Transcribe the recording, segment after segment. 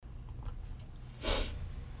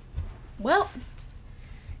Well,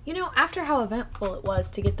 after how eventful it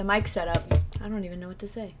was to get the mic set up, I don't even know what to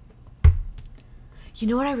say. You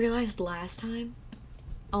know what I realized last time?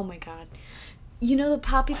 Oh my god. You know the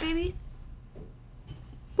poppy baby?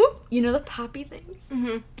 Whoop! You know the poppy things?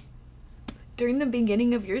 Mm-hmm. During the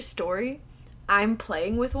beginning of your story, I'm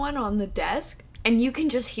playing with one on the desk, and you can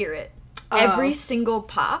just hear it. Every single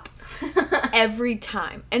pop. Every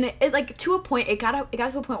time. And it like, to a point, it got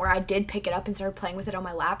to a point where I did pick it up and started playing with it on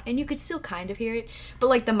my lap, and you could still kind of hear it. But,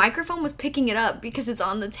 like, the microphone was picking it up because it's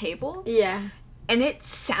on the table. Yeah. And it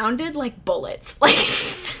sounded like bullets. Like,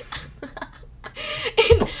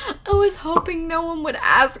 and I was hoping no one would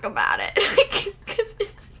ask about it. Because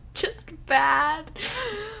it's just bad.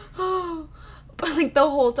 Oh. But, like, the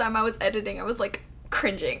whole time I was editing, I was, like,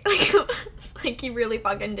 cringing. Like, you really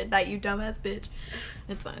fucking did that, you dumbass bitch.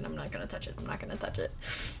 It's fine. I'm not gonna touch it.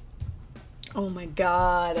 Oh my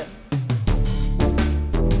god.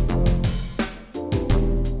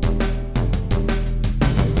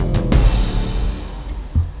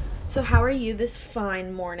 So how are you this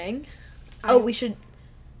fine morning?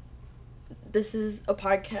 This is a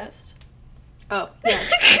podcast. Oh,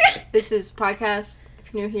 yes. This is podcast,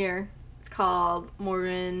 if you're new here. It's called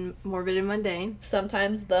Morbid and Mundane.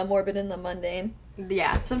 Sometimes the morbid and the mundane.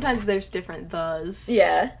 Yeah, sometimes there's different thes.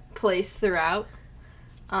 Yeah. Placed throughout.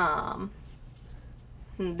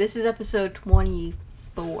 This is episode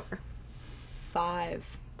 24. 25.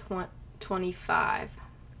 25.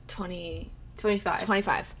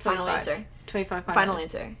 Final answer. 25. Final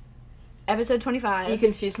answer. Episode 25. You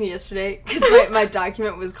confused me yesterday because my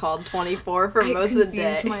document was called 24 for most of the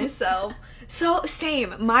day. I confused myself. So,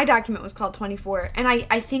 same. My document was called 24. And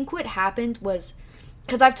I think what happened was,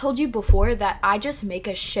 because I've told you before that I just make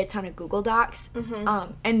a shit ton of Google Docs.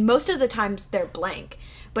 Mm-hmm. And most of the times they're blank.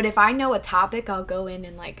 But if I know a topic, I'll go in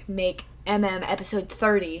and, like, make episode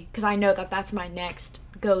 30, because I know that that's my next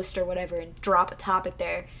ghost or whatever, and drop a topic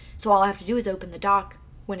there. So all I have to do is open the doc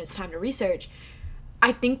when it's time to research.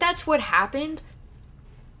 I think that's what happened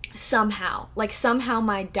somehow. Like, somehow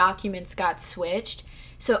my documents got switched.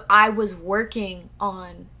 So I was working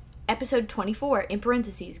on episode 24, in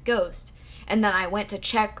parentheses, ghost. And then I went to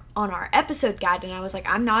check on our episode guide, and I was like,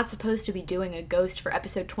 I'm not supposed to be doing a ghost for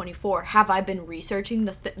episode 24. Have I been researching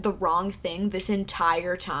the wrong thing this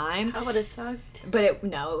entire time? How would it sucked? But it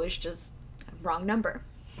was just wrong number.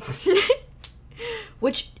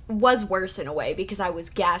 Which was worse in a way, because I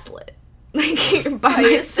was gaslit. Like, by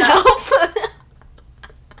myself.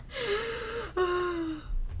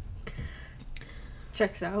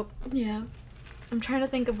 Checks out. Yeah. I'm trying to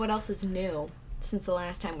think of what else is new since the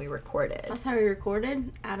last time we recorded. That's how we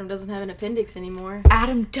recorded. Adam doesn't have an appendix anymore.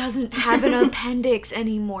 Adam doesn't have an appendix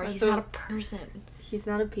anymore. He's not a person. He's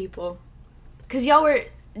not a people. Because y'all were...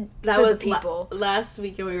 That was people. Last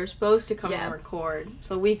week, and we were supposed to come Yeah. and record.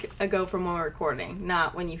 So a week ago from when we're recording,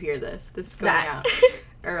 not when you hear this. This is going out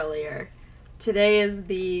earlier. Today is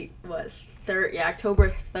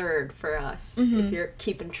October 3rd for us, if you're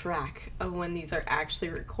keeping track of when these are actually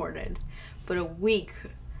recorded. But a week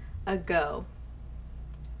ago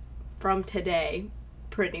from today,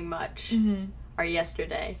 pretty much, or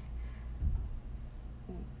yesterday,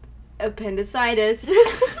 appendicitis.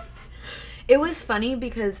 It was funny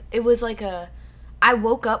because it was like I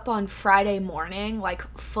woke up on Friday morning, like,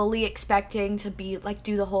 fully expecting to be, like,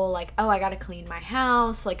 do the whole, like, oh, I gotta clean my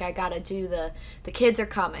house, like, I gotta do the kids are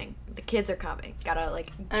coming, gotta,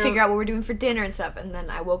 like, figure out what we're doing for dinner and stuff, and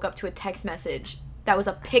then I woke up to a text message that was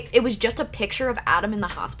it was just a picture of Adam in the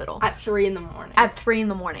hospital. At 3 in the morning. At 3 in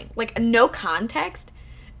the morning. Like, no context,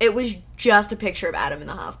 it was just a picture of Adam in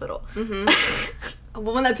the hospital.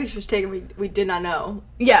 Well, when that picture was taken, we did not know.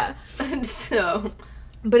 Yeah. So...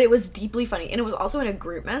 But it was deeply funny, and it was also in a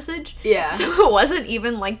group message. Yeah. So it wasn't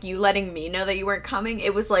even, like, you letting me know that you weren't coming.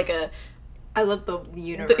 It was like I love the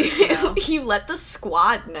universe now. You let the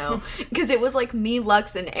squad know. Because it was, like, me,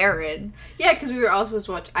 Lux, and Aaron. Yeah, because we were all supposed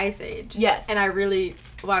to watch Ice Age. Yes. And I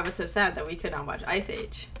was so sad that we could not watch Ice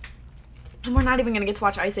Age. And we're not even going to get to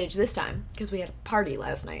watch Ice Age this time, because we had a party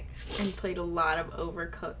last night. And played a lot of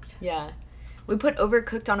Overcooked. Yeah. We put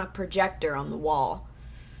Overcooked on a projector on the wall.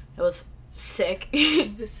 It was sick.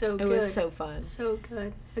 It was so good. It was so fun. So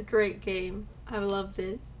good. A great game. I loved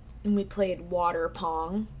it. And we played water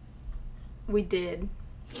pong. We did.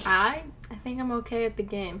 I think I'm okay at the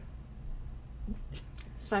game.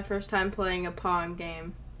 It's my first time playing a pong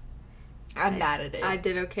game. I'm bad at it. I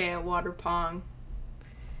did okay at water pong.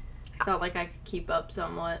 I felt like I could keep up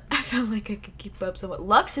somewhat.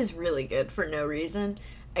 Lux is really good for no reason,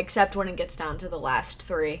 except when it gets down to the last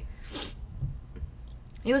 3.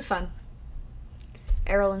 It was fun.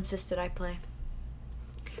 Errol insisted I play.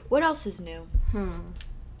 What else is new?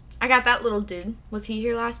 I got that little dude. Was he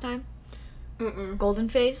here last time? Golden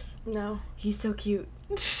Face? No. He's so cute.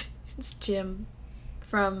 It's Jim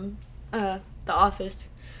from The Office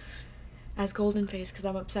as Golden Face because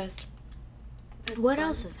I'm obsessed. What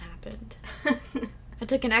else has happened? I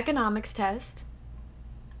took an economics test.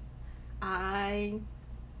 I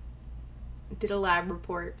did a lab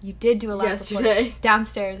report. You did do a lab yesterday. Report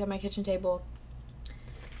downstairs at my kitchen table.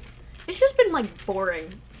 It's just been, like,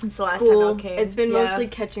 boring since the last time I came. It's been mostly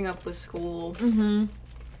catching up with school. Mm-hmm.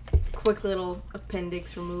 Quick little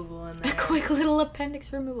appendix removal in there. A quick little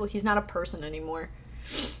appendix removal. He's not a person anymore.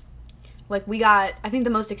 Like, I think the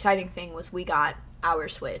most exciting thing was we got our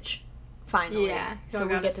Switch. Finally. Yeah. So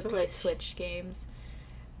we get to play Switch games.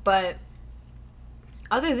 But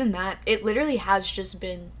other than that, it literally has just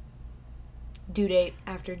been due date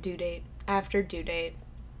after due date after due date.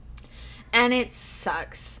 And it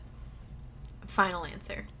sucks. Final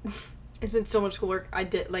answer. It's been so much schoolwork. I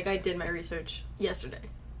did my research yesterday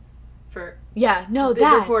for the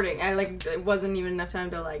recording. It wasn't even enough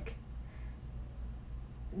time to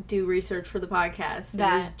do research for the podcast. It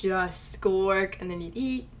was just schoolwork, and then you'd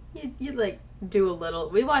eat. You'd do a little.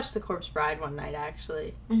 We watched The Corpse Bride one night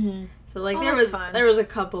actually. Mm-hmm. So there was a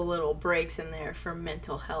couple little breaks in there for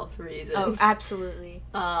mental health reasons. Oh, absolutely.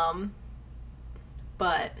 But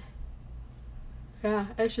yeah,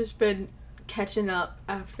 it's just been catching up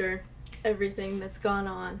after everything that's gone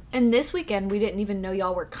on. And this weekend, we didn't even know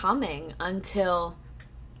y'all were coming until,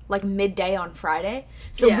 midday on Friday.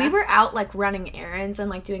 So we were out, running errands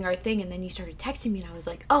and, doing our thing, and then you started texting me, and I was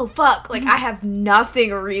like, oh, fuck, I have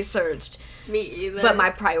nothing researched. Me either. But my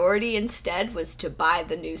priority instead was to buy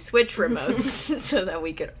the new Switch remotes so that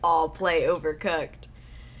we could all play Overcooked.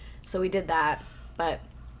 So we did that, but...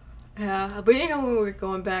 Yeah, we didn't know when we were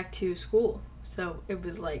going back to school. So it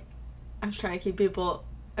was I was trying to keep people...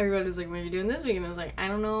 Everybody was like, what are you doing this week? And I was like, I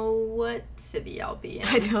don't know what city I'll be in.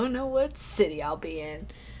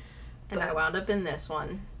 And I wound up in this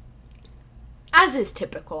one. As is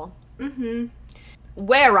typical. Mm-hmm.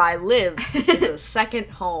 Where I live is a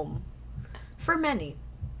second home. For many.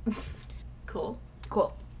 Cool.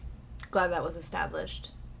 Glad that was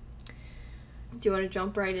established. Do you want to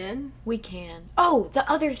jump right in? We can. Oh, the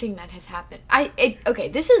other thing that has happened. Okay,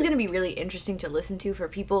 this is going to be really interesting to listen to for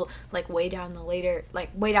people way down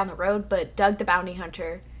the road, but Dog the Bounty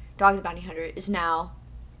Hunter is now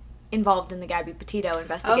involved in the Gabby Petito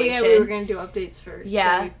investigation. Oh yeah, we were going to do updates for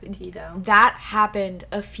Gabby Petito. That happened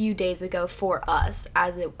a few days ago for us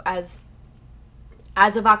as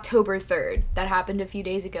of October 3rd. That happened a few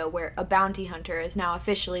days ago where a bounty hunter is now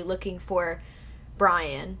officially looking for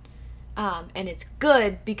Brian. And it's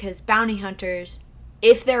good because bounty hunters,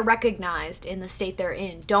 if they're recognized in the state they're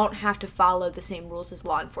in, don't have to follow the same rules as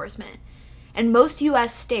law enforcement. And most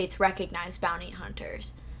U.S. states recognize bounty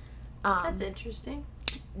hunters. That's interesting.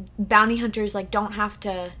 Bounty hunters don't have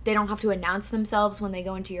to announce themselves when they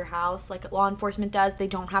go into your house like law enforcement does. They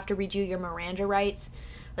don't have to read you your Miranda rights.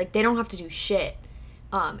 They don't have to do shit.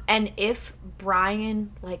 And if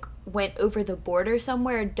Brian went over the border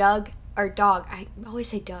somewhere, Dog, I always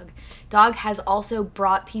say Dog has also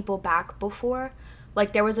brought people back before.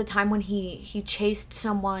 There was a time when he chased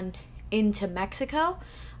someone into Mexico,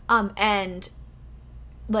 and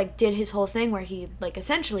did his whole thing where he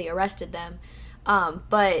essentially arrested them.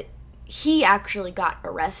 But he actually got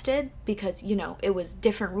arrested because, it was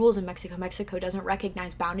different rules in Mexico. Mexico doesn't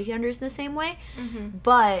recognize bounty hunters the same way. Mm-hmm.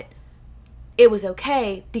 But it was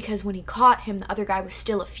okay because when he caught him, the other guy was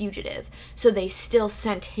still a fugitive. So they still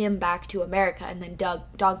sent him back to America, and then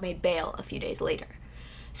Dog made bail a few days later.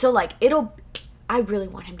 So, I really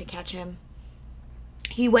want him to catch him.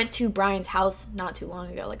 He went to Brian's house not too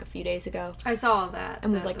long ago, a few days ago. I saw that.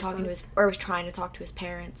 And was, was trying to talk to his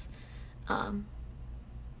parents. I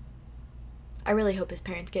really hope his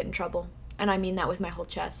parents get in trouble. And I mean that with my whole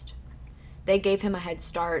chest. They gave him a head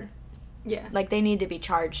start. Yeah. They need to be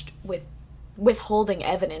charged with withholding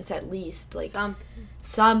evidence at least.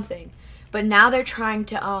 Something. But now they're trying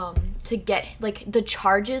to get, the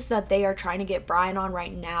charges that they are trying to get Brian on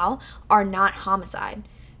right now are not homicide.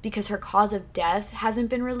 Because her cause of death hasn't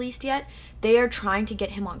been released yet. They are trying to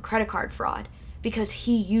get him on credit card fraud. Because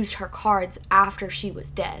he used her cards after she was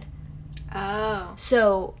dead. Oh.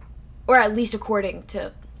 So, or at least according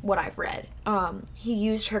to what I've read, he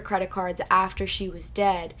used her credit cards after she was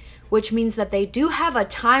dead, which means that they do have a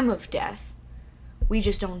time of death. We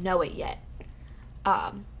just don't know it yet.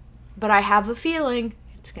 But I have a feeling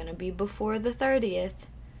it's going to be before the 30th.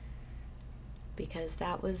 Because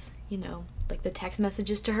that was, the text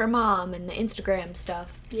messages to her mom and the Instagram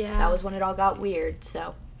stuff. Yeah. That was when it all got weird,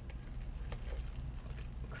 so.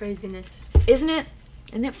 Craziness. Isn't it?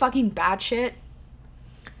 Isn't it fucking bad shit?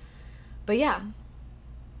 But yeah,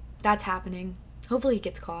 that's happening. Hopefully he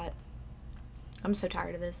gets caught. I'm so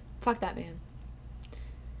tired of this. Fuck that man.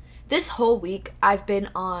 This whole week, I've been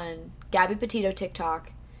on Gabby Petito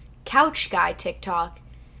TikTok, Couch Guy TikTok,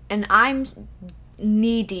 and I'm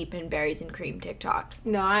knee-deep in Berries and Cream TikTok.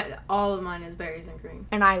 No, all of mine is Berries and Cream.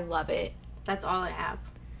 And I love it. That's all I have.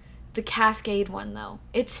 The Cascade one, though.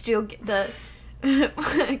 It's still the...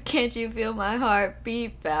 Can't you feel my heart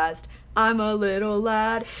beat fast? I'm a little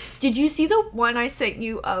lad. Did you see the one I sent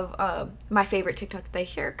you of my favorite TikTok? The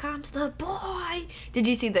Here Comes the Boy. Did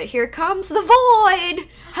you see the Here Comes the Void?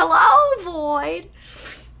 Hello, Void.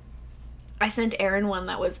 I sent Erin one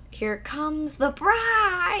that was Here Comes the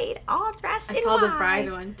Bride. All dressed in I saw the white.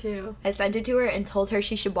 bride one too. I sent it to her and told her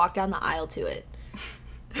she should walk down the aisle to it.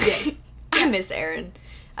 Yes. I miss Erin.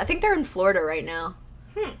 I think they're in Florida right now.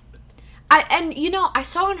 I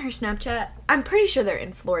saw on her Snapchat, I'm pretty sure they're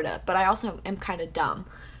in Florida, but I also am kind of dumb.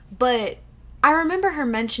 But I remember her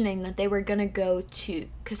mentioning that they were going to go to,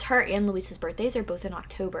 because her and Luisa's birthdays are both in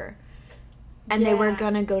October. And they were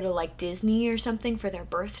going to go to, like, Disney or something for their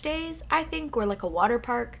birthdays, I think, or, like, a water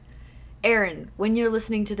park. Erin, when you're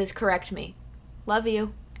listening to this, correct me. Love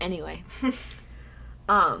you. Anyway.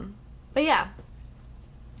 But yeah.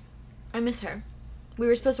 I miss her. We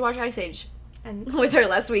were supposed to watch Ice Age. And With her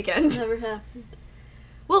last weekend. never happened.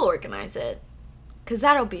 We'll organize it, cause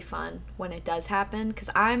that'll be fun when it does happen.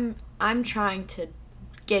 Cause I'm trying to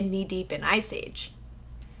get knee deep in Ice Age.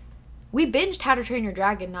 We binged How to Train Your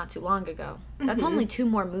Dragon not too long ago. That's only 2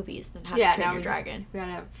 more movies than How to Train Your Dragon. We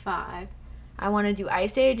gotta have 5. I want to do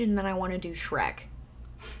Ice Age and then I want to do Shrek.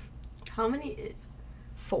 How many is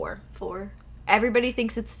 4. 4? Everybody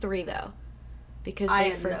thinks it's 3 though, because I they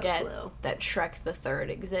have no forget clue. that Shrek the Third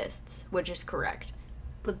exists, which is correct.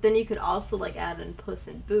 But then you could also like add in Puss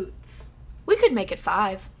in Boots. We could make it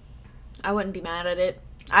 5. I wouldn't be mad at it.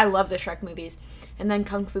 I love the Shrek movies. And then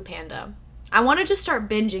Kung Fu Panda. I want to just start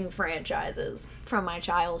binging franchises from my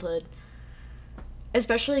childhood.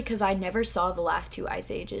 Especially because I never saw the last 2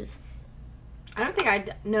 Ice Ages. I don't think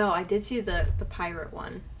no, I did see the pirate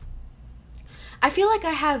one. I feel like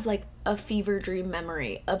I have like a fever dream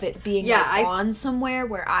memory of it being on somewhere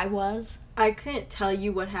where I was. I couldn't tell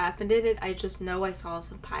you what happened in it. I just know I saw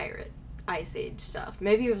some pirate Ice Age stuff.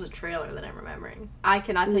 Maybe it was a trailer that I'm remembering. I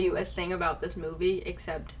cannot tell you a thing about this movie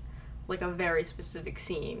except like a very specific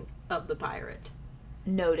scene of the pirate.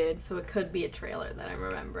 Noted. So it could be a trailer that I'm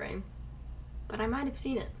remembering. But I might have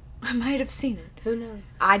seen it. I might have seen it. Who knows?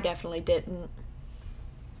 I definitely didn't.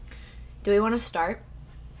 Do we want to start?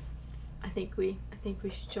 I think we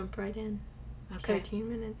should jump right in. Okay. 13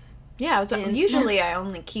 minutes. Yeah, usually I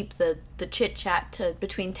only keep the chit chat to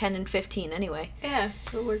between 10 and 15 anyway. Yeah,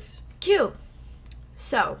 so it works. Cute.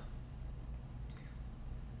 So,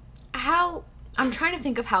 I'm trying to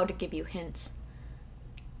think of how to give you hints.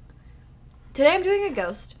 Today I'm doing a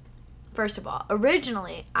ghost. First of all,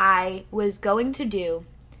 originally I was going to do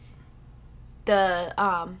the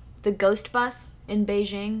ghost bus in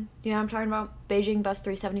Beijing. You know what I'm talking about? Beijing bus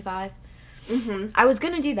 375. Mm-hmm. I was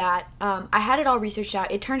going to do that. I had it all researched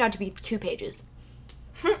out. It turned out to be 2 pages.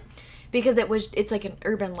 Because it's like an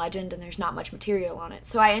urban legend and there's not much material on it.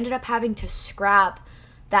 So I ended up having to scrap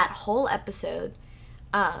that whole episode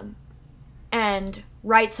and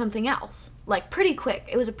write something else. Like pretty quick.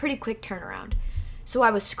 It was a pretty quick turnaround. So I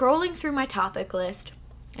was scrolling through my topic list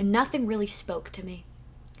and nothing really spoke to me.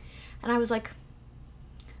 And I was like,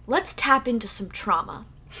 let's tap into some trauma.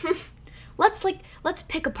 Let's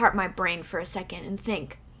pick apart my brain for a second and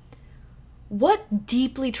think, what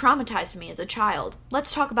deeply traumatized me as a child?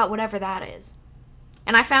 Let's talk about whatever that is.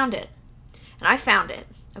 And I found it.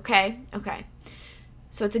 Okay? Okay.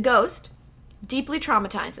 So it's a ghost, deeply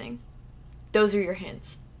traumatizing. Those are your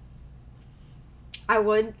hints.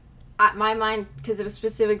 My mind, because it was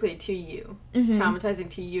specifically to you, traumatizing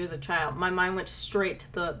to you as a child, my mind went straight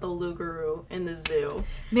to the Lugaroo in the zoo.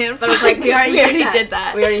 Man, but I was like, we already did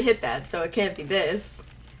that. We already hit that, so it can't be this.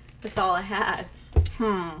 That's all I had.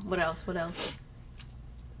 What else?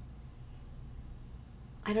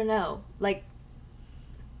 I don't know. Like,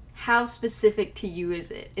 how specific to you is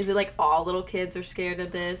it? Is it like all little kids are scared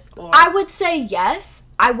of this? Or I would say yes.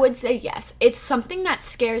 It's something that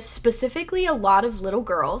scares specifically a lot of little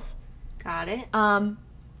girls. Got it.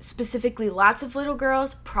 Specifically lots of little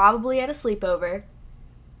girls, probably at a sleepover.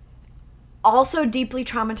 Also deeply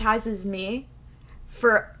traumatizes me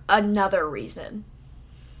for another reason.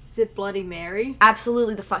 Is it Bloody Mary?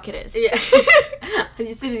 Absolutely the fuck it is. Yeah.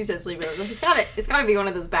 As soon as he said sleepover, I was like, it's gotta be one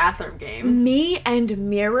of those bathroom games. Me and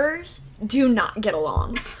mirrors do not get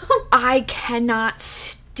along. I cannot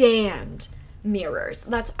stand stand mirrors.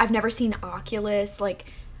 I've never seen Oculus. Like,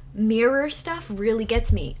 mirror stuff really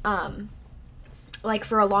gets me. Like,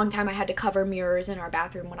 for a long time I had to cover mirrors in our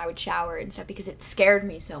bathroom when I would shower and stuff because it scared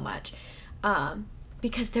me so much.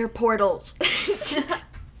 Because they're portals.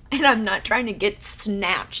 And I'm not trying to get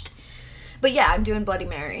snatched. But yeah, I'm doing Bloody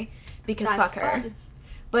Mary because fuck her. Fun.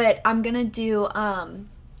 But I'm gonna do, I'm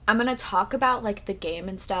gonna talk about, like, the game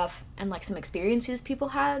and stuff and, like, some experiences people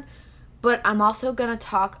had. But I'm also gonna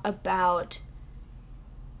talk about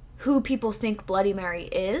who people think Bloody Mary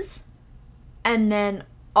is. And then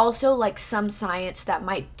also, like, some science that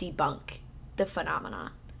might debunk the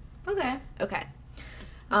phenomenon. Okay. Okay.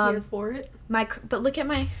 Here for it. But look at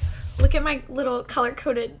my little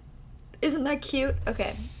color-coded. Isn't that cute?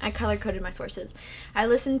 Okay, I color-coded my sources. I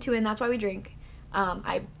listened to And That's Why We Drink.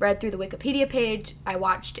 I read through the Wikipedia page. I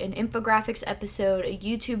watched an infographics episode, a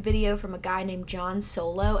YouTube video from a guy named John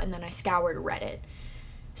Solo, and then I scoured Reddit.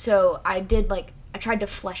 So I tried to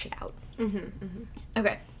flesh it out.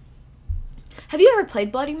 Okay. Have you ever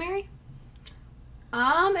played Bloody Mary?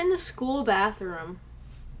 In the school bathroom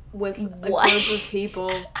with a group of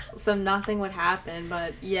people, so nothing would happen.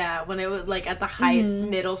 But yeah, when it was like at the height,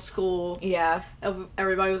 middle school, yeah,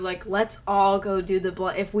 everybody was like, "Let's all go do the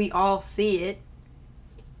blood. If we all see it,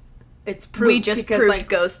 it's proof." We just proved like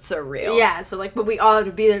ghosts are real. Yeah, so like, but we all have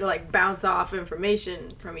to be there to like bounce off information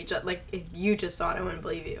from each other. Like, if you just saw it, I wouldn't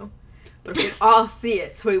believe you. But if we all see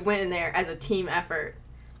it, so we went in there as a team effort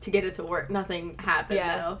to get it to work. Nothing happened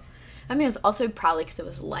though. I mean, it was also probably because it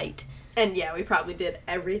was light. And yeah, we probably did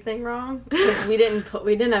everything wrong because we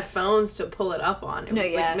didn't have phones to pull it up on. It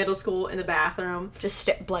was like middle school in the bathroom. Just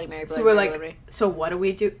Bloody Mary. So we're like, so what do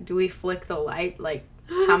we do? Do we flick the light? Like,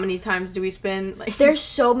 how many times do we spin? Like, there's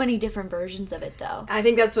so many different versions of it though. I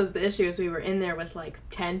think that's was the issue is we were in there with like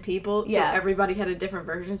 10 people, so everybody had a different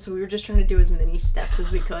version. So we were just trying to do as many steps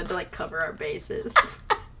as we could to like cover our bases.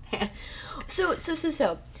 So,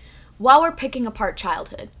 while we're picking apart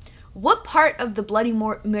childhood, what part of the Bloody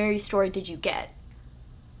Mary story did you get?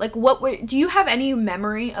 Like, do you have any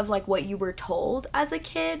memory of, like, what you were told as a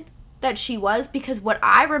kid that she was? Because what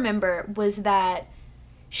I remember was that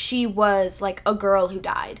she was, like, a girl who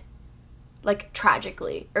died. Like,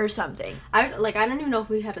 tragically or something. I don't even know if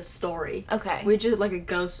we had a story. Okay. We just, like, a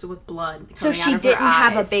ghost with blood So she didn't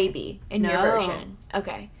have a baby in your version?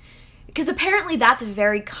 Okay. Because apparently that's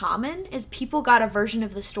very common, is people got a version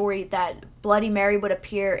of the story that Bloody Mary would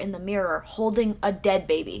appear in the mirror holding a dead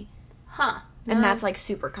baby. Huh. And that's, like,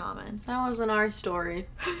 super common. That wasn't our story.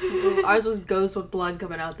 Ours was ghosts with blood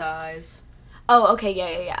coming out the eyes. Oh, okay,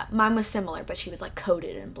 yeah. Mine was similar, but she was, like,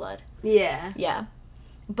 coated in blood. Yeah. Yeah.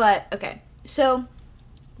 But, okay. So,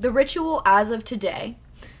 the ritual as of today,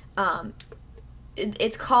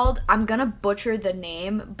 it's called, I'm gonna butcher the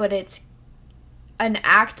name, but it's an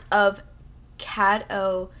act of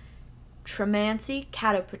catotramancy.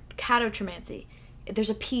 Catotramancy.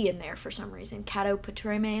 There's a P in there for some reason.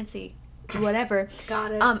 Catotramancy. Whatever.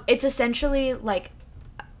 Got it. It's essentially like,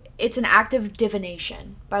 it's an act of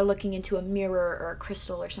divination by looking into a mirror or a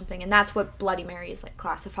crystal or something, and that's what Bloody Mary is like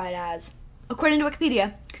classified as, according to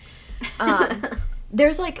Wikipedia.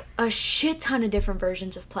 There's like a shit ton of different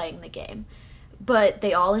versions of playing the game, but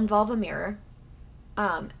they all involve a mirror.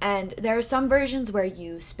 And there are some versions where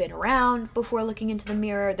you spin around before looking into the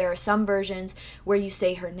mirror. There are some versions where you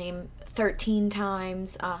say her name 13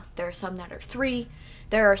 times. There are some that are 3.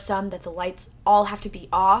 There are some that the lights all have to be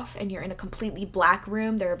off and you're in a completely black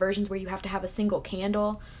room. There are versions where you have to have a single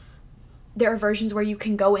candle. There are versions where you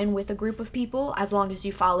can go in with a group of people as long as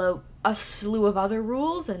you follow a slew of other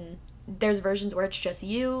rules. And there's versions where it's just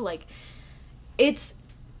you. Like, it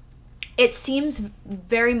seems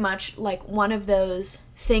very much like one of those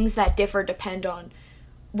things that differ depend on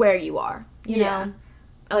where you are, you know?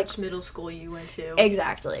 Like, which middle school you went to.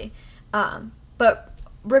 Exactly. But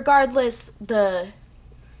regardless, the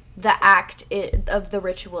act of the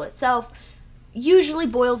ritual itself usually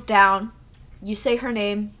boils down, you say her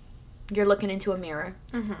name, you're looking into a mirror,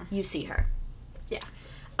 you see her. Yeah.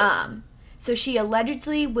 So she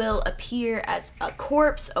allegedly will appear as a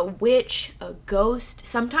corpse, a witch, a ghost.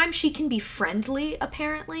 Sometimes she can be friendly,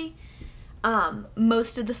 apparently.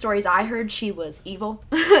 Most of the stories I heard, she was evil.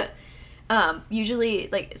 Usually,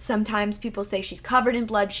 like, sometimes people say she's covered in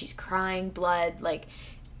blood, she's crying blood, like,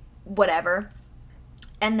 whatever.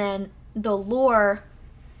 And then the lore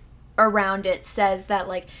around it says that,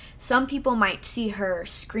 like, some people might see her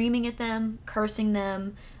screaming at them, cursing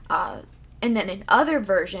them, and then in other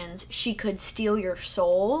versions, she could steal your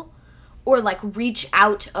soul or, like, reach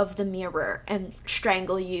out of the mirror and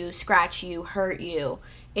strangle you, scratch you, hurt you,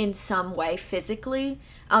 in some way physically.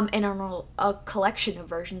 And on a collection of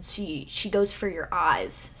versions, she goes for your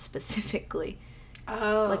eyes specifically.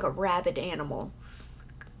 Oh. Like a rabid animal.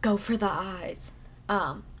 Go for the eyes.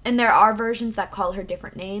 And there are versions that call her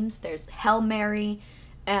different names. There's Hell Mary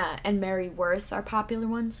and Mary Worth are popular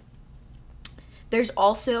ones. There's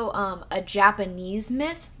also a Japanese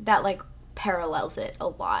myth that like parallels it a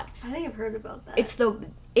lot. I think I've heard about that. It's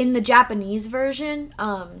in the Japanese version,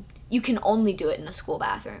 you can only do it in a school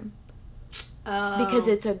bathroom. Oh. Because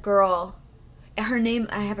it's a girl. Her name,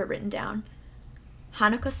 I have it written down.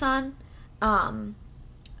 Hanako-san.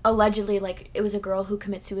 Allegedly, like, it was a girl who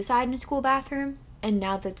commits suicide in a school bathroom, and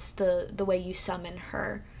now that's the way you summon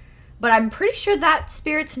her. But I'm pretty sure that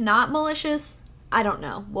spirit's not malicious. I don't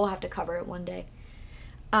know. We'll have to cover it one day.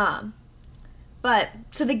 But,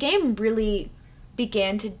 so the game really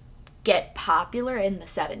began to get popular in the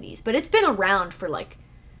 70s, but it's been around for, like,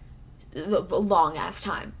 a long-ass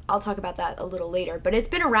time. I'll talk about that a little later, but it's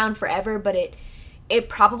been around forever, but it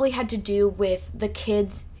probably had to do with the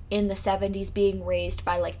kids in the 70s being raised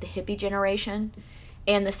by, like, the hippie generation,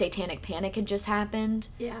 and the Satanic Panic had just happened.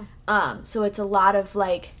 Yeah. So it's a lot of,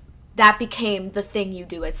 like, that became the thing you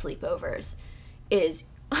do at sleepovers, is,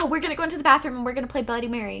 oh, we're gonna go into the bathroom and we're gonna play Bloody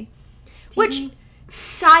Mary. Which,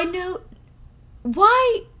 side note,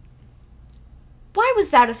 why was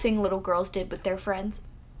that a thing little girls did with their friends?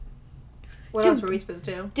 What else were we supposed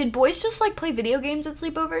to do? Did boys just, like, play video games at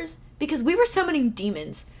sleepovers? Because we were summoning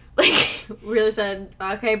demons. Like, we really said,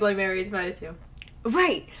 okay, Bloody Mary's invited too.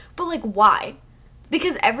 Right. But, like, why?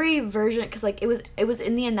 Because every version, because, like, it was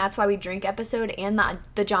in the And That's Why We Drink episode and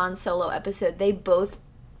the John Solo episode, they both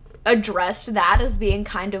addressed that as being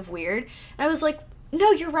kind of weird. And I was like,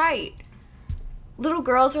 no, you're right. Little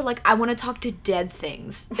girls are like, I want to talk to dead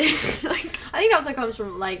things. Like, I think it also comes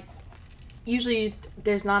from, like, usually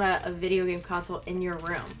there's not a video game console in your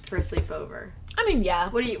room for a sleepover. I mean,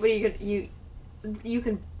 yeah. You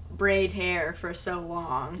can braid hair for so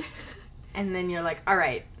long, and then you're like, all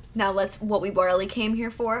right. Now what we really came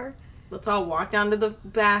here for. Let's all walk down to the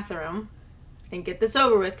bathroom and get this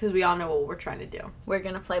over with, because we all know what we're trying to do. We're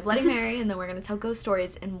going to play Bloody Mary, and then we're going to tell ghost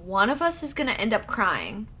stories, and one of us is going to end up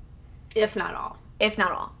crying. If not all. If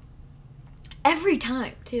not all. Every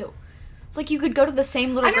time, too. It's like you could go to the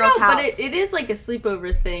same little girl's house. But it is like a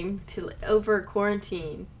sleepover thing to, like, over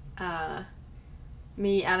quarantine.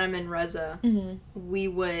 Me, Adam, and Reza, we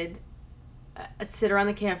would sit around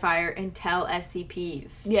the campfire and tell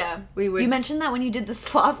SCPs. Yeah. You mentioned that when you did the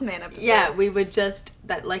Slothman episode. Yeah, we would just,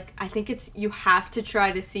 I think you have to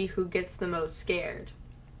try to see who gets the most scared.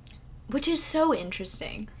 Which is so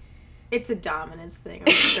interesting. It's a dominance thing,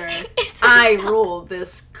 I'm sure. I rule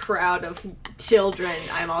this crowd of children.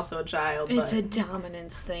 I'm also a child. It's a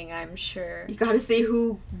dominance thing, I'm sure. You gotta see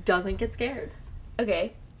who doesn't get scared.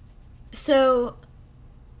 Okay. So,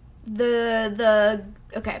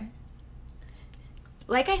 okay.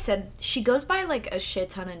 Like I said, she goes by, like, a shit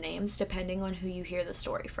ton of names depending on who you hear the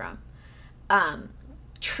story from.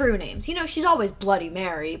 True names. You know, she's always Bloody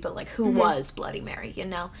Mary, but, like, who was Bloody Mary, you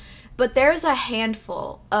know? But there's a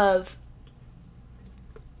handful of...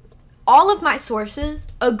 All of my sources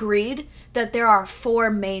agreed that there are 4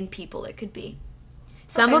 main people it could be.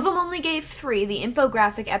 Some of them only gave 3. The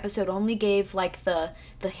infographic episode only gave, like, the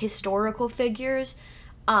historical figures.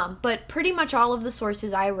 But pretty much all of the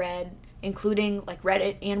sources I read, including, like,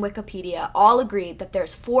 Reddit and Wikipedia, all agreed that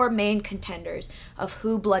there's 4 main contenders of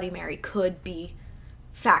who Bloody Mary could be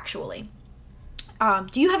factually.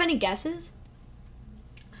 Do you have any guesses?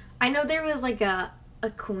 I know there was, like, a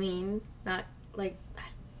queen, not, like...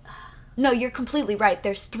 No, you're completely right.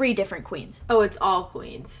 There's 3 different queens. Oh, it's all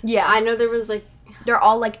queens. Yeah. I know there was, like... They're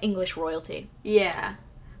all, like, English royalty. Yeah.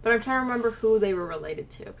 But I'm trying to remember who they were related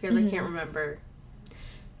to, because I can't remember.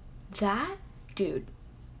 That? Dude.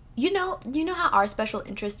 You know how our special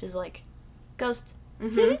interest is, like, ghosts?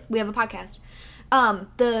 Mm-hmm. We have a podcast. I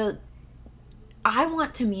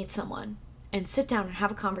want to meet someone and sit down and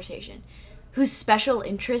have a conversation whose special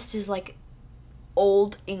interest is, like,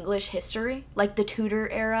 old English history, like the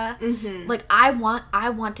Tudor era. Like, I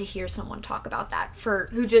want to hear someone talk about that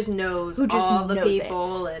who just knows all the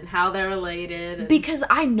people and how they're related. Because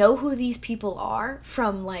I know who these people are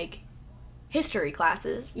from, like, history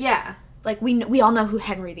classes. Yeah. Like, we all know who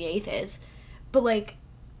Henry VIII is. But, like,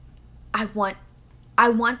 I want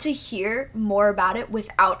to hear more about it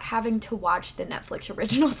without having to watch the Netflix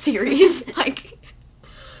original series. Like,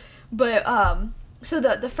 but, so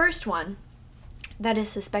the first one that is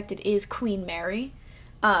suspected is Queen Mary.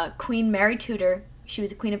 Queen Mary Tudor. She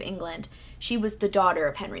was a queen of England. She was the daughter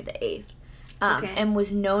of Henry VIII. Okay. and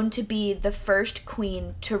was known to be the first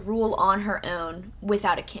queen to rule on her own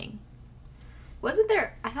without a king. Wasn't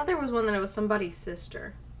there... I thought there was one that it was somebody's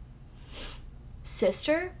sister.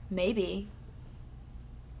 Sister? Maybe.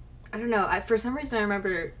 I don't know. For some reason, I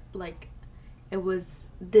remember, like, it was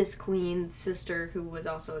this queen's sister who was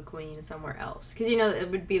also a queen somewhere else. Because, you know, it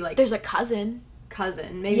would be, like... There's a cousin.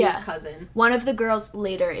 Cousin. Maybe his cousin. One of the girls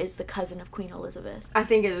later is the cousin of Queen Elizabeth. I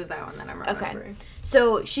think it was that one that I'm remembering. Okay.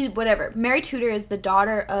 So, she's... Whatever. Mary Tudor is the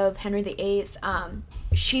daughter of Henry VIII.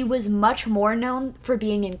 She was much more known for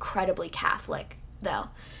being incredibly Catholic, though.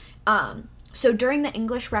 So, during the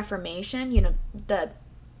English Reformation, you know, the...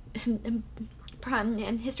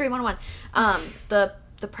 History 101,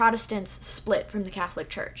 the Protestants split from the Catholic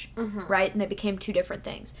Church, right? And they became two different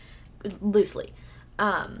things, loosely.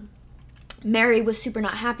 Mary was super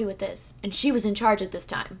not happy with this, and she was in charge at this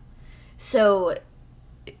time. So,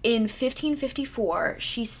 in 1554,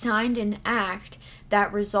 she signed an act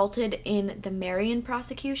that resulted in the Marian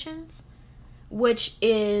prosecutions, which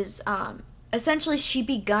is, essentially she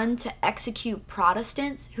begun to execute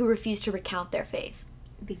Protestants who refused to recount their faith.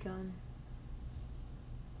 Begun.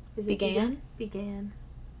 Began? Began.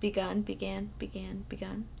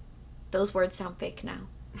 Begun. Those words sound fake now.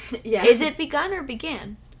 Yeah. Is it begun or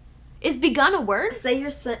began? Is begun a word? Say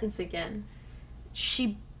your sentence again.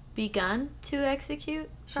 She begun to execute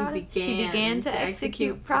She began to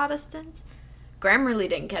execute Protestants? Grammarly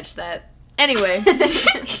didn't catch that. Anyway.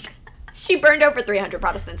 She burned over 300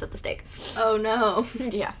 Protestants at the stake. Oh, no.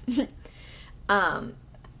 Yeah.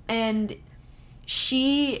 And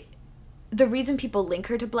she... The reason people link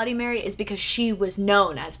her to Bloody Mary is because she was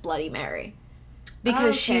known as Bloody Mary.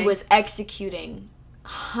 Because she was executing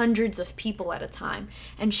hundreds of people at a time.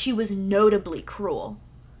 And she was notably cruel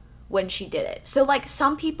when she did it. So, like,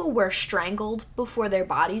 some people were strangled before their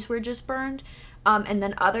bodies were just burned. And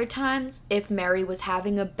then other times, if Mary was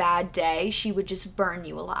having a bad day, she would just burn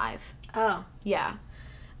you alive. Oh. Yeah.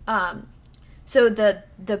 So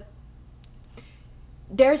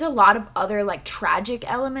there's a lot of other, like, tragic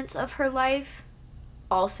elements of her life.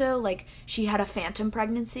 Also, like, she had a phantom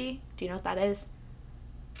pregnancy. Do you know what that is?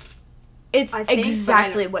 It's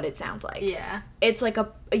exactly what it sounds like. Yeah. It's like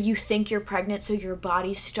you think you're pregnant, so your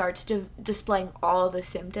body starts displaying all the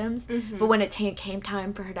symptoms. Mm-hmm. But when it came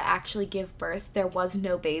time for her to actually give birth, there was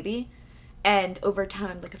no baby. And over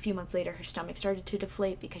time, like a few months later, her stomach started to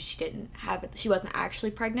deflate because she wasn't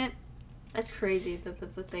actually pregnant. That's crazy that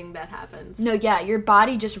that's a thing that happens. No, yeah, your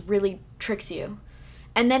body just really tricks you.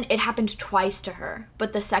 And then it happened twice to her.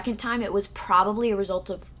 But the second time, it was probably a result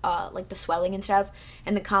of, like, the swelling and stuff.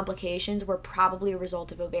 And the complications were probably a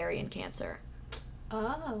result of ovarian cancer.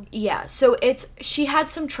 Oh. Yeah, so she had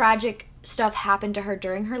some tragic stuff happen to her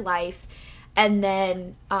during her life. And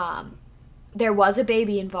then there was a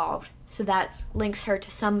baby involved. So that links her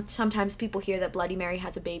to sometimes people hear that Bloody Mary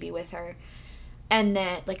has a baby with her. And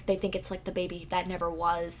then, like, they think it's, like, the baby that never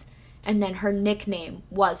was. And then her nickname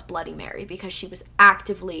was Bloody Mary because she was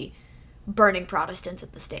actively burning Protestants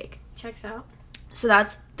at the stake. Checks out. So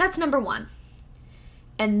that's number one.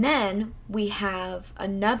 And then we have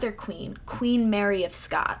another queen, Queen Mary of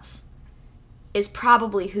Scots, is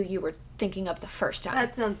probably who you were thinking of the first time.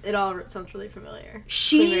 It all sounds really familiar.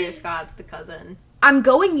 Queen Mary of Scots, the cousin. I'm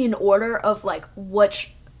going in order of, like,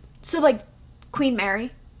 which... So, like, Queen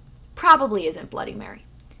Mary probably isn't Bloody Mary.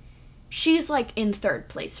 She's, like, in third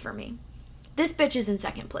place for me. This bitch is in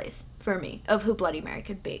second place for me of who Bloody Mary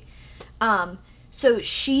could be. So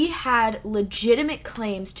she had legitimate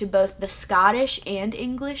claims to both the Scottish and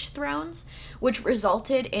English thrones, which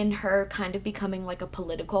resulted in her kind of becoming, like, a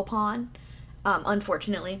political pawn,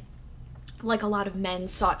 unfortunately. Like, a lot of men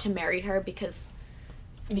sought to marry her because,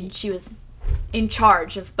 I mean, she was in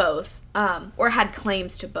charge of both, or had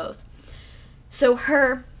claims to both. So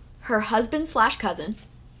her husband/cousin...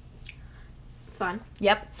 Fun.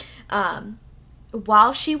 Yep.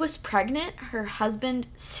 While she was pregnant, her husband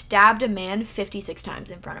stabbed a man 56 times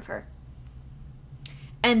in front of her.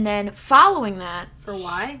 And then following that... For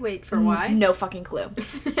why? Wait, for why? No fucking clue.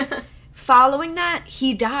 Following that,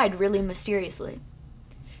 he died really mysteriously.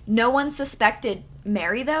 No one suspected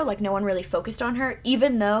Mary, though. Like, no one really focused on her,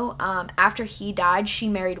 even though after he died, she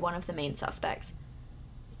married one of the main suspects.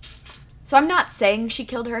 So I'm not saying she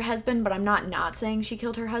killed her husband, but I'm not saying she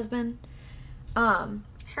killed her husband.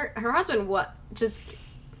 Her husband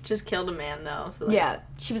just killed a man though. So, like, yeah,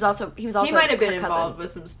 he was also he might have been her involved cousin. with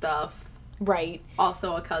some stuff. Right.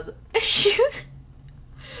 Also a cousin.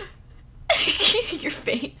 Your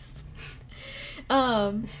face.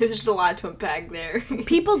 There's just a lot to unpack there.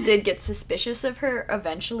 People did get suspicious of her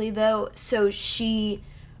eventually, though. So she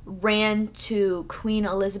ran to Queen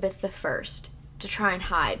Elizabeth I to try and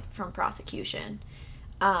hide from prosecution.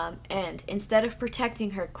 And instead of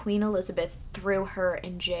protecting her, Queen Elizabeth threw her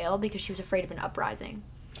in jail because she was afraid of an uprising.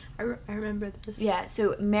 I remember this. Yeah,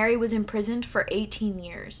 so Mary was imprisoned for 18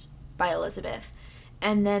 years by Elizabeth.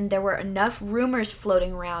 And then there were enough rumors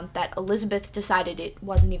floating around that Elizabeth decided it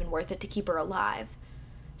wasn't even worth it to keep her alive.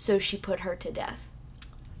 So she put her to death.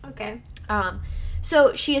 Okay.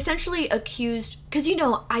 So she essentially accused, because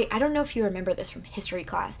I don't know if you remember this from history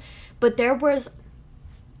class, but there was,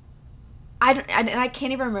 I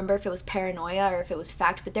can't even remember if it was paranoia or if it was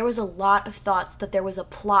fact, but there was a lot of thoughts that there was a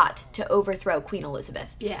plot to overthrow Queen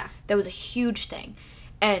Elizabeth. Yeah. That was a huge thing.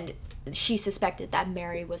 And she suspected that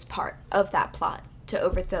Mary was part of that plot to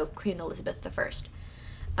overthrow Queen Elizabeth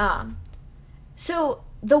I. So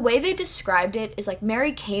the way they described it is like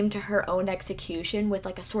Mary came to her own execution with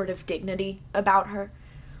like a sort of dignity about her.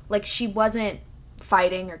 Like she wasn't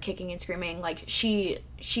fighting or kicking and screaming. Like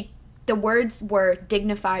the words were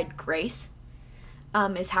dignified grace,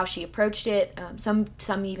 is how she approached it. Some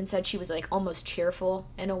even said she was like almost cheerful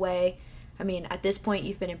in a way. I mean, at this point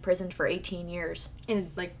you've been imprisoned for 18 years.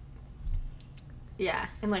 In a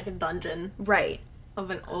dungeon. Right. Of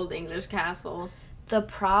an old English castle. The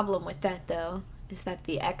problem with that, though, is that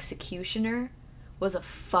the executioner was a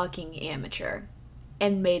fucking amateur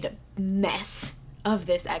and made a mess of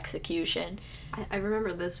this execution. I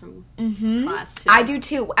remember this from class, too. I do,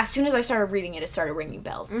 too. As soon as I started reading it, it started ringing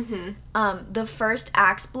bells. Mm-hmm. The first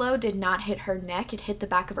axe blow did not hit her neck. It hit the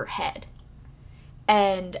back of her head.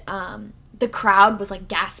 And the crowd was, like,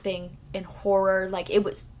 gasping in horror. Like,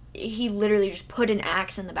 he literally just put an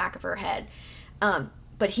axe in the back of her head.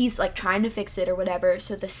 But he's, like, trying to fix it or whatever.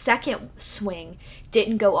 So the second swing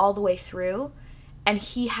didn't go all the way through. And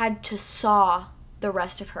he had to saw the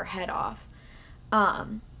rest of her head off.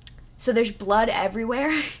 So there's blood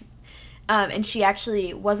everywhere. And she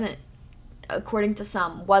actually wasn't, according to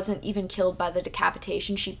some, wasn't even killed by the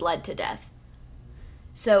decapitation. She bled to death.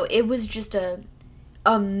 So it was just a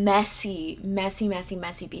messy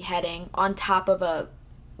beheading on top of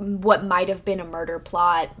what might have been a murder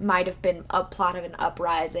plot, might have been a plot of an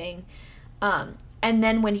uprising. And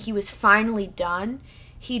then when he was finally done,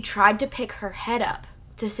 he tried to pick her head up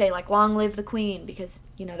to say, like, long live the queen, because,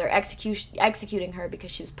 they're executing her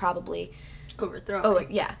because she was probably overthrown. Oh,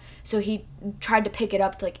 yeah. So he tried to pick it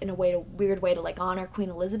up, to, like, in a weird way to, like, honor Queen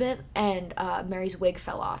Elizabeth, and Mary's wig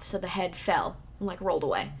fell off, so the head fell and, like, rolled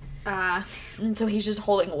away. And so he's just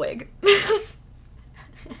holding a wig.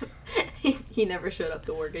 He never showed up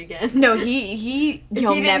to work again. No, he'll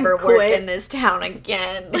never work in this town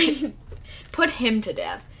again. Like, put him to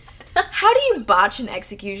death. How do you botch an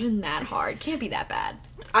execution that hard? Can't be that bad.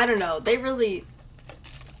 I don't know. They really...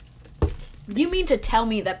 You mean to tell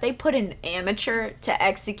me that they put an amateur to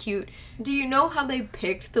execute? Do you know how they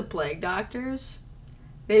picked the plague doctors?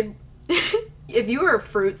 If you were a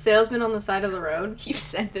fruit salesman on the side of the road... You've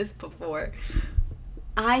said this before.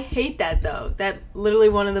 I hate that, though. That literally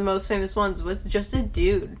one of the most famous ones was just a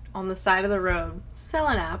dude on the side of the road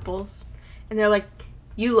selling apples. And they're like,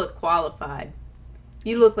 you look qualified.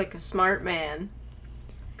 You look like a smart man.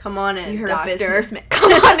 Come on in, you doctor. A businessman.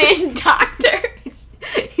 Come on in, doctor.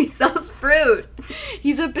 He sells fruit.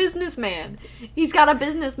 He's a businessman. He's got a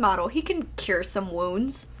business model. He can cure some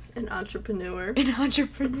wounds. An entrepreneur.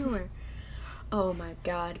 Oh my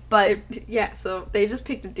god. But yeah, so they just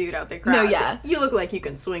picked the dude out there. No, yeah. You look like you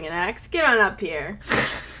can swing an axe. Get on up here.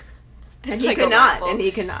 And he could not.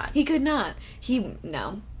 He could not.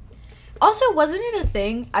 No. Also, wasn't it a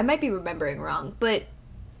thing? I might be remembering wrong, but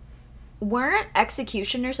weren't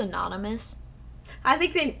executioners anonymous? I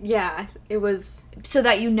think it was... So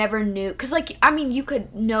that you never knew... Because, like, I mean, you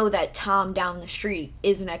could know that Tom down the street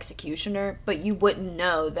is an executioner, but you wouldn't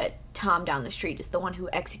know that Tom down the street is the one who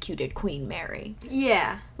executed Queen Mary.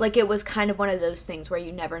 Yeah. Like, it was kind of one of those things where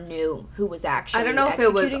you never knew who was actually executing them. I don't know if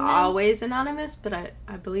it was always anonymous, but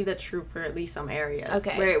I believe that's true for at least some areas.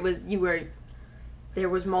 Okay. Where it was... There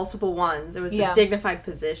was multiple ones. It was a dignified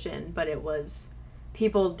position, but it was...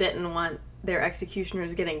 People didn't want their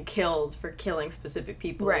executioners getting killed for killing specific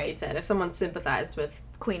people, right. Like you said. If someone sympathized with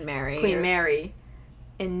Queen Mary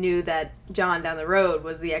and knew that John down the road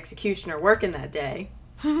was the executioner working that day.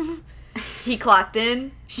 He clocked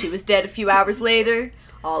in. She was dead a few hours later.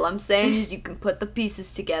 All I'm saying is you can put the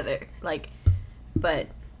pieces together. Like, but...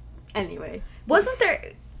 Anyway. Wasn't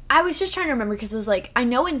there... I was just trying to remember because it was like, I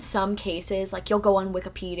know in some cases, like, you'll go on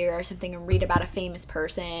Wikipedia or something and read about a famous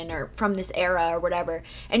person or from this era or whatever,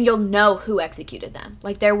 and you'll know who executed them.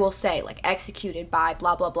 Like, there will say, like, executed by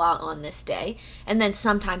blah, blah, blah on this day. And then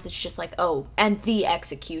sometimes it's just like, oh, and the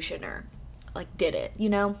executioner like, did it, you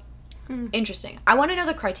know? Interesting. I want to know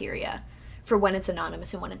the criteria for when it's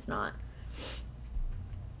anonymous and when it's not.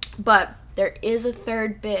 But there is a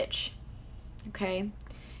third bitch, okay?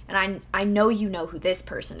 And I know you know who this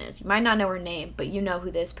person is. You might not know her name, but you know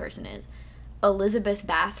who this person is. Elizabeth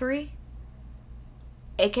Bathory,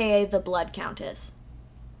 a.k.a. the Blood Countess.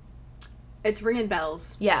 It's ringing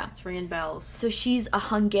bells. Yeah. It's ringing bells. So she's a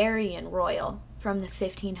Hungarian royal from the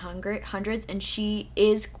 1500s, and she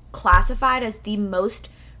is classified as the most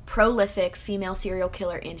prolific female serial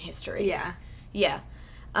killer in history. Yeah. Yeah.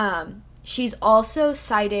 She's also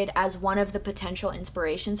cited as one of the potential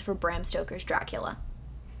inspirations for Bram Stoker's Dracula.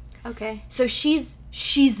 Okay. So she's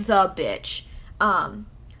the bitch.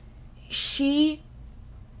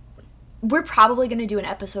 We're probably going to do an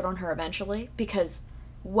episode on her eventually because,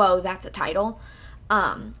 whoa, that's a title.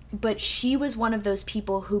 But she was one of those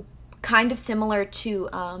people who, kind of similar to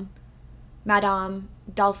Madame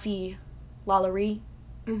Delphi Lalaurie,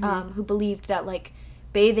 who believed that, like,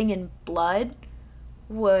 bathing in blood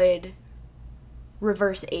would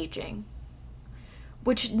reverse aging.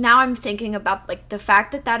 Which, now I'm thinking about, like, the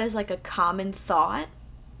fact that that is, like, a common thought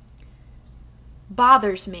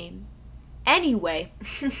bothers me. Anyway,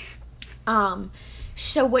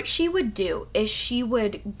 so what she would do is she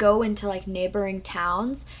would go into, like, neighboring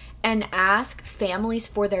towns and ask families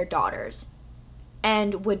for their daughters.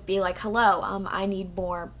 And would be like, hello, I need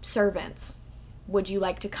more servants. Would you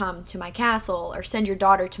like to come to my castle or send your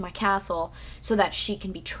daughter to my castle so that she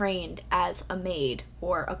can be trained as a maid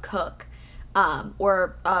or a cook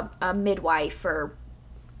or a midwife or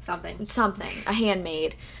something, a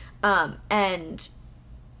handmaid, and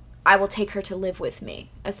I will take her to live with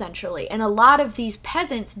me, essentially. And a lot of these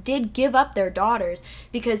peasants did give up their daughters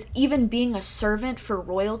because even being a servant for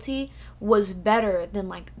royalty was better than,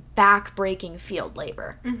 like, back-breaking field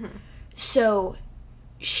labor. So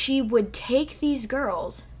she would take these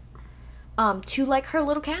girls to, like, her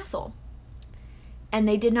little castle. And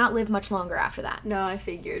they did not live much longer after that. No, I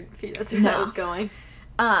figured that's where that was going.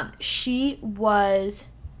 She was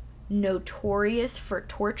notorious for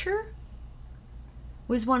torture,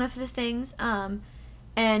 was one of the things. And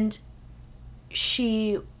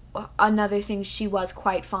another thing she was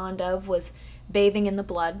quite fond of was bathing in the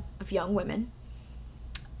blood of young women.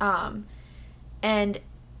 And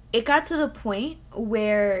it got to the point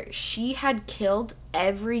where she had killed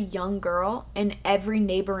every young girl in every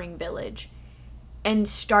neighboring village and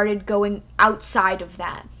started going outside of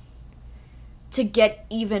that to get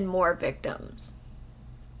even more victims.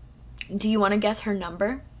 Do you want to guess her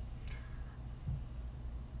number?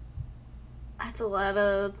 That's a lot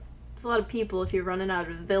of people if you're running out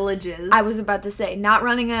of villages. I was about to say, not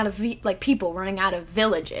running out of people, running out of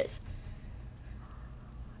villages.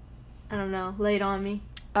 I don't know. Lay it on me.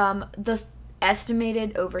 The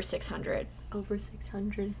estimated over 600. Over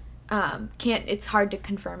 600. It's hard to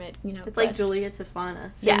confirm it, you know. It's like Julia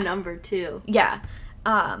Tofana. Same number, too. Yeah.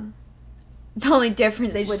 The only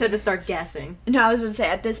difference they just had to start guessing. No, I was going to say,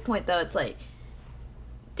 at this point, though, it's like,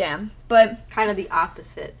 damn. But kind of the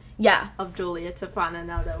opposite. Yeah. Of Julia Tofana,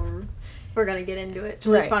 now that we're going to get into it.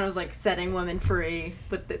 Julia Tofana was, like, setting women free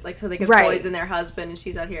with so they could poison their husband, and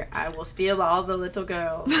she's out here, I will steal all the little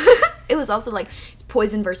girls. It was also, like, it's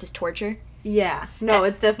poison versus torture. Yeah. No,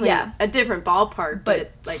 it's definitely a different ballpark, but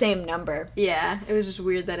it's, like... same number. Yeah. It was just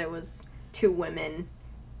weird that it was two women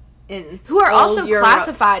who are also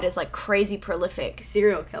classified as, like, crazy prolific.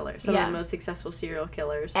 Serial killers. Some of the most successful serial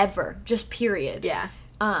killers. Ever. Just period. Yeah.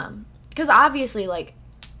 Because obviously, like,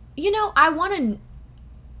 you know, I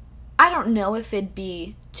don't know if it'd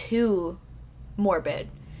be too morbid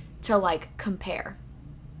to, like, compare.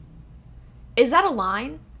 Is that a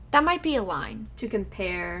line? That might be a line. To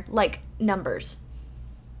compare. Like, numbers.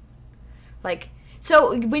 Like,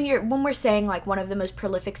 so when we're saying, like, one of the most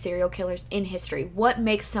prolific serial killers in history, what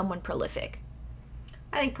makes someone prolific?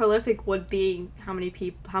 I think prolific would be how many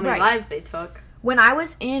lives they took. When I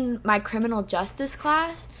was in my criminal justice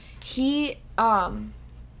class, he called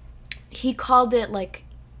it, like,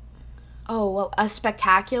 a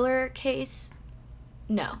spectacular case?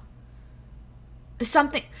 No.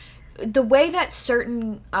 Something... The way that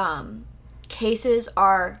certain cases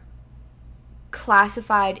are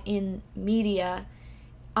classified in media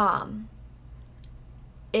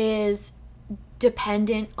is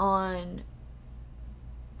dependent on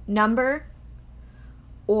number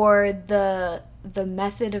or the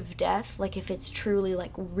method of death, like if it's truly,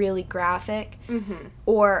 like, really graphic,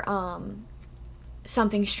 or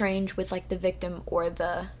something strange with, like, the victim or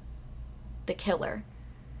the killer.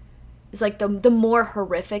 It's like the more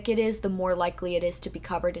horrific it is, the more likely it is to be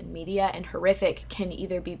covered in media, and horrific can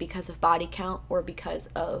either be because of body count or because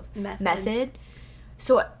of method.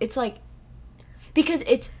 So it's like, because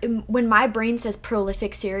it's, when my brain says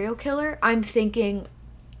prolific serial killer, I'm thinking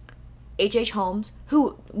H.H. Holmes,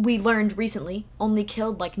 who we learned recently only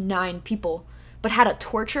killed like 9 people, but had a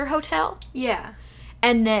torture hotel. Yeah.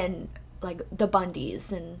 And then like the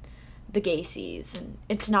Bundys and the Gacy's, and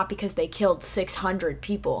it's not because they killed 600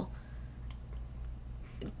 people.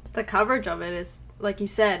 The coverage of it is, like you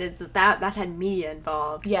said, is that had media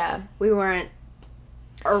involved. Yeah. We weren't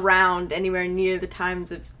around anywhere near the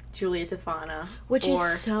times of Julia Tofana. Which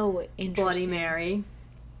is so interesting. Bloody Mary.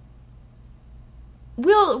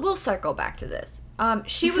 We'll circle back to this.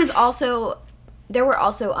 She was also, there were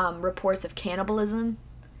also reports of cannibalism,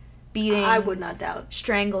 beatings. I would not doubt.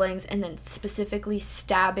 Stranglings, and then specifically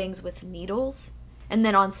stabbings with needles. And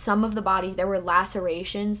then on some of the body, there were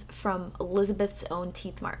lacerations from Elizabeth's own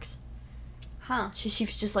teeth marks. Huh. She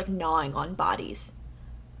was just, like, gnawing on bodies.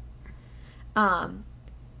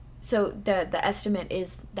 So the estimate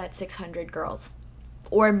is that 600 girls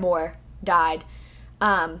or more died.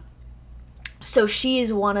 So she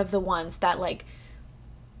is one of the ones that, like,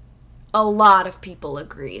 a lot of people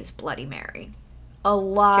agree is Bloody Mary. A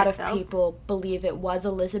lot of people believe it was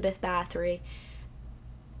Elizabeth Bathory,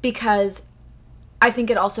 because I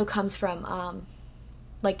think it also comes from,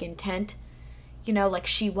 like, intent. You know, like,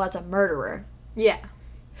 she was a murderer. Yeah.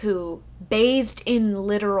 Who bathed in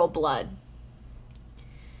literal blood.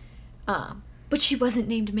 But she wasn't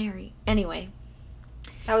named Mary. Anyway.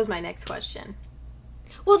 That was my next question.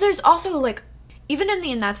 Well, there's also, like, even in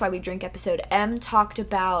the And That's Why We Drink episode, Em talked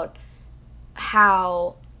about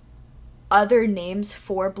how other names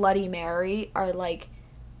for Bloody Mary are, like,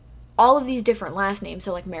 all of these different last names.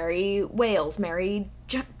 So, like, Mary Wales, Mary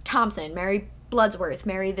Thompson, Mary Bloodsworth,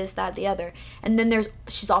 Mary this, that, the other. And then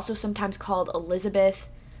she's also sometimes called Elizabeth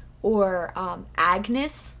or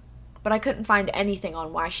Agnes. But I couldn't find anything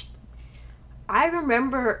on why she... I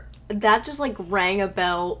remember that just, like, rang a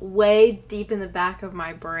bell way deep in the back of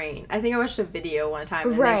my brain. I think I watched a video one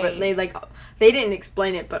time. And right. They didn't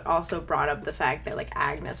explain it, but also brought up the fact that, like,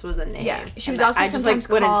 Agnes was a name. Yeah, she was also sometimes I just,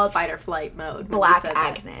 like, called... went in fight or flight mode. Black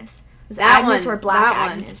Agnes. It was Agnes or Black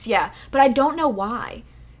Agnes. One. Yeah, but I don't know why.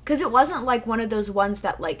 Because it wasn't, like, one of those ones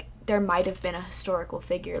that, like, there might have been a historical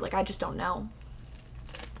figure. Like, I just don't know.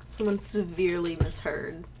 Someone severely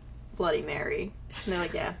misheard Bloody Mary. And they're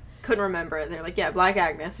like, yeah. Couldn't remember it. And they're like, yeah, Black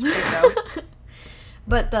Agnes.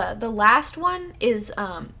 But the last one is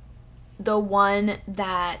the one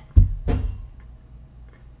that...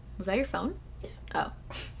 Was that your phone? Yeah. Oh.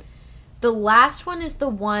 The last one is the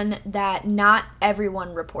one that not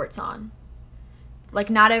everyone reports on.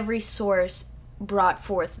 Like, not every source brought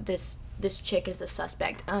forth this chick as a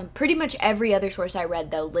suspect. Pretty much every other source I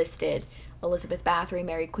read, though, listed Elizabeth Bathory,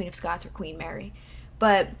 Mary, Queen of Scots, or Queen Mary.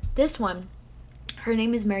 But this one... Her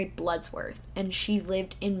name is Mary Bloodsworth, and she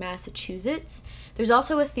lived in Massachusetts. There's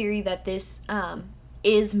also a theory that this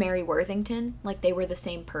is Mary Worthington, like they were the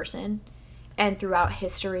same person, and throughout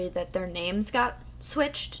history that their names got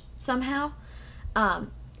switched somehow.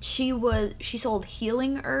 She sold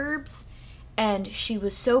healing herbs, and she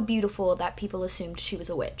was so beautiful that people assumed she was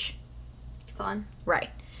a witch. Fun. Right.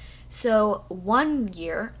 So one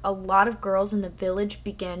year, a lot of girls in the village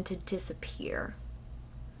began to disappear.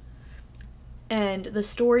 And the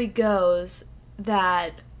story goes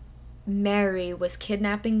that Mary was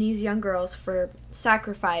kidnapping these young girls for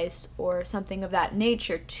sacrifice or something of that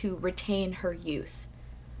nature to retain her youth.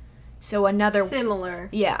 So another... Similar.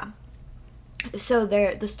 Yeah. So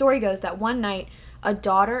the story goes that one night, a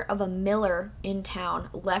daughter of a miller in town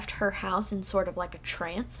left her house in sort of like a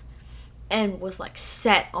trance and was, like,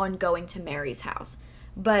 set on going to Mary's house.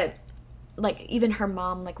 But... like, even her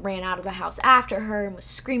mom, like, ran out of the house after her and was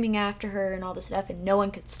screaming after her and all this stuff, and no one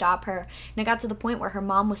could stop her. And it got to the point where her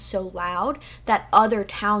mom was so loud that other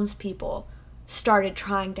townspeople started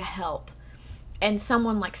trying to help. And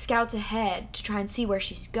someone, like, scouts ahead to try and see where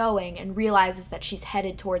she's going and realizes that she's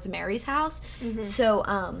headed towards Mary's house. Mm-hmm. So,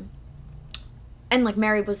 and, like,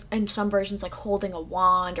 Mary was, in some versions, like, holding a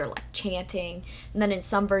wand or, like, chanting. And then in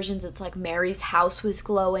some versions, it's, like, Mary's house was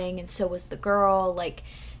glowing and so was the girl, like...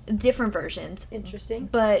 different versions. Interesting.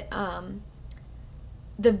 But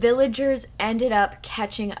the villagers ended up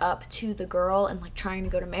catching up to the girl and, like, trying to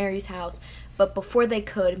go to Mary's house. But before they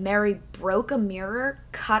could, Mary broke a mirror,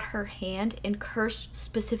 cut her hand, and cursed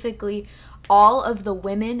specifically all of the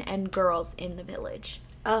women and girls in the village.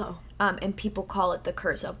 Oh. And people call it the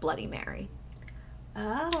curse of Bloody Mary.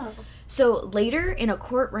 Oh. So later in a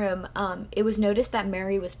courtroom, it was noticed that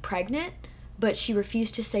Mary was pregnant, but she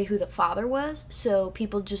refused to say who the father was, so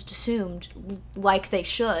people just assumed, like they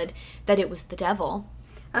should, that it was the devil.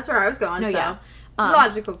 That's where I was going, No, so... yeah.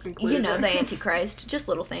 Logical conclusion. You know, the Antichrist. Just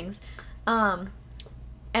little things.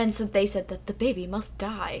 And so they said that the baby must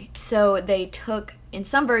die. So they took, in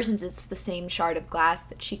some versions, it's the same shard of glass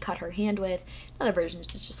that she cut her hand with. In other versions,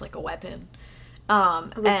 it's just like a weapon. I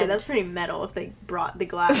would say that's pretty metal if they brought the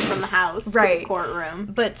glass from the house right, to the courtroom.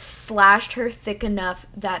 But slashed her thick enough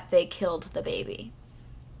that they killed the baby.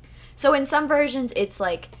 So in some versions, it's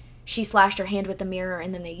like she slashed her hand with the mirror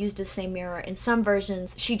and then they used the same mirror. In some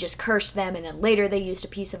versions, she just cursed them and then later they used a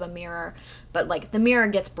piece of a mirror. But, like, the mirror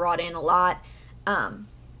gets brought in a lot.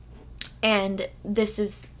 And this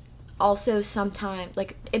is also sometimes,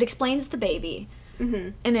 like, it explains the baby. Mm-hmm.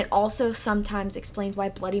 And it also sometimes explains why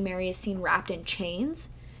Bloody Mary is seen wrapped in chains.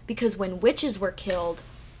 Because when witches were killed,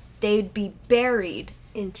 they'd be buried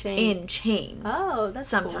in chains. Oh, that's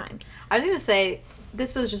sometimes. Cool. I was going to say,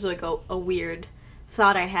 this was just like a weird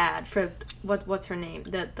thought I had for, what's her name?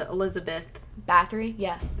 The Elizabeth. Bathory?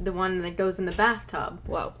 Yeah. The one that goes in the bathtub.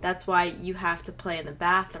 Whoa. That's why you have to play in the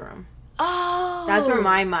bathroom. Oh. That's where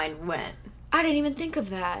my mind went. I didn't even think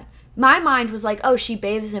of that. My mind was like, oh, she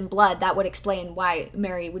bathes in blood. That would explain why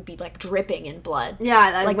Mary would be, like, dripping in blood.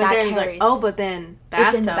 Yeah, like, went there and was like, oh, but then bathtubs.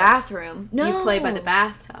 It's in the bathroom. No. You play by the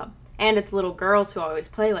bathtub. And it's little girls who always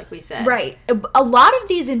play, like we said. Right. A lot of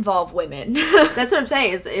these involve women. That's what I'm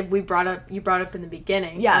saying, is if you brought up in the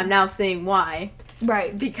beginning. Yeah. I'm now seeing why.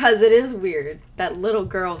 Right. Because it is weird that little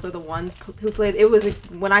girls are the ones who played. It was,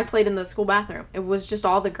 when I played in the school bathroom, it was just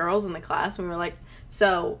all the girls in the class, and we were like,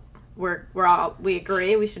 so... we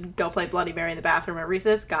agree we should go play Bloody Mary in the bathroom at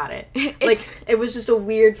recess. Got it. Like, it was just a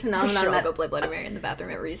weird phenomenon. Sure, I'll go play Bloody Mary in the bathroom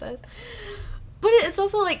at recess. But it's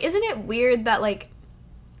also, like, isn't it weird that, like,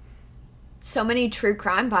 so many true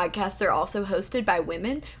crime podcasts are also hosted by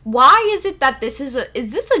women? Why is it that is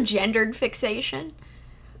this a gendered fixation?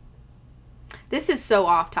 This is so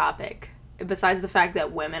off topic, besides the fact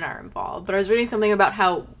that women are involved. But I was reading something about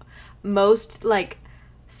how most, like,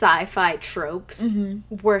 sci-fi tropes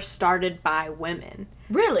were started by women.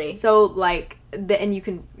 Really? So, like, and you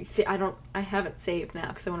can, I have it saved now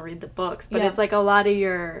because I want to read the books, but it's like a lot of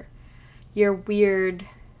your weird,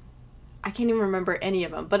 I can't even remember any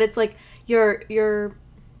of them, but it's like your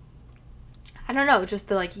I don't know, just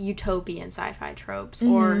the, like, utopian sci-fi tropes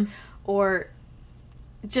or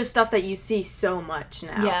just stuff that you see so much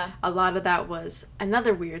now. Yeah. A lot of that was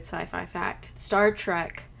another weird sci-fi fact. Star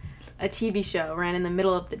Trek, a TV show, ran in the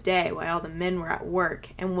middle of the day while all the men were at work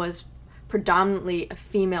and was predominantly a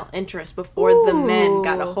female interest before the men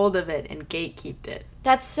got a hold of it and gatekeeped it.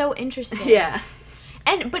 That's so interesting. Yeah.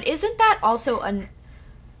 But isn't that also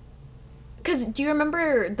because do you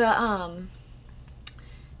remember the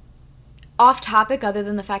off topic other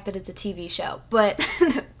than the fact that it's a TV show, but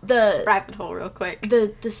the rabbit hole real quick.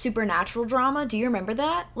 The Supernatural drama, do you remember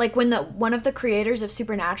that? Like when one of the creators of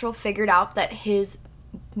Supernatural figured out that his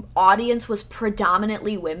audience was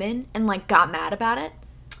predominantly women and, like, got mad about it?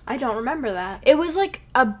 I don't remember that. It was, like,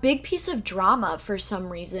 a big piece of drama for some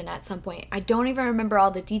reason at some point. I don't even remember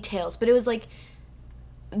all the details, but it was, like,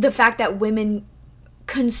 the fact that women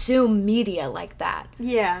consume media like that.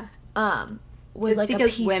 Yeah. Was, it's like,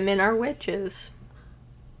 because women are witches.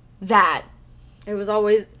 That. It was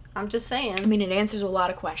always, I'm just saying. I mean, it answers a lot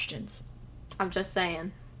of questions. I'm just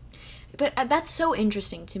saying. But that's so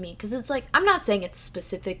interesting to me, because it's like, I'm not saying it's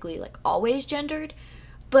specifically, like, always gendered,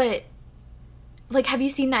 but, like, have you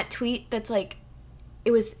seen that tweet that's, like,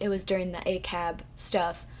 it was during the ACAB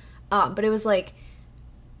stuff, but it was, like,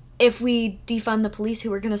 if we defund the police,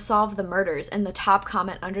 who are going to solve the murders? And the top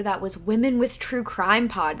comment under that was, women with true crime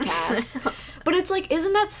podcasts. But it's, like,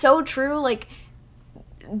 isn't that so true? Like,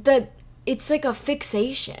 it's, like, a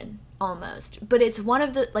fixation. Almost. But it's one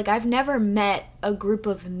of the, like, I've never met a group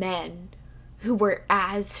of men who were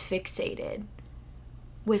as fixated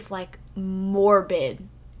with, like, morbid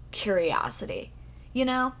curiosity, you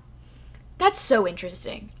know? That's so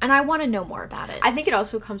interesting, and I want to know more about it. I think it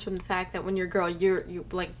also comes from the fact that when you're a girl, you're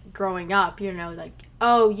like, growing up, you know, like,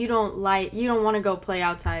 oh, you don't want to go play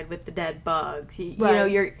outside with the dead bugs. You know,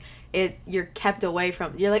 you're kept away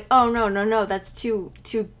from, you're like, oh, no, that's too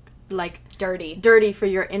like dirty for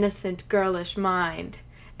your innocent girlish mind.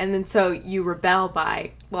 And then so you rebel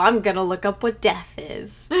by, well, I'm gonna look up what death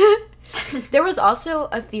is. There was also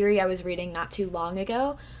a theory I was reading not too long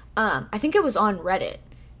ago, I think it was on Reddit,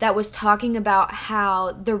 that was talking about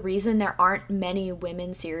how the reason there aren't many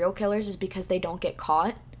women serial killers is because they don't get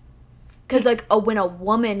caught. Because, like, when a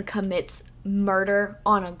woman commits murder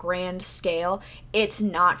on a grand scale, it's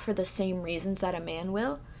not for the same reasons that a man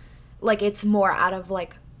will. Like, it's more out of,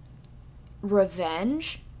 like,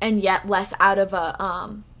 revenge and yet less out of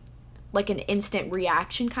a like an instant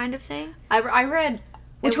reaction kind of thing. I read,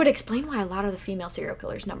 which would explain why a lot of the female serial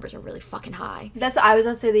killers numbers are really fucking high. I was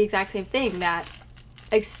going to say the exact same thing, that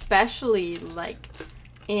especially like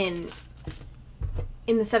in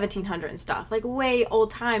the 1700s and stuff, like way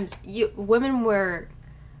old times, women were,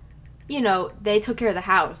 they took care of the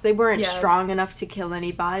house. They weren't strong enough to kill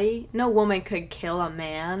anybody. No woman could kill a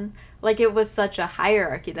man. Like, it was such a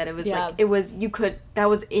hierarchy that it was that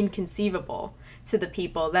was inconceivable to the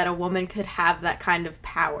people, that a woman could have that kind of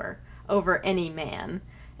power over any man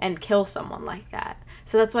and kill someone like that.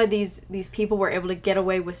 So that's why these people were able to get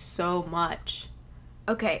away with so much.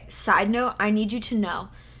 Okay, side note, I need you to know,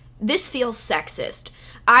 this feels sexist.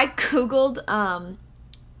 I Googled,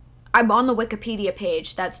 I'm on the Wikipedia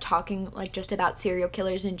page that's talking, like, just about serial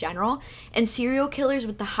killers in general, and serial killers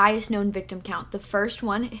with the highest known victim count. The first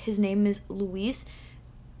one, his name is Luis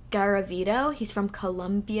Garavito. He's from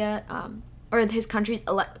Colombia, or his country,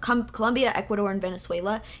 Colombia, Ecuador, and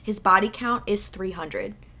Venezuela. His body count is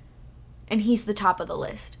 300, and he's the top of the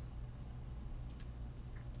list.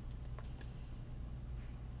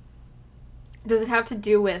 Does it have to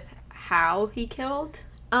do with how he killed?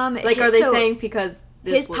 Are they saying because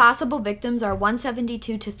his possible victims are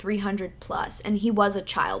 172 to 300 plus, and he was a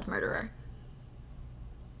child murderer.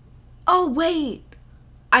 Oh, wait.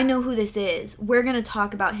 I know who this is. We're going to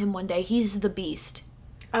talk about him one day. He's the Beast.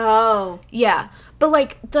 Oh. Yeah. But,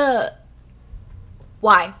 like,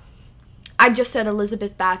 why? I just said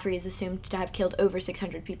Elizabeth Bathory is assumed to have killed over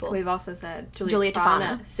 600 people. We've also said Julia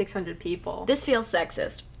Tefana, 600 people. This feels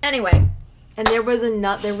sexist. Anyway. And there was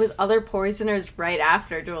other poisoners right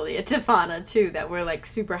after Julia Tefana too that were like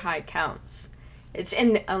super high counts.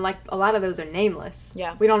 And like a lot of those are nameless.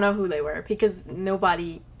 Yeah, we don't know who they were because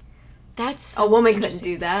nobody. That's so a woman couldn't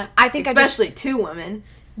do that. I think especially two women.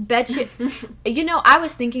 Bet you. I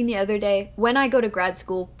was thinking the other day, when I go to grad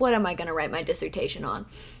school, what am I going to write my dissertation on?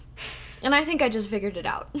 And I think I just figured it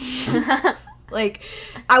out. Like,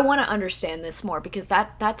 I want to understand this more because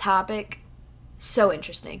that topic, so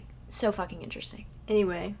interesting. So fucking interesting.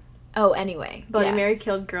 Anyway. Bloody Mary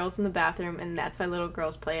killed girls in the bathroom, and that's why little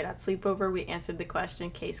girls play it at sleepover. We answered the question.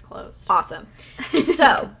 Case closed. Awesome.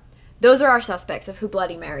 So, those are our suspects of who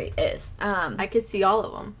Bloody Mary is. I could see all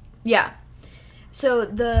of them. Yeah. So,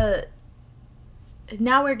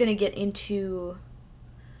 now we're going to get into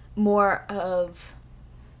more of...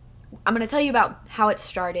 I'm going to tell you about how it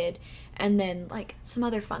started, and then, like, some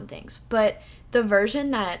other fun things. But the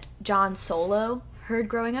version that John Solo heard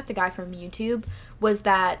growing up, the guy from YouTube, was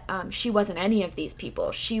that she wasn't any of these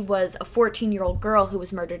people. She was a 14-year-old girl who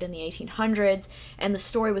was murdered in the 1800s, and the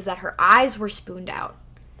story was that her eyes were spooned out,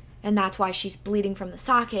 and that's why she's bleeding from the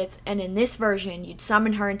sockets. And in this version, you'd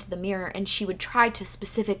summon her into the mirror, and she would try to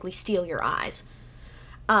specifically steal your eyes.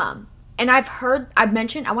 And I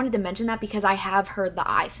wanted to mention that because I have heard the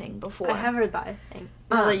eye thing before. I have heard the eye thing.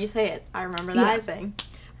 Now that you say it, I remember the eye thing.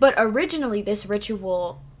 But originally, this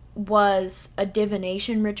ritual was a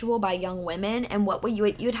divination ritual by young women, and what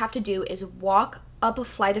you'd have to do is walk up a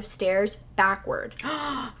flight of stairs backward.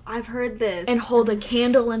 I've heard this. And hold a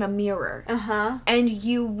candle in a mirror. Uh-huh. And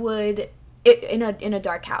you would in a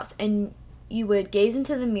dark house, and you would gaze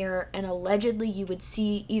into the mirror, and allegedly you would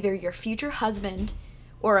see either your future husband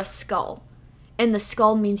or a skull. And the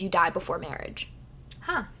skull means you die before marriage.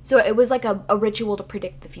 Huh. So it was like a ritual to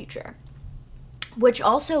predict the future. Which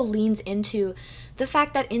also leans into the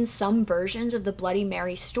fact that in some versions of the Bloody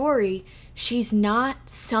Mary story, she's not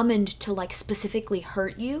summoned to, like, specifically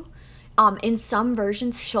hurt you. In some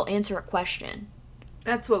versions, she'll answer a question.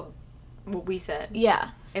 That's what we said. Yeah.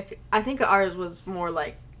 I think ours was more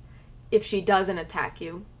like, if she doesn't attack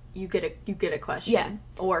you, you get a question. Yeah.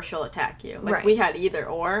 Or she'll attack you. Like, right. We had either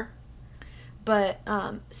or. But,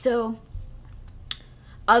 so...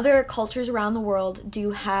 other cultures around the world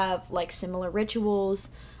do have, like, similar rituals.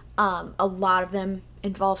 A lot of them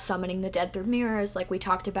involve summoning the dead through mirrors, like we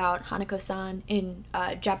talked about Hanako-san in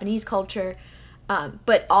Japanese culture.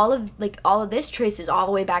 But all of this traces all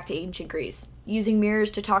the way back to ancient Greece. Using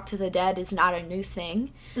mirrors to talk to the dead is not a new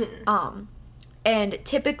thing. And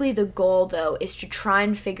typically the goal, though, is to try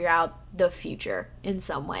and figure out the future in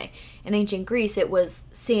some way. In ancient Greece, it was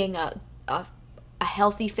seeing a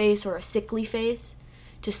healthy face or a sickly face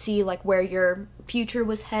to see, like, where your future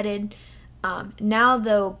was headed. Now,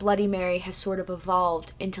 though, Bloody Mary has sort of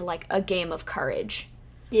evolved into, like, a game of courage.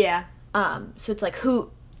 Yeah. So it's like, who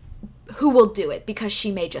will do it? Because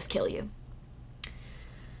she may just kill you.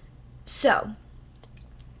 So,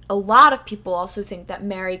 a lot of people also think that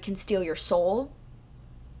Mary can steal your soul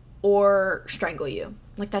or strangle you.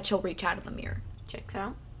 Like, that she'll reach out of the mirror. Checks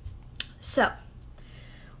out. So,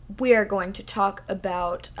 we are going to talk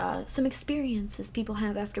about some experiences people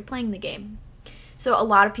have after playing the game. So, a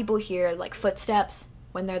lot of people hear, like, footsteps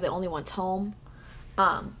when they're the only ones home.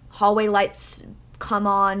 Hallway lights come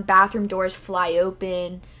on, bathroom doors fly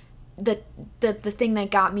open. The thing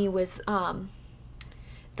that got me was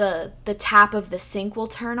the tap of the sink will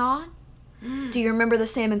turn on. Do you remember the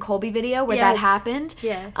Sam and Colby video where that happened?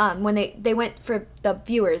 Yes. When they went, for the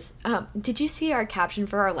viewers, did you see our caption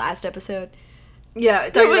for our last episode? Yeah,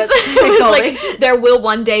 It was like, there will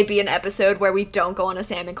one day be an episode where we don't go on a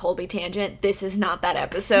Sam and Colby tangent. This is not that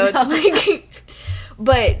episode. No. Like,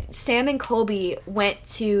 but Sam and Colby went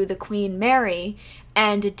to the Queen Mary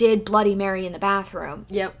and did Bloody Mary in the bathroom.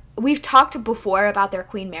 Yep. We've talked before about their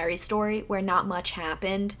Queen Mary story where not much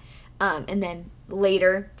happened. And then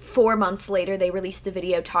later, 4 months later, they released the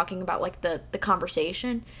video talking about, like, the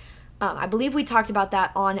conversation. I believe we talked about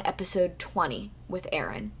that on episode 20 with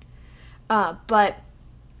Aaron. But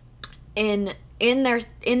in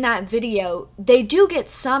that video, they do get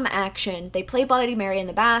some action. They play Bloody Mary in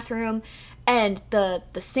the bathroom, and the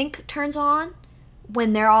sink turns on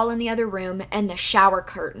when they're all in the other room, and the shower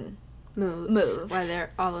curtain moves while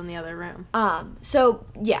they're all in the other room. So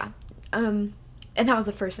yeah. And that was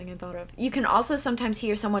the first thing I thought of. You can also sometimes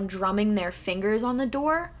hear someone drumming their fingers on the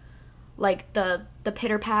door, like the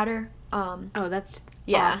pitter-patter. Oh, that's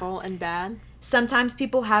awful and bad. Sometimes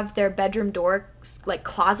people have their bedroom door, like,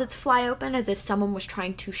 closets fly open as if someone was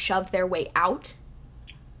trying to shove their way out.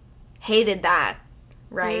 Hated that,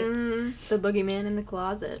 right? The boogeyman in the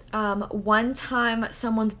closet. One time,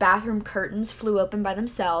 someone's bathroom curtains flew open by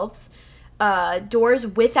themselves. Doors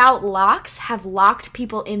without locks have locked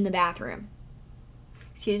people in the bathroom.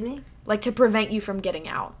 Excuse me? Like, to prevent you from getting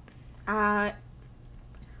out.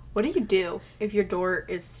 What do you do if your door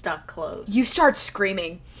is stuck closed? You start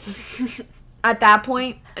screaming. At that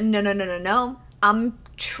point, no. I'm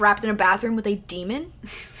trapped in a bathroom with a demon.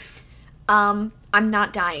 I'm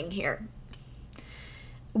not dying here.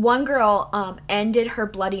 One girl ended her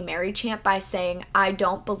Bloody Mary chant by saying, "I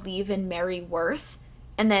don't believe in Mary Worth,"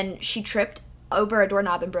 and then she tripped over a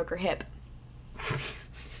doorknob and broke her hip.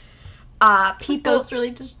 People Ghost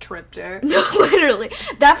really just tripped her. No, literally.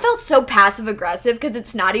 That felt so passive-aggressive because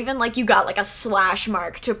it's not even like you got, like, a slash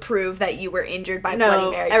mark to prove that you were injured by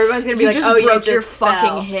Bloody Mary. Everyone's gonna be like, just oh, broke you your just fucking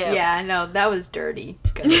fell. hip. Yeah, no, that was dirty.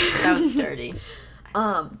 That was dirty.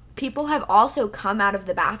 People have also come out of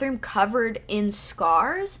the bathroom covered in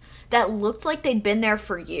scars that looked like they'd been there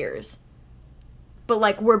for years, but,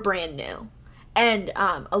 like, were brand new. And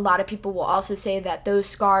a lot of people will also say that those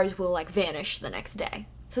scars will, like, vanish the next day.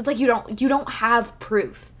 So it's like you don't have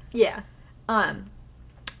proof. Yeah.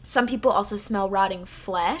 Some people also smell rotting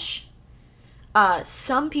flesh.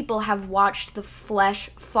 Some people have watched the flesh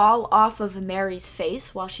fall off of Mary's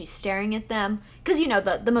face while she's staring at them. Because, you know,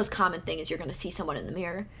 the most common thing is you're going to see someone in the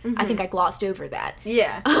mirror. Mm-hmm. I think I glossed over that.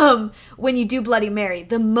 Yeah. When you do Bloody Mary,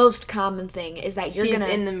 the most common thing is that she's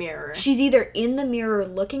in the mirror. She's either in the mirror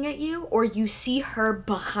looking at you, or you see her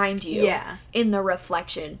behind you in the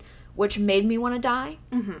reflection, which made me want to die.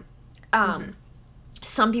 Mm-hmm.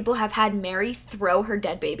 Some people have had Mary throw her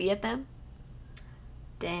dead baby at them.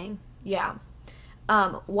 Dang. Yeah.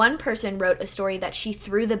 One person wrote a story that she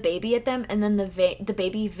threw the baby at them, and then the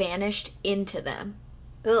baby vanished into them.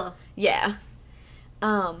 Ugh. Yeah.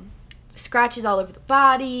 Scratches all over the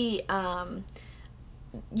body.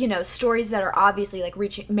 You know, stories that are obviously like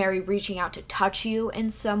Mary reaching out to touch you in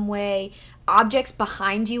some way. Objects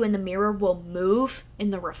behind you in the mirror will move in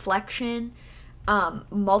the reflection.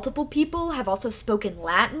 Multiple people have also spoken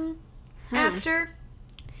Latin after.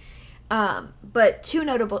 But two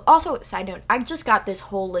notable, also, side note, I just got this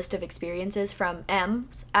whole list of experiences from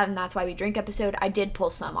M's, and That's Why We Drink episode. I did pull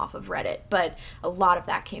some off of Reddit, but a lot of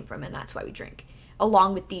that came from And That's Why We Drink,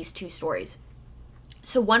 along with these two stories.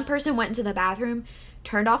 So one person went into the bathroom,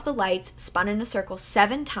 turned off the lights, spun in a circle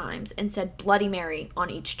 7 times, and said Bloody Mary on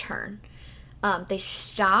each turn. They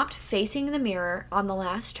stopped facing the mirror on the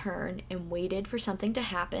last turn and waited for something to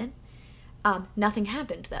happen. Nothing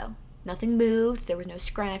happened, though. Nothing moved. There was no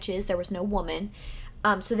scratches. There was no woman.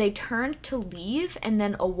 So they turned to leave, and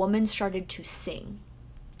then a woman started to sing.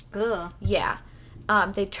 Ugh. Yeah.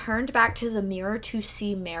 They turned back to the mirror to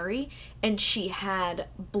see Mary, and she had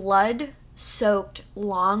blood-soaked,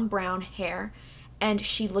 long brown hair, and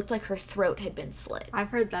she looked like her throat had been slit. I've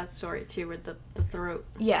heard that story, too, with the throat.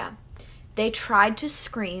 Yeah. They tried to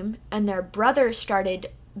scream, and their brother started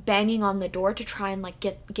banging on the door to try and, like,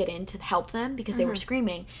 get in to help them because they were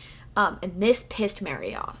screaming. And this pissed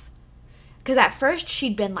Mary off. Because at first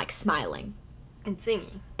she'd been, like, smiling. And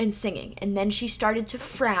singing. And then she started to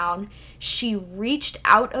frown. She reached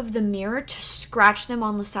out of the mirror to scratch them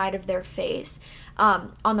on the side of their face,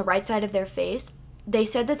 on the right side of their face. They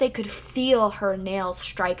said that they could feel her nails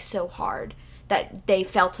strike so hard that they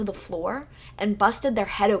fell to the floor and busted their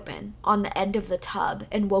head open on the end of the tub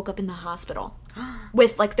and woke up in the hospital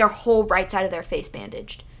with, like, their whole right side of their face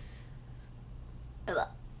bandaged.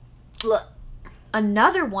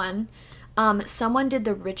 Another one, someone did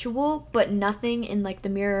the ritual, but nothing in, like, the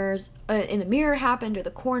mirrors, in the mirror happened, or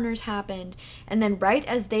the corners happened. And then right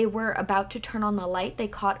as they were about to turn on the light, they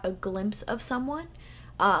caught a glimpse of someone.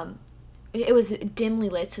 It was dimly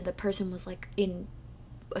lit, so the person was, like, in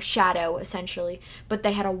a shadow, essentially, but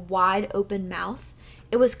they had a wide open mouth.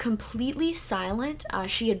 It was completely silent.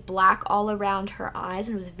 She had black all around her eyes,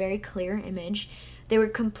 and it was a very clear image. They were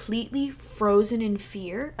completely frozen in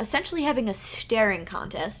fear, essentially having a staring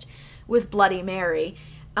contest with Bloody Mary.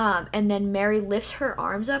 And then Mary lifts her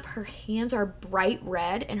arms up. Her hands are bright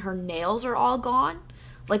red, and her nails are all gone,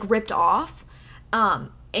 like ripped off.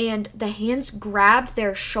 And the hands grabbed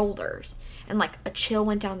their shoulders, and, like, a chill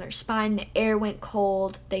went down their spine. The air went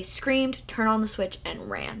cold. They screamed, turned on the switch, and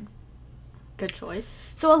ran. Good choice.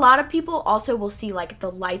 So a lot of people also will see, like,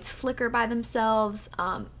 the lights flicker by themselves,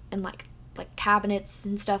 and, like cabinets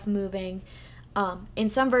and stuff moving. In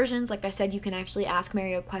some versions, like I said, you can actually ask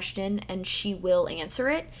Mary a question, and she will answer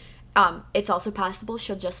it. It's also possible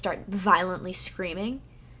she'll just start violently screaming.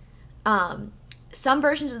 Some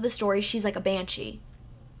versions of the story, she's like a banshee.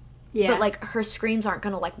 Yeah. But, like, her screams aren't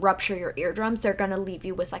going to, like, rupture your eardrums. They're going to leave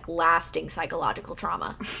you with, like, lasting psychological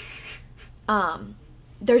trauma.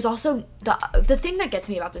 There's also the thing that gets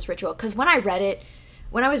me about this ritual, because when I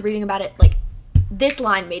was reading about it, like, this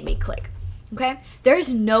line made me click, okay? There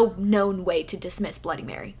is no known way to dismiss Bloody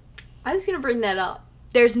Mary. I was going to bring that up.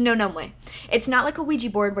 There's no known way. It's not like a Ouija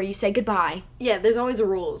board where you say goodbye. Yeah, there's always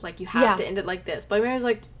rules. Like, you have to end it like this. Bloody Mary's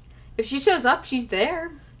like, if she shows up, she's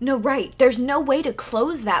there. No, right. There's no way to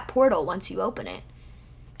close that portal once you open it.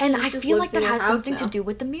 And I feel like that has something to do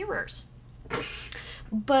with the mirrors.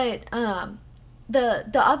 But the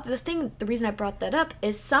reason I brought that up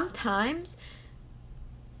is sometimes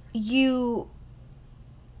you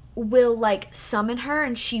will, like, summon her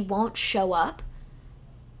and she won't show up.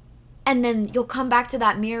 And then you'll come back to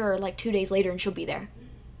that mirror, like, 2 days later and she'll be there.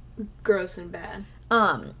 Gross and bad.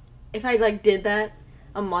 If I, like, did that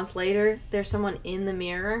a month later, there's someone in the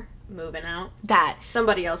mirror moving out. That.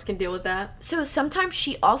 Somebody else can deal with that. So sometimes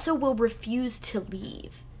she also will refuse to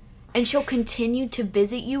leave. And she'll continue to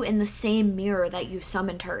visit you in the same mirror that you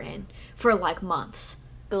summoned her in for, like, months.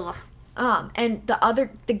 Ugh. And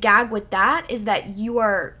the gag with that is that you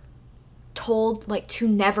are told, like, to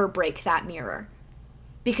never break that mirror.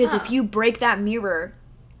 Because if you break that mirror,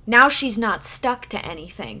 now she's not stuck to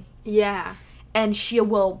anything. Yeah. And she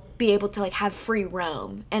will be able to, like, have free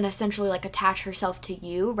roam and essentially, like, attach herself to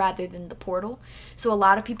you rather than the portal. So a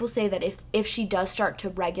lot of people say that if she does start to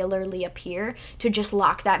regularly appear, to just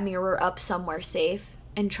lock that mirror up somewhere safe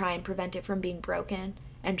and try and prevent it from being broken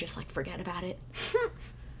and just, like, forget about it.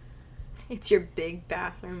 It's your big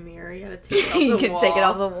bathroom mirror. You gotta take it off the wall. You can take it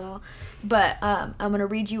off the wall. But I'm going to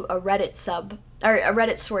read you a Reddit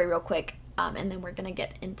story real quick, and then we're going to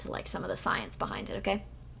get into, like, some of the science behind it, okay?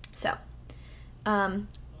 So,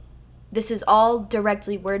 this is all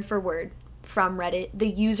directly word for word from Reddit. The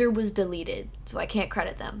user was deleted, so I can't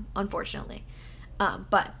credit them, unfortunately.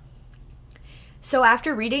 So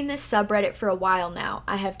after reading this subreddit for a while now,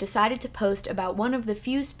 I have decided to post about one of the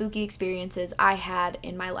few spooky experiences I had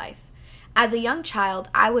in my life. As a young child,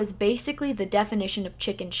 I was basically the definition of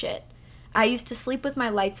chicken shit. I used to sleep with my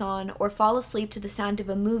lights on or fall asleep to the sound of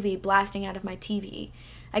a movie blasting out of my TV.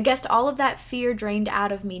 I guessed all of that fear drained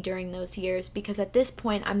out of me during those years because at this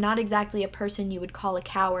point I'm not exactly a person you would call a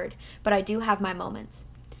coward, but I do have my moments.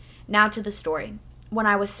 Now to the story. When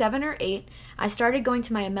I was 7 or 8, I started going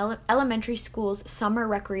to my elementary school's summer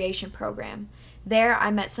recreation program. There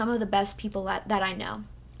I met some of the best people that I know.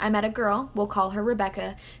 I met a girl, we'll call her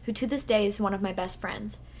Rebecca, who to this day is one of my best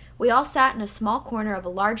friends. We all sat in a small corner of a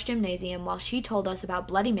large gymnasium while she told us about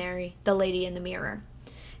Bloody Mary, the lady in the mirror.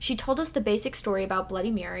 She told us the basic story about Bloody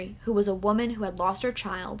Mary, who was a woman who had lost her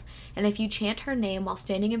child, and if you chant her name while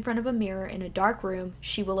standing in front of a mirror in a dark room,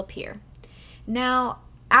 she will appear. Now,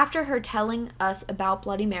 after her telling us about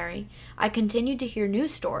Bloody Mary, I continued to hear new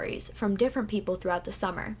stories from different people throughout the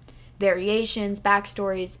summer. Variations,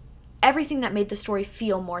 backstories, everything that made the story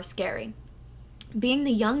feel more scary. Being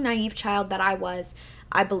the young, naive child that I was,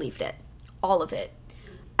 I believed it. All of it.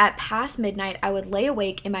 At past midnight, I would lay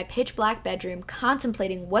awake in my pitch-black bedroom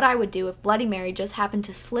contemplating what I would do if Bloody Mary just happened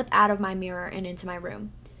to slip out of my mirror and into my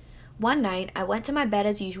room. One night, I went to my bed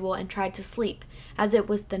as usual and tried to sleep, as it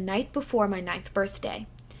was the night before my 9th birthday.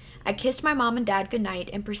 I kissed my mom and dad goodnight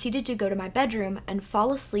and proceeded to go to my bedroom and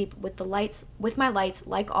fall asleep with my lights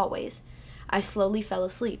like always. I slowly fell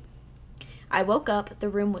asleep. I woke up, the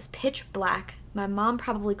room was pitch black. My mom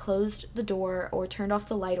probably closed the door or turned off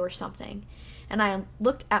the light or something, and I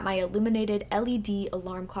looked at my illuminated LED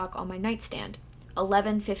alarm clock on my nightstand.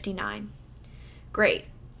 11:59. Great.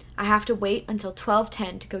 I have to wait until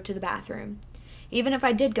 12:10 to go to the bathroom. Even if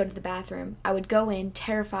I did go to the bathroom, I would go in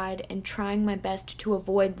terrified and trying my best to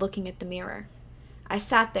avoid looking at the mirror. I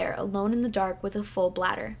sat there alone in the dark with a full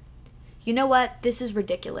bladder. You know what? This is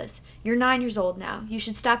ridiculous. You're 9 years old now. You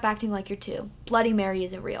should stop acting like you're 2. Bloody Mary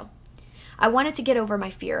isn't real. I wanted to get over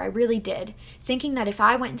my fear, I really did, thinking that if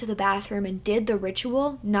I went into the bathroom and did the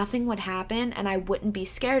ritual, nothing would happen and I wouldn't be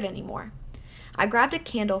scared anymore. I grabbed a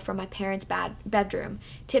candle from my parents' bedroom,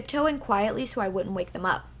 tiptoeing quietly so I wouldn't wake them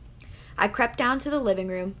up. I crept down to the living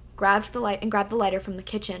room, grabbed the lighter from the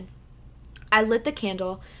kitchen. I lit the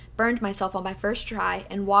candle, burned myself on my first try,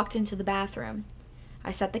 and walked into the bathroom.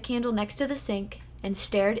 I set the candle next to the sink and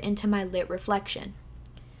stared into my lit reflection.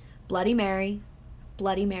 Bloody Mary,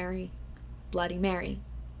 Bloody Mary, Bloody Mary.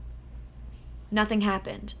 Nothing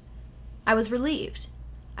happened. I was relieved.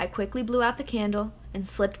 I quickly blew out the candle and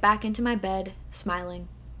slipped back into my bed, smiling.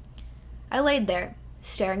 I laid there,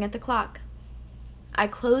 staring at the clock. I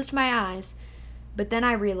closed my eyes, but then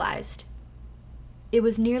I realized it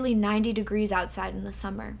was nearly 90 degrees outside in the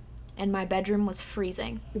summer, and my bedroom was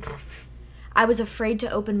freezing. I was afraid to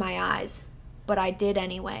open my eyes, but I did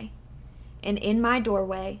anyway. And in my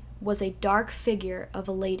doorway was a dark figure of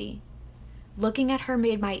a lady. Looking at her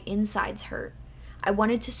made my insides hurt. I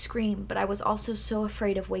wanted to scream, but I was also so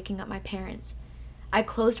afraid of waking up my parents. I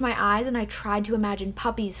closed my eyes and I tried to imagine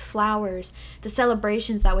puppies, flowers, the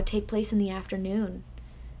celebrations that would take place in the afternoon.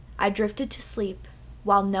 I drifted to sleep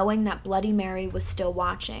while knowing that Bloody Mary was still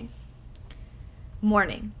watching.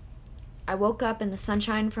 Morning. I woke up and the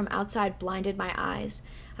sunshine from outside blinded my eyes.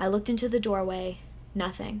 I looked into the doorway.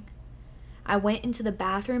 Nothing. I went into the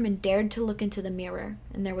bathroom and dared to look into the mirror,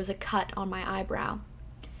 and there was a cut on my eyebrow.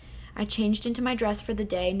 I changed into my dress for the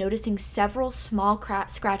day, noticing several small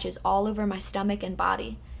scratches all over my stomach and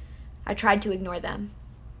body. I tried to ignore them.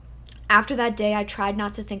 After that day, I tried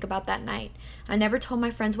not to think about that night. I never told my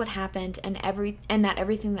friends what happened and that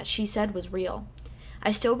everything that she said was real.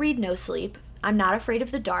 I still read No Sleep. I'm not afraid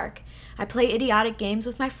of the dark. I play idiotic games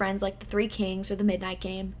with my friends like the Three Kings or the Midnight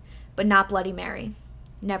Game, but not Bloody Mary.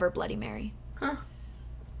 Never Bloody Mary. Huh.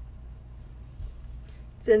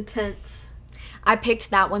 It's intense. I picked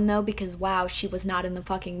that one, though, because, wow, she was not in the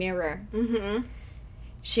fucking mirror. Mm-hmm.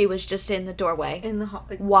 She was just in the doorway. In the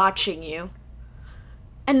watching you.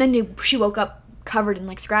 And then she woke up covered in,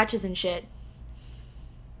 like, scratches and shit.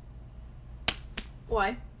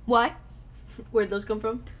 Why? What? Where'd those come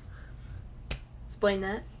from? Explain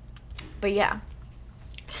that. But, yeah.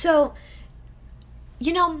 So,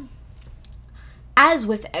 you know, as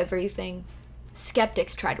with everything,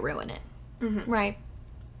 skeptics try to ruin it. Mm-hmm. Right?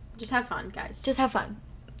 Just have fun, guys. Just have fun.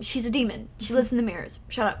 She's a demon. She lives in the mirrors.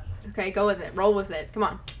 Shut up. Okay, go with it. Roll with it. Come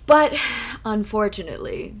on. But,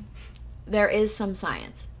 unfortunately, there is some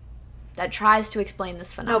science that tries to explain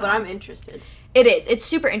this phenomenon. No, but I'm interested. It is. It's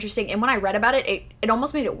super interesting. And when I read about it, it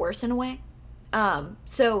almost made it worse in a way.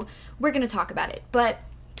 So, we're going to talk about it. But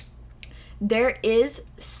there is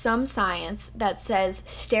some science that says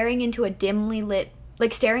staring into a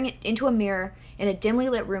mirror in a dimly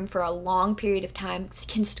lit room for a long period of time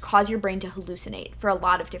can cause your brain to hallucinate for a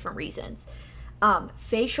lot of different reasons.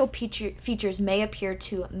 Facial features may appear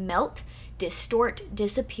to melt, distort,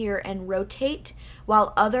 disappear, and rotate,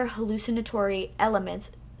 while other hallucinatory elements,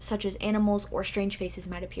 such as animals or strange faces,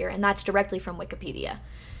 might appear. And that's directly from Wikipedia.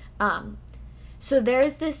 So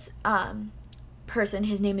there's this person,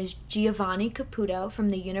 his name is Giovanni Caputo from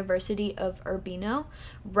the University of Urbino,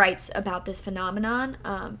 writes about this phenomenon.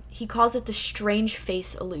 He calls it the strange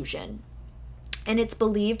face illusion. And it's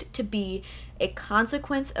believed to be a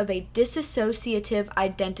consequence of a dissociative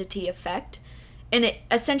identity effect. And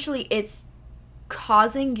it's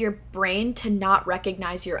causing your brain to not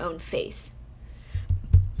recognize your own face.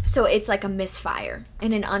 So it's like a misfire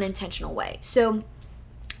in an unintentional way. So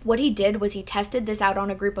what he did was he tested this out on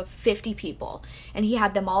a group of 50 people, and he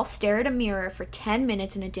had them all stare at a mirror for 10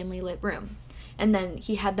 minutes in a dimly lit room. And then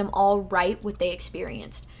he had them all write what they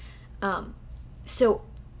experienced. So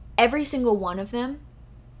every single one of them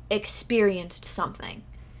experienced something,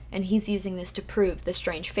 and he's using this to prove the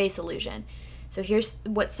strange face illusion. So here's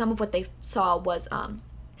some of what they saw was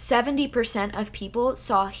 70% of people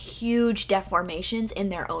saw huge deformations in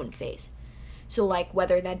their own face. So, like,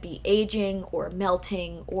 whether that be aging or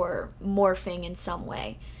melting or morphing in some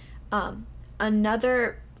way.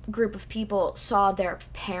 Another group of people saw their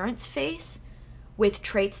parents' face with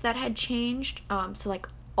traits that had changed. So, like,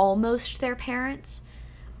 almost their parents.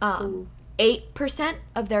 8%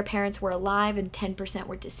 of their parents were alive and 10%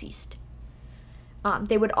 were deceased.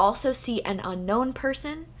 They would also see an unknown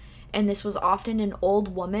person, and this was often an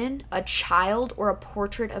old woman, a child, or a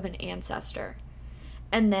portrait of an ancestor.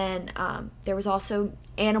 And then there was also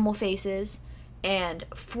animal faces, and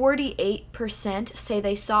 48% say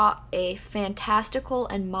they saw a fantastical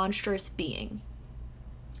and monstrous being.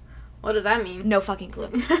 What does that mean? No fucking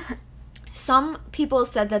clue. Some people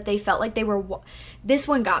said that they felt like they were... This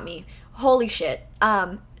one got me. Holy shit.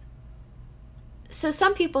 So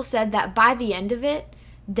some people said that by the end of it,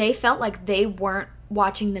 they felt like they weren't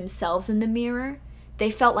watching themselves in the mirror.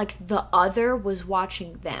 They felt like the other was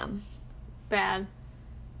watching them. Bad.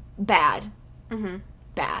 Mm-hmm.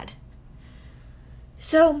 Bad.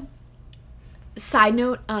 So, side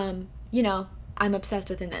note, you know, I'm obsessed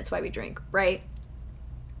with it, and that's why we drink, right?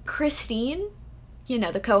 Christine, you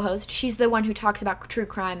know, the co-host, she's the one who talks about true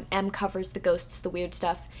crime. M covers the ghosts, the weird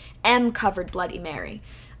stuff. M covered Bloody Mary.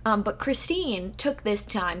 But Christine took this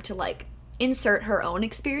time to, like, insert her own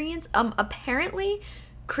experience. Apparently,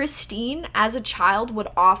 Christine, as a child, would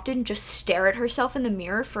often just stare at herself in the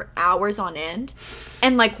mirror for hours on end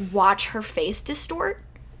and, like, watch her face distort.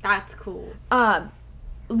 That's cool.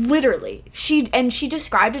 Literally. She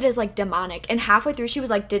described it as, like, demonic. And halfway through, she was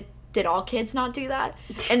like, did all kids not do that?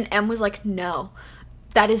 And M was like, no.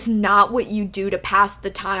 That is not what you do to pass the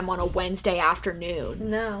time on a Wednesday afternoon.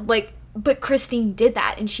 No. Like, but Christine did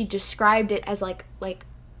that, and she described it as, like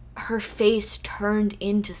her face turned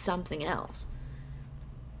into something else.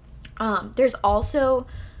 There's also...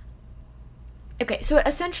 Okay, so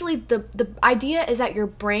essentially the idea is that your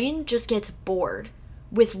brain just gets bored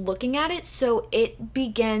with looking at it, so it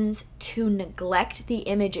begins to neglect the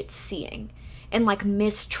image it's seeing and, like,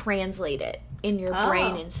 mistranslate it in your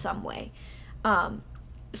brain in some way.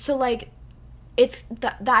 So, like, it's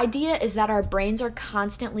the idea is that our brains are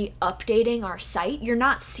constantly updating our sight. You're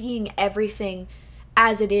not seeing everything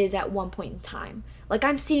as it is at one point in time. Like,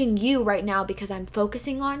 I'm seeing you right now because I'm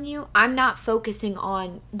focusing on you. I'm not focusing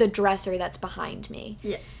on the dresser that's behind me.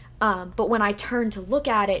 Yeah. But when I turn to look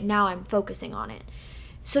at it, now I'm focusing on it.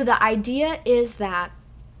 So the idea is that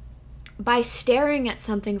by staring at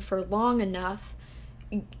something for long enough...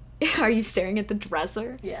 Are you staring at the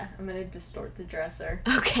dresser? Yeah, I'm going to distort the dresser.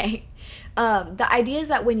 Okay. The idea is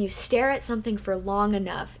that when you stare at something for long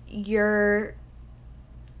enough, you're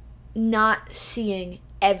not seeing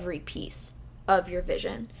every piece of your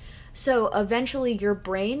vision. So eventually your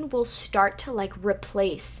brain will start to, like,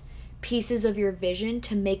 replace pieces of your vision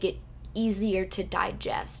to make it easier to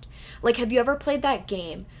digest. Like, have you ever played that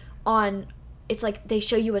game on... It's like they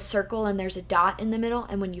show you a circle and there's a dot in the middle,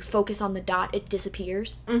 and when you focus on the dot, it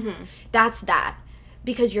disappears. Mm-hmm. That's that.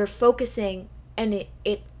 Because you're focusing, and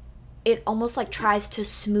it almost, like, tries to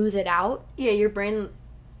smooth it out. Yeah, your brain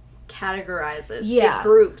categorizes. Yeah. It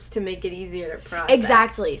groups to make it easier to process.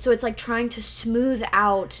 Exactly. So it's, like, trying to smooth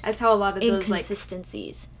out... That's how a lot of those, like,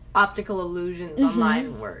 inconsistencies. Optical illusions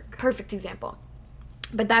online work. Perfect example.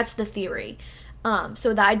 But that's the theory.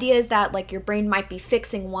 So the idea is that, like, your brain might be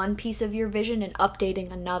fixing one piece of your vision and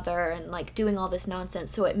updating another and, like, doing all this nonsense,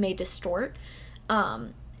 so it may distort.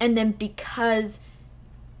 And then because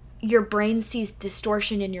your brain sees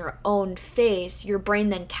distortion in your own face, your brain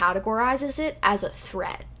then categorizes it as a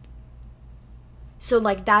threat. So,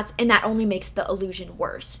 like, that only makes the illusion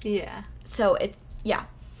worse. Yeah. So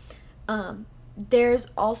there's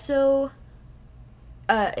also,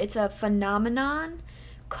 it's a phenomenon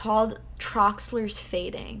called Troxler's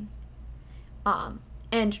fading.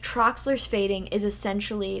 And Troxler's fading is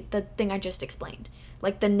essentially the thing I just explained.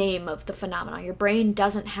 Like, the name of the phenomenon. Your brain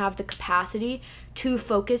doesn't have the capacity to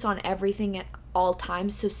focus on everything at all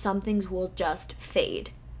times, so some things will just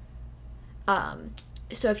fade.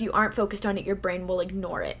 So if you aren't focused on it, your brain will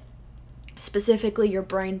ignore it. Specifically, your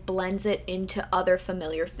brain blends it into other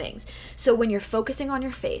familiar things. So when you're focusing on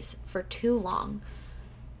your face for too long,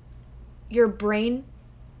 your brain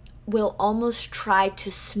will almost try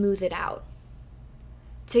to smooth it out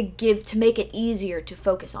to make it easier to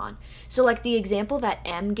focus on. So, like, the example that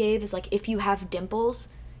M gave is, like, if you have dimples,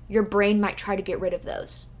 your brain might try to get rid of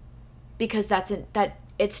those because that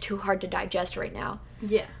it's too hard to digest right now.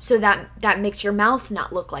 Yeah. So that makes your mouth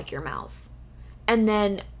not look like your mouth. And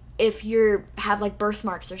then if you have, like,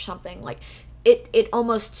 birthmarks or something, like, it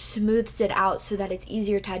almost smooths it out so that it's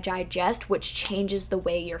easier to digest, which changes the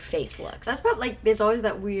way your face looks. That's about, like, there's always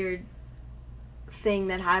that weird thing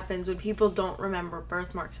that happens when people don't remember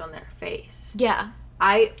birthmarks on their face. Yeah.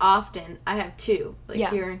 I have two, like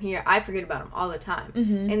here and here. I forget about them all the time.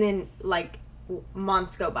 Mm-hmm. And then, like,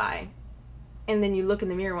 months go by. And then you look in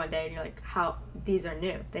the mirror one day and you're like, how, these are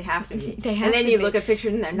new. They have to be. And then you look at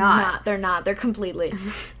pictures and they're not. They're not. They're completely.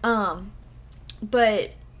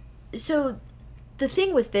 But, so, the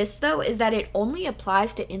thing with this, though, is that it only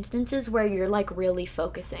applies to instances where you're, like, really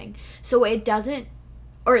focusing. So it doesn't,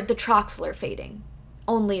 or the troxler fading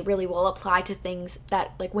only really will apply to things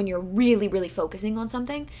that, like, when you're really, really focusing on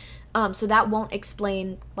something. So that won't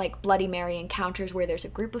explain, like, Bloody Mary encounters where there's a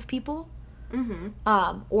group of people.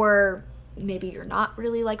 Mm-hmm. Or maybe you're not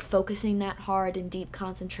really, like, focusing that hard in deep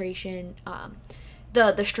concentration.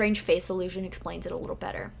 The strange face illusion explains it a little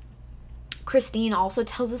better. Christine also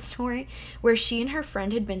tells a story where she and her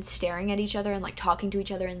friend had been staring at each other and, like, talking to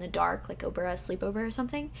each other in the dark, like, over a sleepover or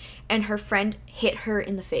something, and her friend hit her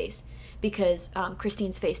in the face because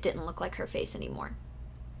Christine's face didn't look like her face anymore.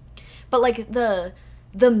 But, like, the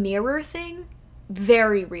mirror thing,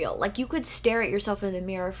 very real. Like, you could stare at yourself in the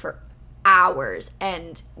mirror for hours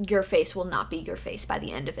and your face will not be your face by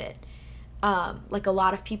the end of it. Like, a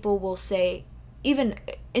lot of people will say, even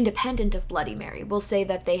independent of Bloody Mary, will say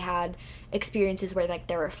that they had experiences where, like,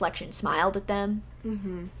 their reflection smiled at them,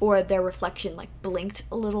 or their reflection, like, blinked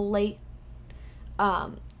a little late.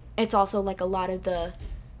 It's also, like, a lot of the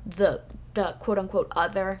quote-unquote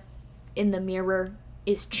other in the mirror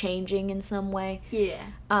is changing in some way. Yeah.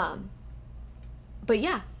 But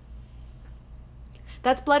yeah.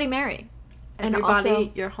 That's Bloody Mary. Everybody, and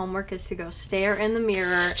also, your homework is to go stare in the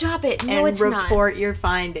mirror. Stop it. No, and it's not. report your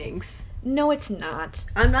findings. No, it's not.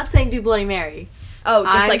 I'm not saying do Bloody Mary. Oh,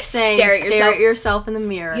 just, I'm like, saying stare at yourself in the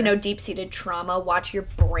mirror. You know, deep-seated trauma. Watch your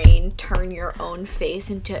brain turn your own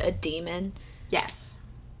face into a demon. Yes.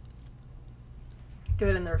 Do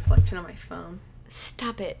it in the reflection of my phone.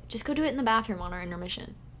 Stop it. Just go do it in the bathroom on our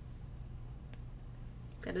intermission.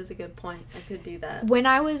 That is a good point. I could do that.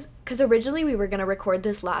 Because originally we were going to record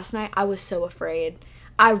this last night, I was so afraid.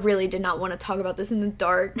 I really did not want to talk about this in the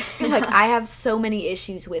dark. Like, I have so many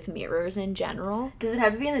issues with mirrors in general. Does it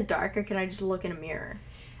have to be in the dark, or can I just look in a mirror?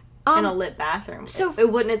 In a lit bathroom? So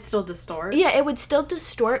wouldn't it still distort? Yeah, it would still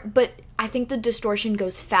distort, but I think the distortion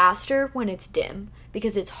goes faster when it's dim,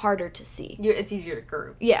 because it's harder to see. It's easier to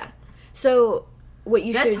group. Yeah. So, what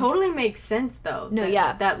you should... That totally makes sense, though. No,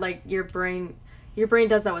 That, like, your brain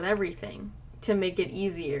does that with everything to make it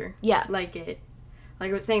easier. Yeah. Like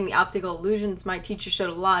I was saying, the optical illusions my teacher showed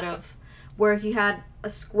a lot of, where if you had a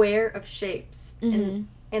square of shapes and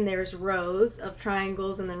there's rows of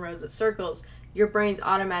triangles and then rows of circles, your brain's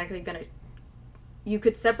automatically gonna... You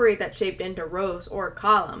could separate that shape into rows or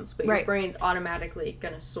columns, but your brain's automatically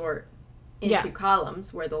gonna sort into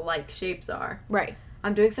columns where the like shapes are. Right.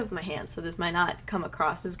 I'm doing stuff with my hands, so this might not come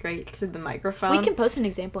across as great through the microphone. We can post an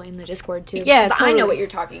example in the Discord, too. Yeah, totally. I know what you're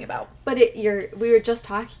talking about. But we were just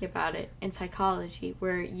talking about it in psychology,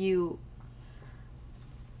 where your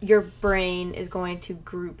brain is going to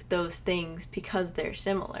group those things because they're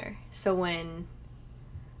similar. So when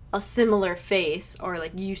a similar face, or,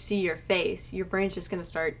 like, you see your face, your brain's just going to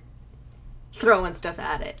start throwing stuff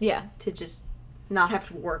at it. Yeah. To just not have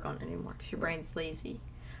to work on it anymore, because your brain's lazy.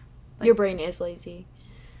 Like, your brain is lazy.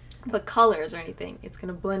 But colors or anything, it's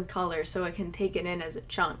going to blend colors so it can take it in as a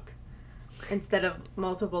chunk instead of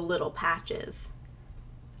multiple little patches.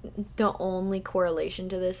 The only correlation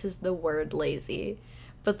to this is the word lazy.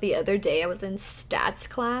 But the other day I was in stats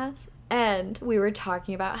class and we were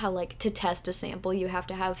talking about how, like, to test a sample you have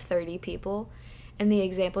to have 30 people. And the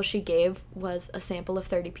example she gave was a sample of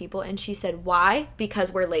 30 people, and she said, why?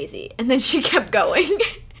 Because we're lazy. And then she kept going.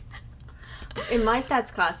 In my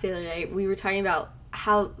stats class the other day, we were talking about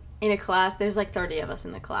how in a class, there's like 30 of us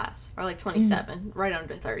in the class, or like 27, right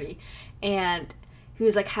under 30. And he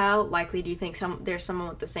was like, how likely do you think there's someone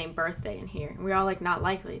with the same birthday in here? And we were all like, not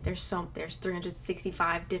likely. There's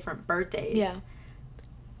 365 different birthdays. Yeah.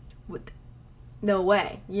 No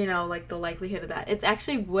way. You know, like, the likelihood of that. It's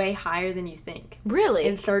actually way higher than you think. Really?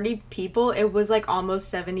 In 30 people, it was like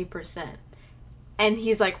almost 70%. And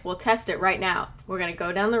he's like, we'll test it right now. We're going to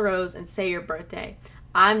go down the rows and say your birthday.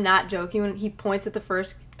 I'm not joking. When he points at the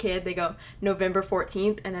first kid, they go, November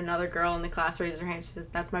 14th, and another girl in the class raises her hand. She says,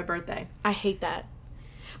 that's my birthday. I hate that.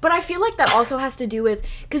 But I feel like that also has to do with,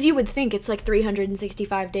 because you would think it's like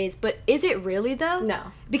 365 days, but is it really, though? No.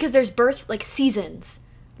 Because there's seasons.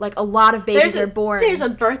 Like, a lot of babies are born. There's a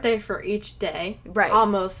birthday for each day. Right.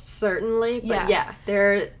 Almost certainly. But yeah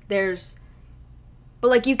there's... But,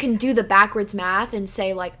 like, you can do the backwards math and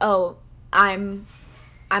say, like, oh, I'm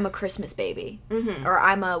I'm a Christmas baby. Mm-hmm. Or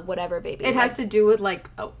I'm a whatever baby. It has to do with, like,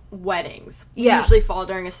 weddings. Yeah. Usually fall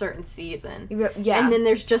during a certain season. Yeah. And then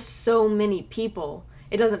there's just so many people.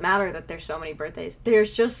 It doesn't matter that there's so many birthdays.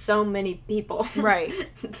 There's just so many people. Right.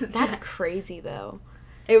 That's crazy, though.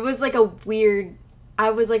 It was, like, a weird... I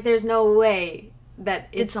was like, there's no way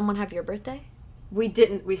that... Did someone have your birthday? We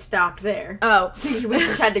didn't. We stopped there. Oh. We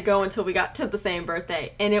just had to go until we got to the same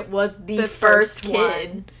birthday. And it was the first kid.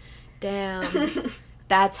 One. Damn.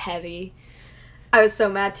 That's heavy. I was so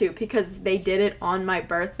mad, too, because they did it on my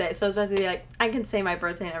birthday. So I was about to be like, I can say my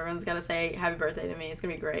birthday and everyone's going to say happy birthday to me. It's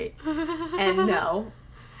going to be great. And no.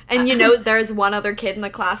 And you know, there's one other kid in the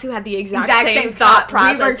class who had the exact same thought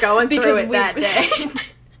process. We were going through it that day.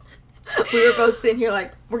 We were both sitting here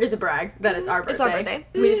like, we're get to brag that it's our birthday. It's our birthday.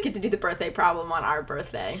 We just get to do the birthday problem on our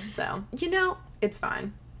birthday. So, you know, it's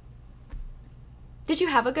fine. Did you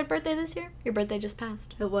have a good birthday this year? Your birthday just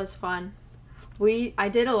passed. It was fun. I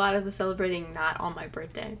did a lot of the celebrating not on my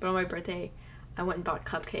birthday, but on my birthday, I went and bought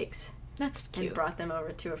cupcakes. That's cute. And brought them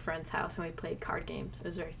over to a friend's house, and we played card games. It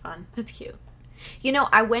was very fun. That's cute. You know,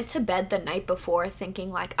 I went to bed the night before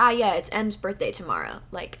thinking, like, yeah, it's Em's birthday tomorrow.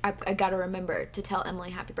 Like, I gotta remember to tell Emily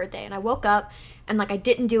happy birthday. And I woke up, and, like, I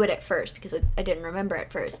didn't do it at first because I didn't remember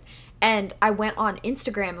at first. And I went on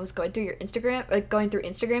Instagram. I was going through going through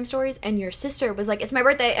Instagram stories, and your sister was like, it's my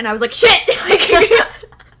birthday. And I was like, shit!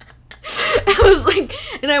 I was like,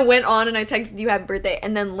 and I went on and I texted you happy birthday.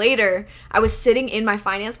 And then later, I was sitting in my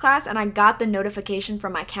finance class and I got the notification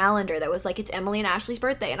from my calendar that was like, it's Emily and Ashley's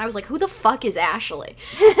birthday. And I was like, who the fuck is Ashley?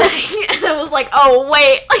 And I was like, oh,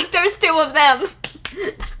 wait, like, there's two of them.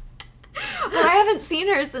 But I haven't seen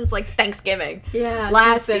her since, like, Thanksgiving. Yeah,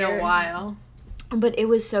 last it's been year. a while. But it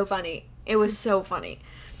was so funny. It was so funny.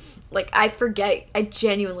 Like, I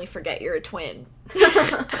genuinely forget you're a twin.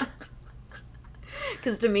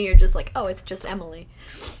 Because to me, you're just like, oh, it's just Emily.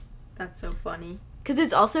 That's so funny. Because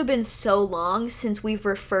it's also been so long since we've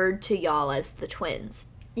referred to y'all as the twins.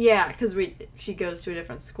 Yeah, because she goes to a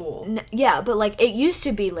different school. Yeah, but, like, it used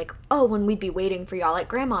to be, like, oh, when we'd be waiting for y'all at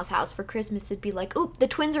Grandma's house for Christmas, it'd be like, oop, the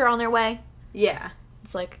twins are on their way. Yeah.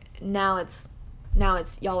 It's like, now it's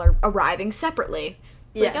y'all are arriving separately.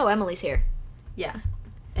 It's like, oh, Emily's here. Yeah.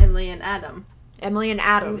 Emily and Adam. Emily and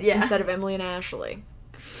Adam instead of Emily and Ashley.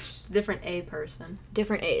 Just different A person.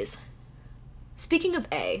 Different A's. Speaking of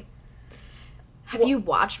A, have you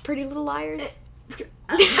watched Pretty Little Liars?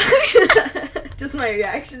 Does my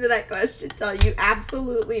reaction to that question tell you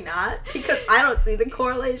absolutely not? Because I don't see the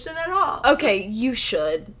correlation at all. Okay, you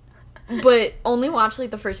should. But only watch,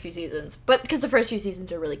 like, the first few seasons. But because the first few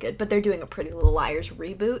seasons are really good. But they're doing a Pretty Little Liars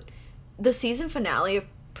reboot. The season finale of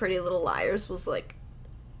Pretty Little Liars was, like,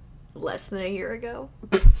 less than a year ago.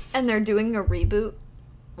 And they're doing a reboot,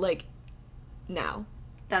 like, now.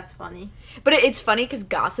 That's funny. But it's funny because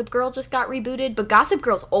Gossip Girl just got rebooted, but Gossip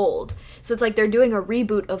Girl's old. So it's like they're doing a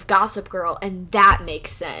reboot of Gossip Girl, and that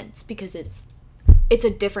makes sense because it's a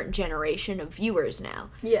different generation of viewers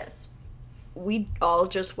now. Yes. We all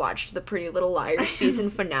just watched the Pretty Little Liars season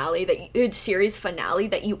series finale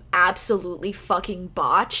that you absolutely fucking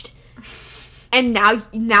botched. And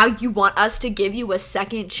now you want us to give you a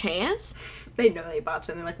second chance? They know they botched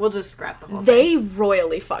it, and they're like, we'll just scrap the whole thing. They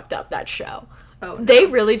royally fucked up that show. Oh, no. They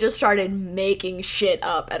really just started making shit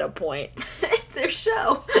up at a point. It's their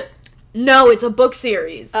show. No, it's a book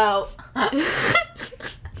series. Oh.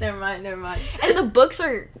 Never mind. And the books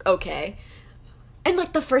are okay. And,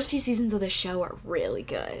 like, the first few seasons of the show are really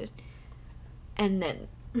good. And then...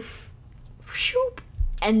 Shoop.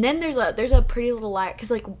 And then there's a Pretty Little Liar... Because,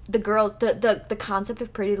 like, the girls... The concept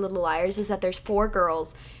of Pretty Little Liars is that there's 4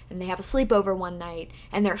 girls... and they have a sleepover one night,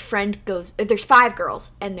 and their friend goes... There's 5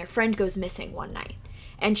 girls, and their friend goes missing one night.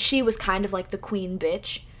 And she was kind of like the queen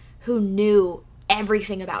bitch who knew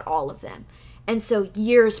everything about all of them. And so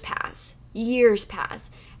years pass,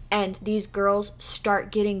 and these girls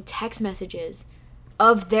start getting text messages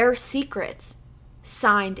of their secrets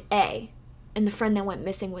signed A. And the friend that went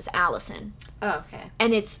missing was Allison. Oh, okay.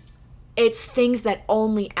 And it's things that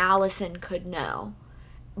only Allison could know.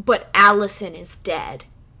 But Allison is dead.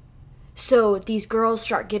 So these girls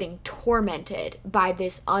start getting tormented by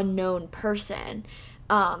this unknown person,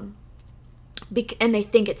 and they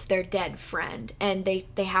think it's their dead friend, and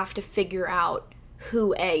they have to figure out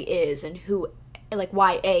who A is and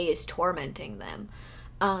why A is tormenting them,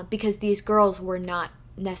 because these girls were not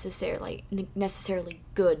necessarily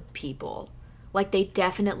good people. Like, they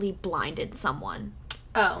definitely blinded someone.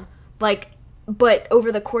 Oh. Like, but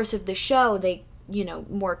over the course of the show, they you know,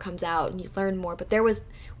 more comes out and you learn more. But there was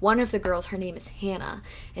one of the girls, her name is Hannah,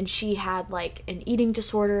 and she had like an eating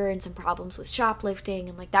disorder and some problems with shoplifting,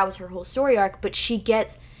 and like that was her whole story arc. But she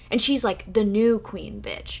gets, and she's like the new queen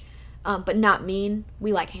bitch, but not mean.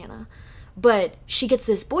 We like Hannah. But she gets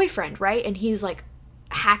this boyfriend, right? And he's like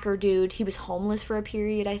hacker dude. He was homeless for a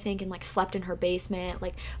period, I think, and like slept in her basement,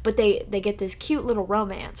 like, but they get this cute little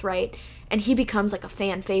romance, right? And he becomes like a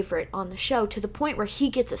fan favorite on the show, to the point where he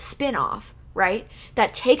gets a spin-off, right,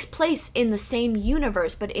 that takes place in the same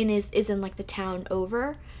universe but is in like the town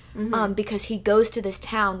over. Because he goes to this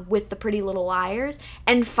town with the Pretty Little Liars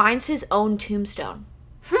and finds his own tombstone.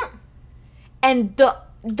 And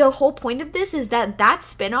the whole point of this is that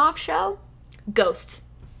spin-off show, Ghost.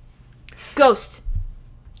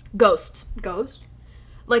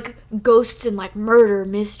 Like, ghosts and, like, murder,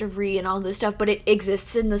 mystery, and all this stuff, but it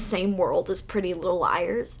exists in the same world as Pretty Little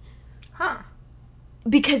Liars. Huh.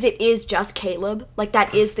 Because it is just Caleb. Like,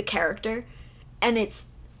 that is the character. And it's...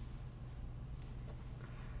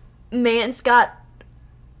 Man, Scott...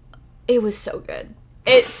 It was so good.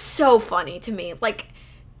 It's so funny to me. Like,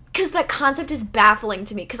 because that concept is baffling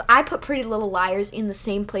to me. Because I put Pretty Little Liars in the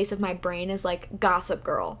same place of my brain as, like, Gossip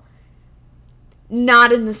Girl.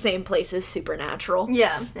 Not in the same place as Supernatural.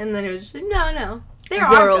 Yeah, and then it was just, no. There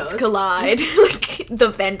are worlds collide. Like, the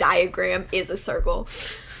Venn diagram is a circle.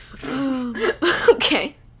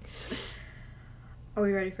 Okay. Are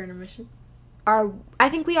we ready for intermission? I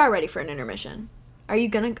think we are ready for an intermission. Are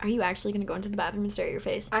you actually gonna go into the bathroom and stare at your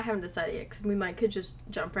face? I haven't decided yet, because we could just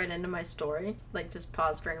jump right into my story. Like, just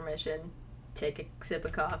pause for intermission, take a sip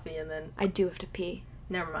of coffee, and then... I do have to pee.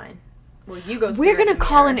 Never mind. Well, you go. We're gonna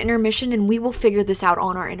call an intermission, and we will figure this out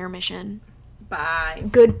on our intermission. Bye.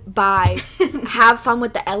 Goodbye. Have fun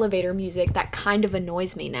with the elevator music. That kind of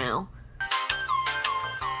annoys me now.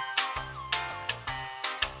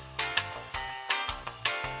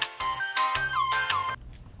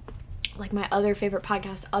 Like, my other favorite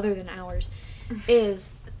podcast, other than ours,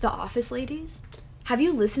 is The Office Ladies. Have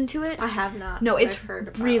you listened to it? I have not. No, it's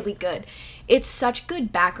really good. It's such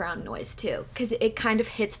good background noise, too, because it kind of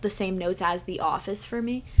hits the same notes as The Office for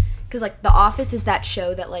me. Because, like, The Office is that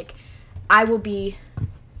show that, like, I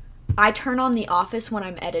turn on The Office when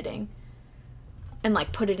I'm editing and,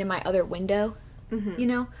 like, put it in my other window, you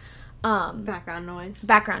know? Background noise.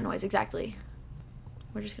 Background noise, exactly.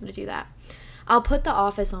 We're just going to do that. I'll put The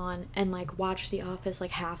Office on and, like, watch The Office,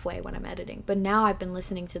 like, halfway when I'm editing. But now I've been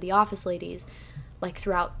listening to The Office Ladies, like,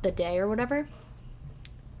 throughout the day or whatever.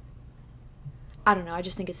 I don't know. I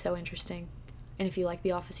just think it's so interesting. And if you like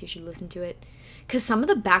The Office, you should listen to it. Because some of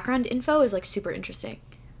the background info is, like, super interesting.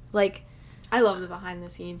 Like... I love the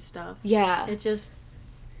behind-the-scenes stuff. Yeah. It just,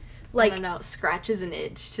 like... I don't know, scratches an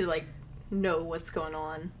itch to, like, know what's going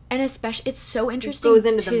on. And especially, it's so interesting, it goes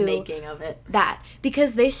into the making of it.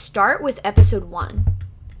 Because they start with episode 1.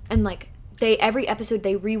 And, like... every episode,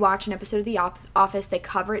 they rewatch an episode of The Office. They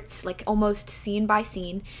cover it, like, almost scene by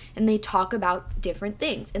scene. And they talk about different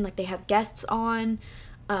things. And, like, they have guests on.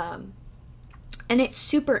 And it's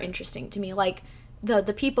super interesting to me. Like,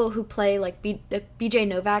 the people who play, like, BJ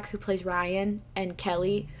Novak, who plays Ryan, and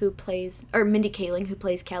Kelly, or Mindy Kaling, who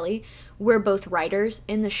plays Kelly, we're both writers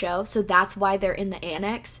in the show. So that's why they're in the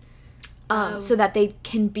annex. So that they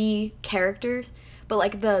can be characters. But,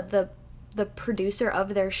 like, the producer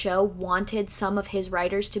of their show wanted some of his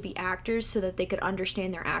writers to be actors so that they could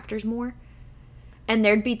understand their actors more. And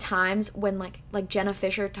there'd be times when, like Jenna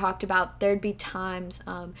Fisher talked about, there'd be times,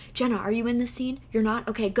 Jenna, are you in this scene? You're not?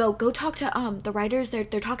 Okay, go talk to the writers. They're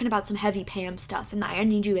talking about some heavy Pam stuff, and I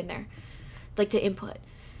need you in there, like, to input.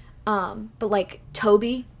 But, like,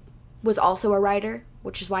 Toby was also a writer,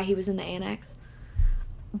 which is why he was in the annex.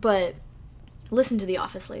 But... listen to The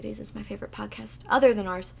Office Ladies. It's my favorite podcast, other than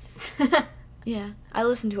ours. Yeah, I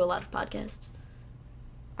listen to a lot of podcasts.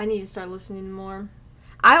 I need to start listening more.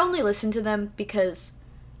 I only listen to them because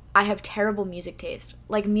I have terrible music taste.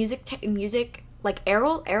 Like, music, like,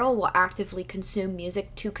 Errol will actively consume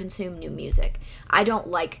music to consume new music. I don't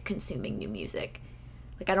like consuming new music.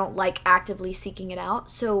 Like, I don't like actively seeking it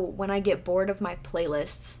out. So when I get bored of my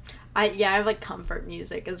playlists... I have, like, comfort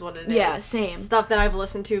music is what it is. Yeah, same. Stuff that I've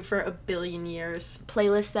listened to for a billion years.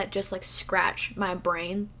 Playlists that just, like, scratch my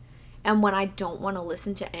brain. And when I don't want to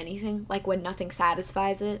listen to anything, like, when nothing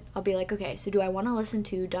satisfies it, I'll be like, okay, so do I want to listen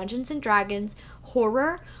to Dungeons & Dragons,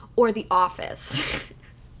 horror, or The Office?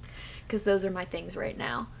 Because those are my things right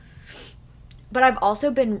now. But I've also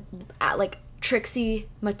been at, like, Trixie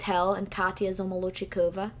Mattel and Katya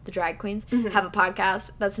Zomolochikova, the drag queens, have a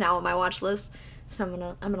podcast that's now on my watch list. So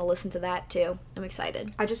I'm gonna listen to that too. I'm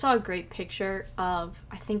excited. I just saw a great picture of,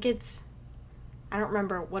 I think it's I don't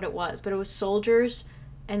remember what it was, but it was soldiers,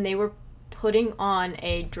 and they were putting on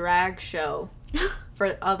a drag show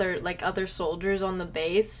for other soldiers on the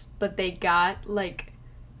base, but they got, like,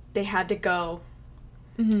 they had to go.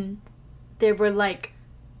 Mm-hmm. They were, like,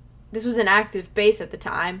 this was an active base at the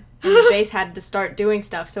time, and the base had to start doing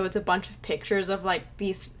stuff, so it's a bunch of pictures of, like,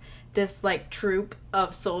 this, like, troop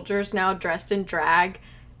of soldiers now dressed in drag,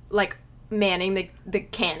 like, manning the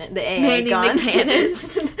cannon, the AA gun. The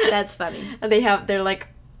cannons. That's funny. And they're, like,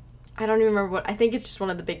 I don't even remember I think it's just one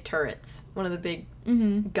of the big turrets, one of the big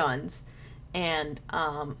guns, and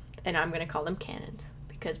I'm gonna call them cannons,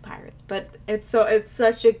 because pirates, but it's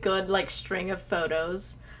such a good, like, string of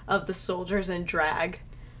photos of the soldiers in drag,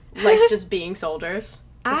 like, just being soldiers.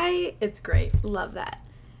 It's great. Love that.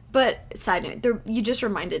 But side note, you just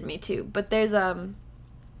reminded me too. But there's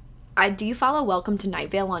do you follow Welcome to Night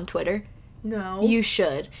Vale on Twitter? No. You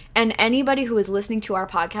should. And anybody who is listening to our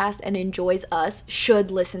podcast and enjoys us should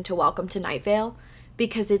listen to Welcome to Night Vale,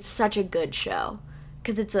 because it's such a good show.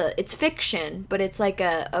 Because it's fiction, but it's like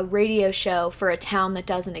a radio show for a town that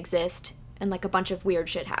doesn't exist, and, like, a bunch of weird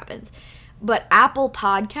shit happens. But Apple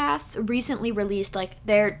Podcasts recently released, like,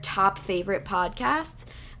 their top favorite podcasts,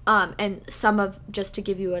 and just to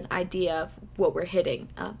give you an idea of what we're hitting.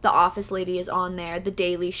 The Office Lady is on there, The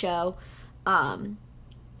Daily Show,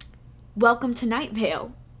 Welcome to Night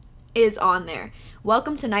Vale is on there.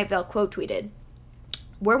 Welcome to Night Vale quote tweeted,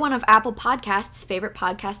 "We're one of Apple Podcasts' favorite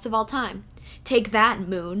podcasts of all time. Take that,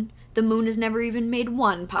 Moon. The Moon has never even made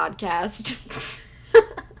one podcast."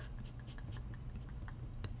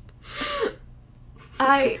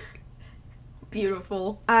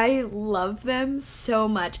 Beautiful. I love them so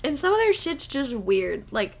much. And some of their shit's just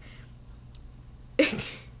weird. Like, they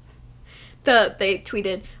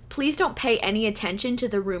tweeted, "Please don't pay any attention to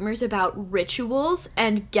the rumors about rituals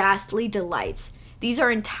and ghastly delights. These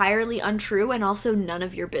are entirely untrue and also none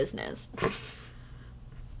of your business."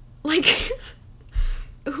 Like,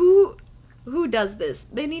 who does this?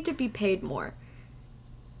 They need to be paid more.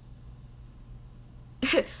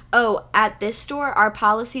 "Oh, at this store, our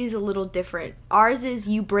policy is a little different. Ours is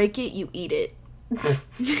you break it, you eat it."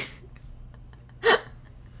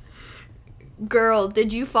 "Girl,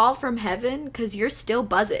 did you fall from heaven? 'Cause you're still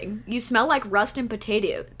buzzing. You smell like rust and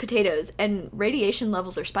potatoes, and radiation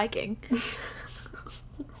levels are spiking."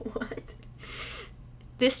 What?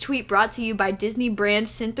 This tweet brought to you by Disney brand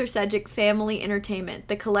Synthercegic Family Entertainment.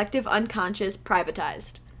 The collective unconscious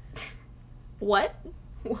privatized. What?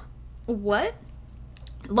 What?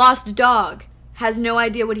 "Lost dog. Has no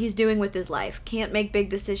idea what he's doing with his life. Can't make big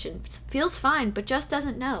decisions. Feels fine, but just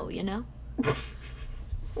doesn't know, you know?"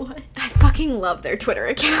 What? I fucking love their Twitter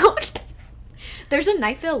account. There's a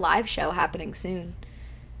Night Vale live show happening soon.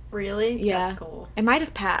 Really? Yeah. That's cool. It might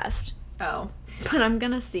have passed. Oh. But I'm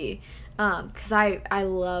gonna see. 'Cause I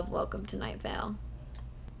love Welcome to Night Vale.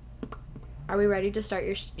 Are we ready to start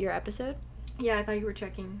your episode? Yeah, I thought you were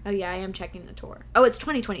checking. Oh, yeah, I am checking the tour. Oh, it's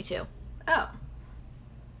 2022. Oh.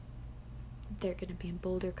 They're gonna be in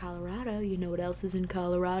Boulder, Colorado. You know what else is in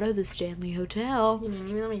Colorado? The Stanley Hotel. You didn't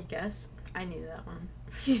even let me guess. I knew that one.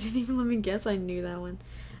 You didn't even let me guess I knew that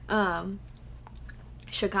one.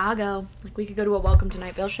 Chicago. Like, we could go to a Welcome to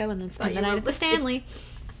Night Vale show and then spend the night at the Stanley.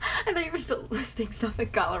 I thought you were still listing stuff in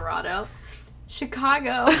Colorado.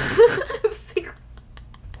 Chicago.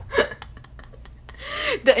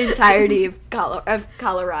 The entirety of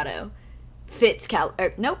Colorado. Fits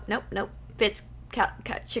nope. Fits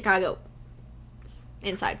Chicago.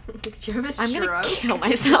 Inside. Did you have a stroke? I'm gonna kill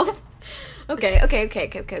myself. Okay.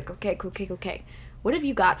 What have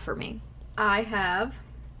you got for me? I'm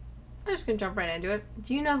just gonna jump right into it.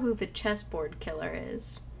 Do you know who the chessboard killer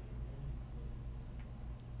is?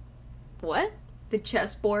 What? The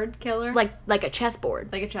chessboard killer? Like a chessboard.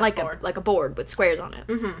 Like a chessboard. Like a board with squares on it.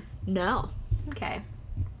 Mm-hmm. No. Okay.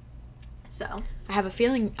 So. I have a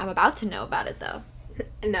feeling I'm about to know about it, though.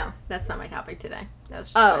 No, that's not my topip today. That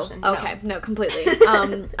was just a question. Okay. No, completely.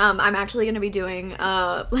 I'm actually going to be doing,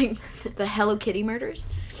 like, the Hello Kitty murders.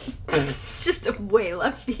 Just a way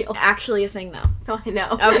left field. Actually a thing, though. Oh, I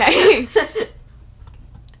know. Okay.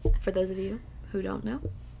 For those of you who don't know,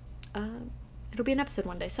 it'll be an episode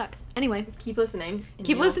one day. Sucks. Anyway. Keep listening.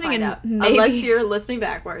 Keep listening and maybe... Unless you're listening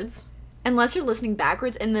backwards. Unless you're listening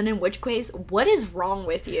backwards, and then in which case, what is wrong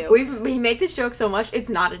with you? We make this joke so much, it's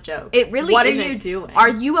not a joke. It really What isn't. are you doing? Are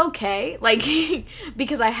you okay? Like,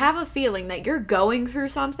 because I have a feeling that you're going through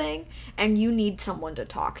something, and you need someone to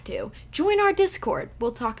talk to. Join our Discord.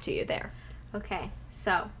 We'll talk to you there. Okay,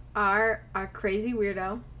 so, our crazy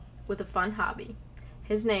weirdo with a fun hobby.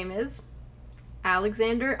 His name is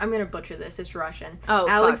Alexander, I'm gonna butcher this, it's Russian. Oh,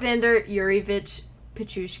 Alexander Yurievich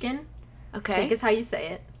Pichushkin. I Okay. think is how you say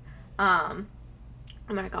it. I'm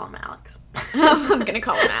gonna call him Alex. I'm gonna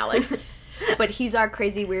call him Alex. But he's our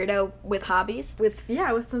crazy weirdo with hobbies. With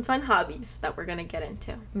some fun hobbies that we're gonna get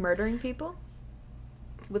into. Murdering people?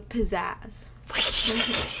 With pizzazz.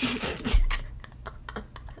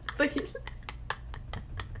 But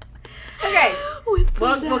okay. With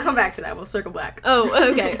We'll come back to that. We'll circle back.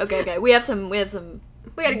 Oh, okay. We have some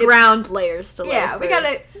We gotta get ground layers to lay. Yeah, we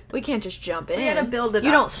gotta. We can't just jump in. We gotta build it You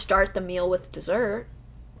up. don't start the meal with dessert.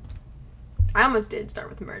 I almost did start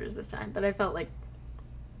with murders this time, but I felt like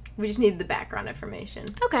we just needed the background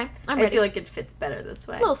information. Okay, I'm I ready. feel like it fits better this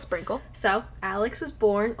way. A little sprinkle. So, Alex was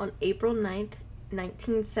born on April 9th,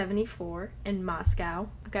 1974 in Moscow.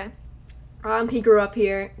 Okay. He grew up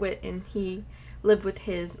here and he lived with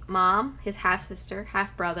his mom, his half-sister,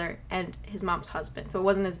 half-brother, and his mom's husband. So it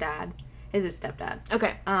wasn't his dad. It was his stepdad.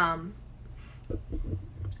 Okay.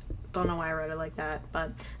 Don't know why I wrote it like that,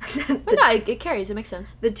 but... But no, it carries. It makes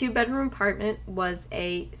sense. The 2-bedroom apartment was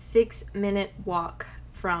a 6-minute walk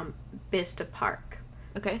from Vista Park.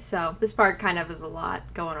 Okay. So this part kind of is a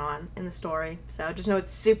lot going on in the story. So just know it's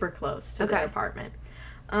super close to their apartment.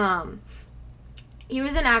 He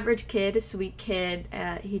was an average kid, a sweet kid.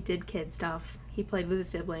 He did kid stuff. He played with his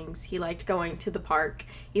siblings. He liked going to the park,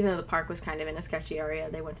 even though the park was kind of in a sketchy area.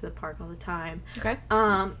 They went to the park all the time. Okay.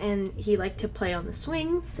 And he liked to play on the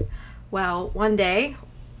swings. Well, one day,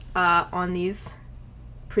 on these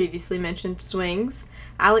previously mentioned swings,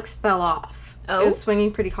 Alex fell off. Oh? He was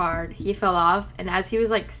swinging pretty hard. He fell off, and as he was,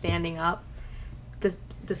 like, standing up,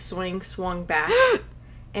 the swing swung back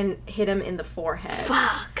and hit him in the forehead.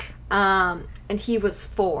 Fuck. And he was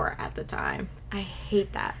 4 at the time. I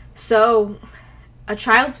hate that. So, a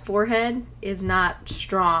child's forehead is not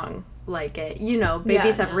strong like it. You know,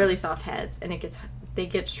 babies have really soft heads, and they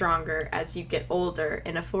get stronger as you get older,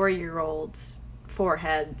 and a 4-year-old's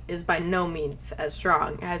forehead is by no means as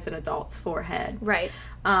strong as an adult's forehead. Right.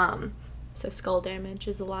 So skull damage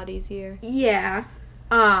is a lot easier. Yeah.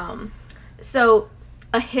 So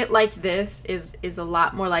a hit like this is a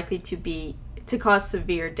lot more likely to cause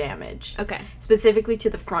severe damage. Okay. Specifically to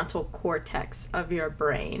the frontal cortex of your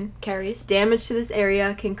brain. Carries. Damage to this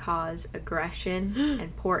area can cause aggression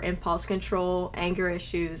and poor impulse control, anger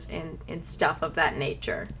issues, and stuff of that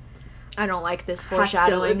nature. I don't like this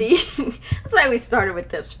foreshadowing. Hostility. That's why we started with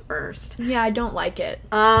this first. Yeah, I don't like it.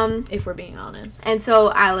 If we're being honest. And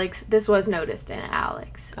so Alex, this was noticed in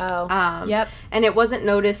Alex. Oh. Yep. And it wasn't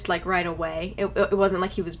noticed like right away. It wasn't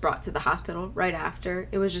like he was brought to the hospital right after.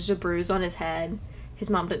 It was just a bruise on his head. His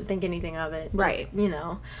mom didn't think anything of it. Right. Just, you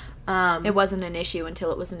know. It wasn't an issue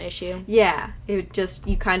until it was an issue. Yeah. It just,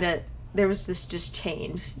 there was this just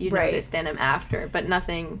change you noticed in him after, but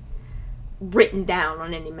nothing written down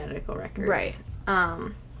on any medical records. Right.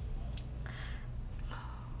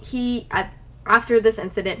 After this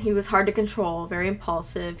incident, he was hard to control, very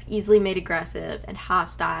impulsive, easily made aggressive, and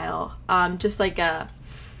hostile. Just an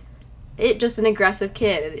aggressive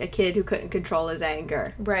kid, a kid who couldn't control his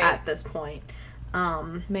anger at this point.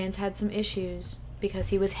 Man's had some issues because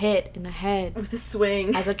he was hit in the head with a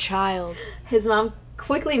swing as a child. His mom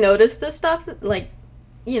quickly noticed this stuff, like,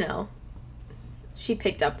 you know, she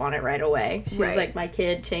picked up on it right away. She was like, my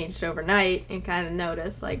kid changed overnight, and kind of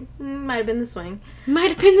noticed, like, might have been the swing. Might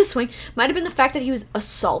have been the swing. Might have been the fact that he was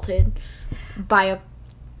assaulted by a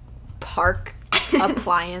park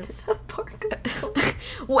appliance. A park appliance.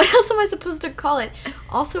 What else am I supposed to call it?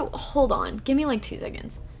 Also, hold on. Give me like 2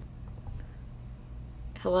 seconds.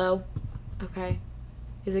 Hello? Okay.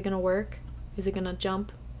 Is it gonna work? Is it gonna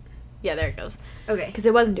jump? Yeah, there it goes. Okay. Because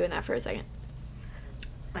it wasn't doing that for a second.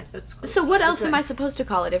 So what else am I supposed to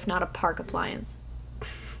call it if not a park appliance?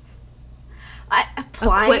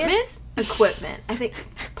 Appliance? Equipment. I think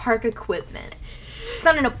park equipment. It's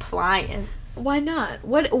not an appliance. Why not?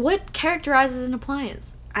 What characterizes an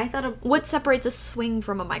appliance? I thought what separates a swing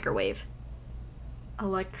from a microwave?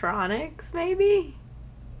 Electronics, maybe?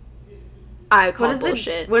 I call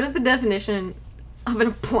bullshit. What is the definition of an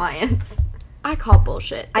appliance? I call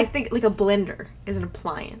bullshit. I think like a blender is an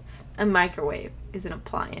appliance. A microwave is an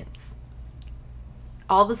appliance.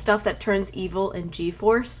 All the stuff that turns evil in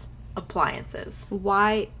G-Force, appliances.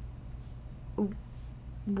 Why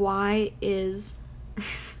is...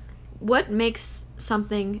 What makes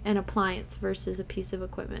something an appliance versus a piece of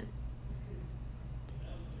equipment?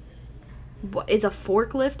 What, is a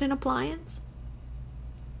forklift an appliance?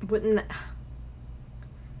 Wouldn't that...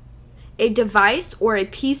 A device or a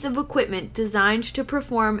piece of equipment designed to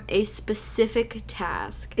perform a specific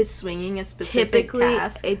task. Is swinging a specific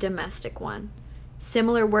task? Typically a domestic one.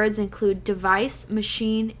 Similar words include device,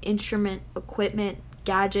 machine, instrument, equipment,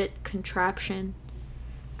 gadget, contraption.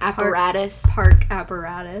 Apparatus. Park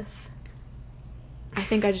apparatus. I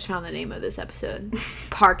think I just found the name of this episode.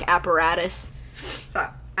 Park apparatus. So,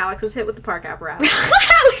 Alex was hit with the park apparatus.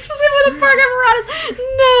 Alex was hit with a park apparatus.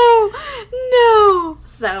 No.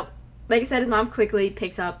 So, like I said, his mom quickly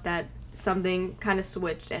picks up that something kind of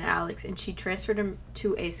switched in Alex, and she transferred him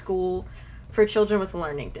to a school for children with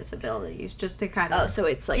learning disabilities, just to kind of so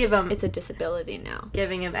it's like it's a disability now.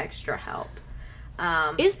 Giving him extra help.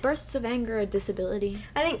 Is bursts of anger a disability?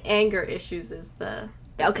 I think anger issues is the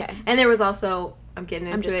okay. And there was also I'm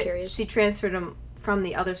just it. Curious. She transferred him from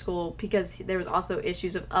the other school because there was also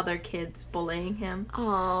issues of other kids bullying him.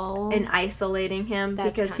 Oh. And isolating him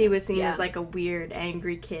because he was seen as like a weird,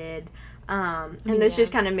 angry kid. And this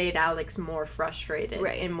just kind of made Alex more frustrated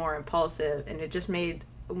and more impulsive, and it just made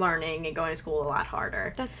learning and going to school a lot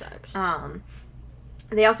harder. That sucks.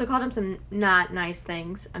 They also called him some not nice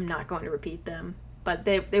things. I'm not going to repeat them, but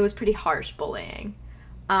it was pretty harsh bullying.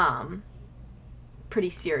 Pretty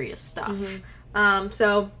serious stuff. Mm-hmm.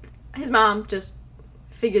 So his mom just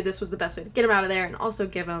figured this was the best way to get him out of there, and also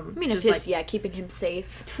give him keeping him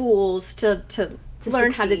safe, tools to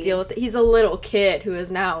learn how to deal with it. He's a little kid who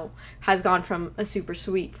has gone from a super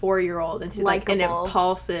sweet 4-year-old into like an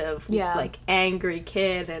impulsive, like angry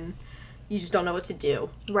kid, and you just don't know what to do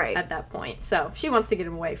at that point. So she wants to get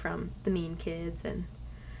him away from the mean kids and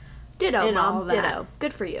ditto, Mom. All that. Ditto.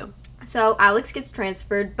 Good for you. So Alex gets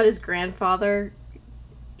transferred, but his grandfather,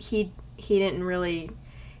 he didn't really.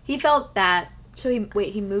 He felt that. So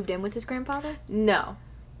he moved in with his grandfather? No,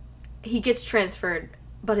 he gets transferred,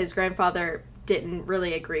 but his grandfather didn't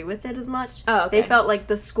really agree with it as much. Oh, okay. They felt like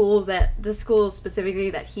the school specifically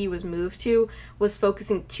that he was moved to was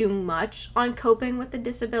focusing too much on coping with the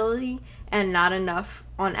disability and not enough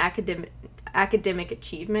on academic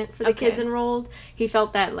achievement for the kids enrolled. He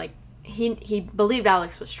felt that like he believed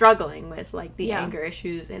Alex was struggling with like the anger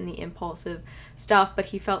issues and the impulsive stuff, but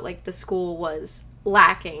he felt like the school was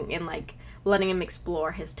lacking in like letting him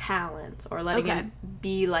explore his talents or letting him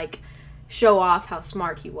be like show off how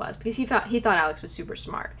smart he was, because he thought Alex was super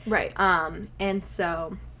smart. Right. And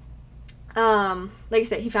so, like I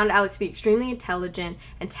said, he found Alex to be extremely intelligent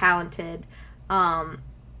and talented, and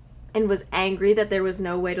was angry that there was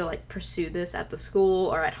no way to like pursue this at the school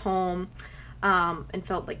or at home, and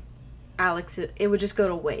felt like Alex, it would just go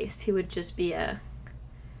to waste. He would just be an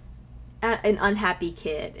unhappy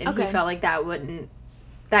kid, and he felt like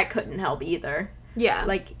that couldn't help either. Yeah.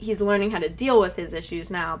 Like, he's learning how to deal with his issues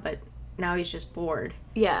now, but now he's just bored.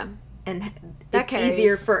 Yeah. And it's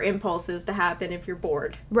easier for impulses to happen if you're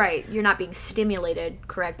bored. Right. You're not being stimulated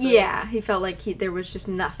correctly. Yeah. He felt like there was just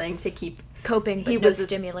nothing to keep coping, but no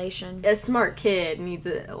stimulation. A smart kid needs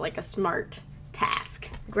a smart task.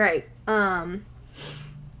 Right.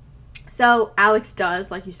 So Alex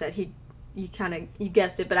does, like you said, you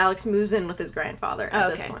guessed it, but Alex moves in with his grandfather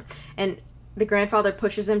at this point. And the grandfather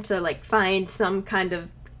pushes him to like find some kind of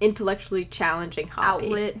intellectually challenging hobby.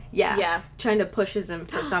 Outlet. Yeah. Trying to pushes him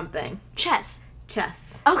for something. Chess.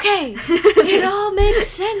 Okay. It all makes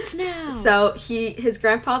sense now. So his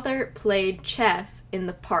grandfather played chess in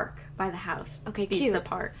the park by the house. Okay, Vista cute.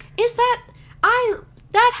 Park. Is that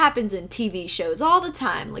that happens in TV shows all the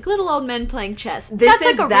time. Like little old men playing chess. That's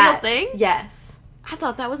like a real thing? Yes. I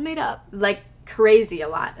thought that was made up. Like crazy a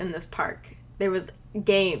lot in this park. There was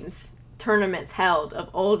tournaments held of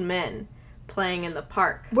old men playing in the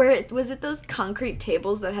park. Was it those concrete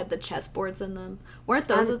tables that had the chessboards in them? Weren't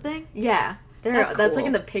those a thing? Yeah. That's cool. like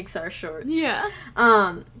in the Pixar shorts. Yeah.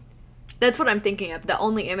 That's what I'm thinking of. The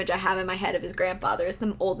only image I have in my head of his grandfather is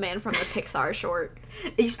some old man from the Pixar short.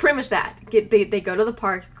 He's pretty much that. They go to the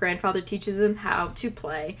park, grandfather teaches him how to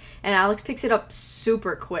play, and Alex picks it up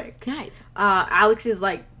super quick. Nice. Alex is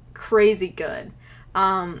like crazy good.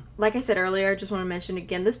 Like I said earlier, I just want to mention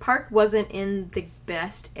again, this park wasn't in the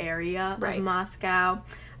best area of Moscow.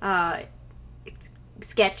 It's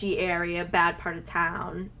sketchy area, bad part of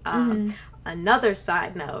town. Another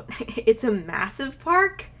side note, it's a massive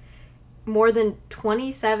park. More than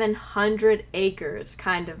 2,700 acres,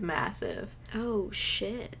 kind of massive. Oh,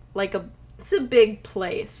 shit. It's a big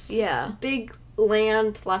place. Yeah. Big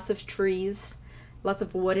land, lots of trees, lots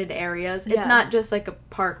of wooded areas. Yeah. It's not just like a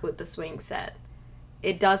park with a swing set.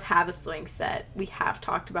 It does have a swing set. We have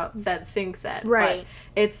talked about said swing set. Right.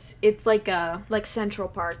 But it's like a... Like Central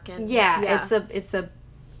Park. And it's a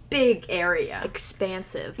big area.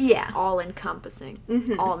 Expansive. Yeah. All-encompassing.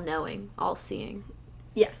 Mm-hmm. All-knowing. All-seeing.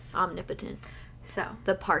 Yes. Omnipotent. So.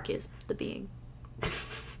 The park is the being.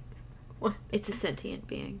 What? It's a sentient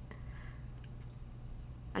being.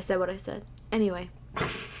 I said what I said. Anyway.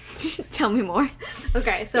 Tell me more.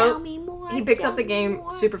 Okay, so he picks up the game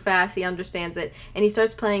super fast, he understands it, and he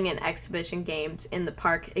starts playing in exhibition games in the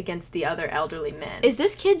park against the other elderly men. Is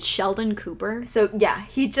this kid Sheldon Cooper? So, yeah,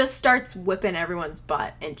 he just starts whipping everyone's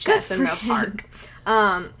butt in chess in the park.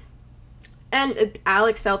 And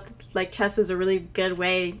Alex felt like chess was a really good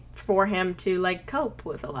way for him to, like, cope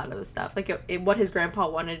with a lot of the stuff. Like, what his grandpa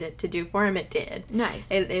wanted it to do for him, it did.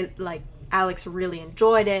 Nice. It like, Alex really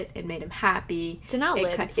enjoyed it. It made him happy. It's an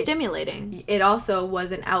outlet. It's stimulating. It also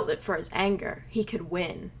was an outlet for his anger. He could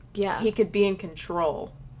win. Yeah. He could be in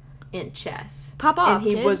control in chess. Pop off, And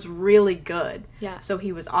he kid. was really good. Yeah. So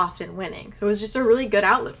he was often winning. So it was just a really good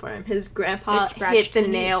outlet for him. His grandpa hit the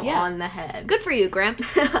nail on the head. Good for you,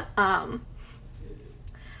 Gramps.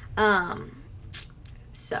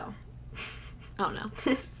 So. Oh, no.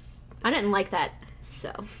 I didn't like that,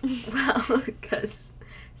 so. Well, because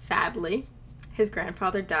sadly, his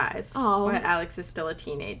grandfather dies. Oh. While Alex is still a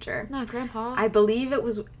teenager. Not Grandpa. I believe it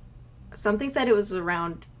was. Something said it was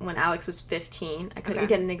around when Alex was 15. I couldn't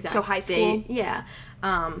get an exact So high school? date. Yeah.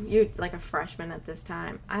 You're like a freshman at this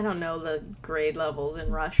time. I don't know the grade levels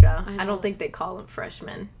in Russia. I don't think they call them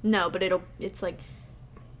freshmen. No, but it's like.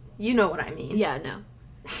 You know what I mean. Yeah, no.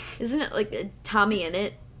 Isn't it like Tommy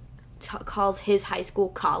Innit calls his high school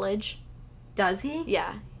college? Does he?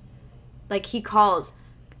 Yeah. Like he calls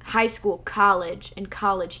high school college and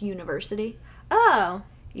college university. Oh.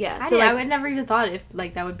 Yeah. So I would never even thought if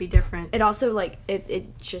like that would be different. It also like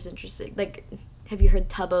it's just interesting. Like, have you heard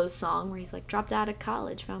Tubbo's song where he's like, dropped out of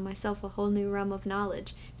college, found myself a whole new realm of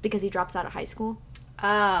knowledge? It's because he drops out of high school.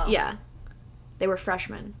 Oh. Yeah. They were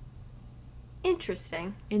freshmen.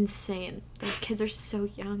 Interesting. Insane. Those kids are so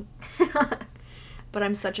young. But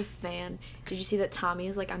I'm such a fan. Did you see that Tommy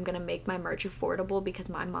is like, I'm going to make my merch affordable because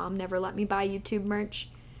my mom never let me buy YouTube merch?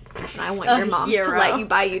 And I want your moms to let you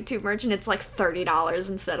buy YouTube merch, and it's like $30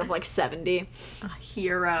 instead of like $70. A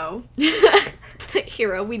hero. The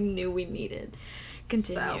hero we knew we needed.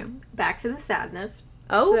 Continue. So, back to the sadness.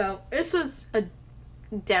 Oh? So, this was a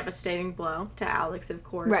devastating blow to Alex, of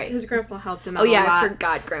course. Right. His grandpa helped him out a lot. I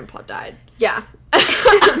forgot Grandpa died. Yeah.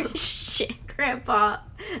 Shit. Grandpa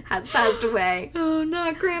has passed away. Oh,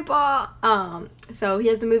 not Grandpa. So he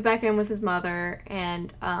has to move back in with his mother,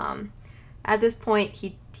 and at this point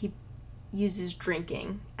he uses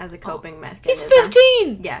drinking as a coping mechanism. He's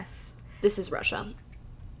 15. Yes. This is Russia.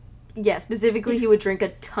 Yeah, specifically he would drink a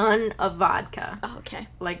ton of vodka. Oh, okay.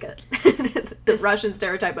 Like the Russian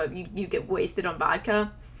stereotype of you get wasted on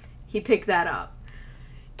vodka. He picked that up.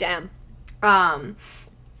 Damn.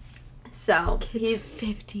 So he's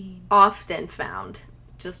 15. often found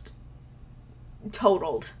just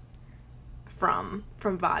totaled from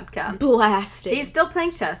vodka. Blasted. He's still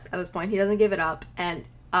playing chess at this point. He doesn't give it up, and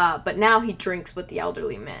but now he drinks with the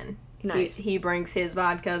elderly men. Nice. He brings his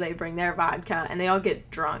vodka, they bring their vodka, and they all get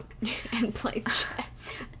drunk and play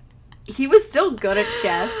chess. He was still good at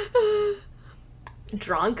chess.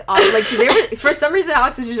 Drunk, like for some reason,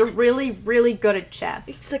 Alex was just really, really good at chess.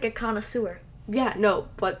 It's like a connoisseur. Yeah, no,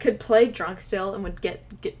 but could play drunk still and would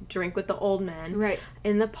get drink with the old men right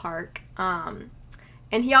in the park.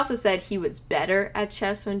 And he also said he was better at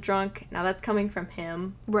chess when drunk. Now that's coming from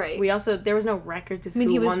him. Right. There was no records of who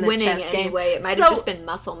he was won the winning chess game. anyway. It might have just been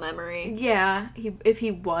muscle memory. Yeah, if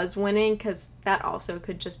he was winning, because that also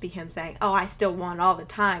could just be him saying, "Oh, I still won all the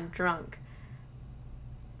time drunk."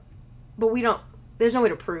 But we don't. There's no way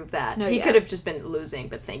to prove that. No, he could have just been losing,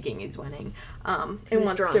 but thinking he's winning. And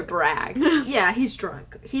wants drunk. to brag. Yeah, he's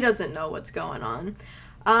drunk. He doesn't know what's going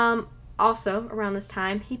on. Also, around this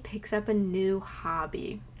time, he picks up a new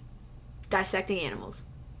hobby. Dissecting animals.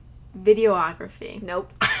 Videography.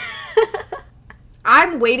 Nope.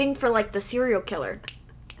 I'm waiting for, like, the serial killer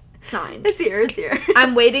signs. It's here.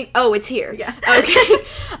 I'm waiting. Oh, it's here. Yeah. Okay.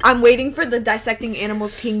 I'm waiting for the dissecting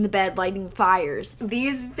animals, peeing the bed, lighting fires.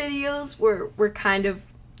 These videos were kind of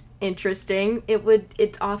interesting.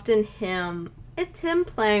 It's often him. It's him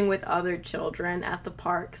playing with other children at the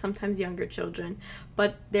park, sometimes younger children,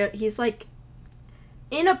 but he's like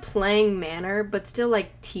in a playing manner, but still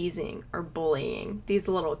like teasing or bullying these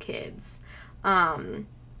little kids. Are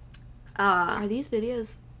these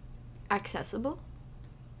videos accessible?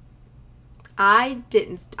 I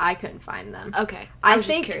couldn't find them. Okay. I was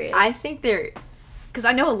just curious. I think they're... Because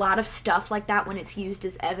I know a lot of stuff like that when it's used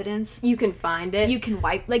as evidence. You can find it. You can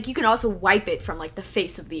you can also wipe it from, like, the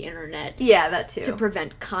face of the internet. Yeah, that too. To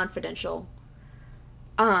prevent confidential.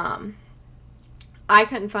 I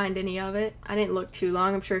couldn't find any of it. I didn't look too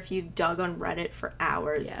long. I'm sure if you've dug on Reddit for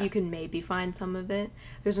hours, you can maybe find some of it.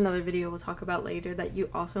 There's another video we'll talk about later that you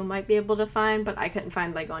also might be able to find, but I couldn't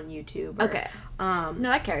find, like, on YouTube. Okay. No,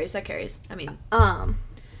 that carries. I mean.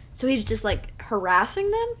 So he's just, like,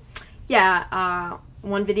 harassing them? Yeah,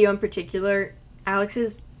 one video in particular,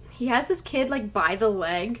 he has this kid, like, by the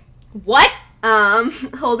leg. What?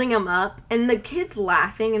 Holding him up, and the kid's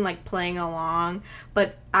laughing and, like, playing along,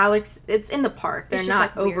 but Alex, it's in the park. They're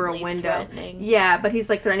not, like, over a window. Threatening. Yeah, but he's,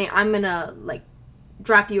 like, threatening, I'm gonna, like,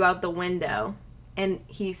 drop you out the window. And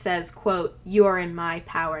he says, quote, "You are in my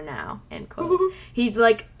power now," end quote. It's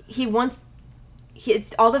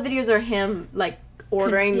all the videos are him, like,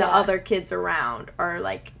 ordering the other kids around, or,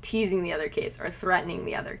 like, teasing the other kids, or threatening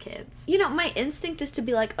the other kids. You know, my instinct is to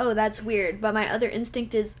be like, oh, that's weird, but my other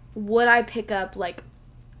instinct is, would I pick up, like,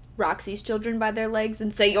 Roxy's children by their legs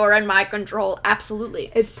and say, "You're in my control"?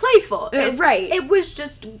 Absolutely. It's playful. Right. It was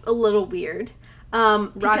just a little weird.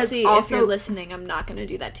 Roxy, if you're listening, I'm not going to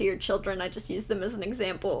do that to your children. I just use them as an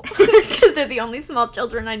example because they're the only small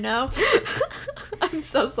children I know. I'm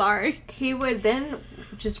so sorry. He would then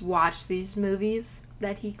just watch these movies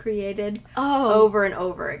that he created Oh. over and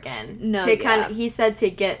over again. No, to yeah. kind of, he said to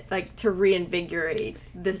get, like, to reinvigorate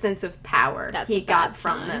the sense of power That's he a got bad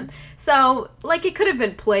from sign. them. So, like, it could have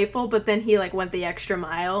been playful, but then he, like, went the extra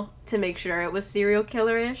mile to make sure it was serial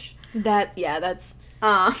killer-ish. That's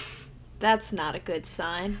Uh, not a good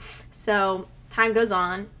sign. So, time goes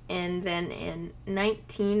on, and then in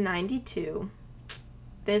 1992,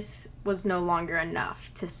 this was no longer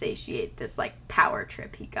enough to satiate this, like, power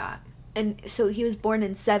trip he got. And so he was born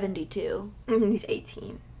in 72. He's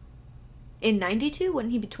 18. In 92?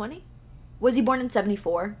 Wouldn't he be 20? Was he born in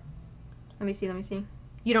 74? Let me see.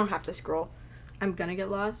 You don't have to scroll. I'm gonna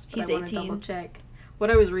get lost, but He's I want 18. to double check.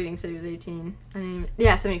 What I was reading said he was 18.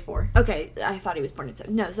 Yeah, 74. Okay, I thought he was born in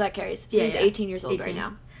 7. No, so that carries. So he's 18 years old 18. right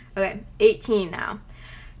now. Okay, 18 now.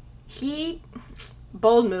 He,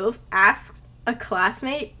 bold move, asks a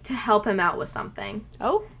classmate to help him out with something.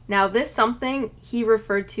 Oh? Now, this something he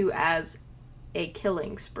referred to as a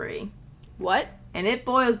killing spree. What? And it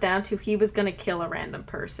boils down to he was going to kill a random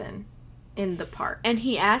person in the park. And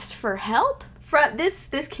he asked for help?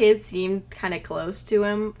 This kid seemed kind of close to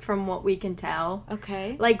him from what we can tell.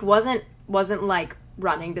 Okay. Like, wasn't like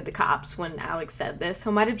running to the cops when Alex said this.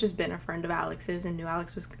 Who might have just been a friend of Alex's and knew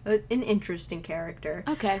Alex was an interesting character.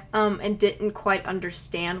 Okay. And didn't quite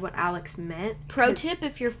understand what Alex meant. Pro tip,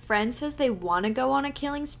 if your friend says they want to go on a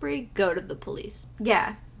killing spree, go to the police.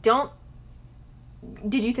 Yeah.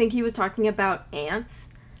 Did you think he was talking about ants?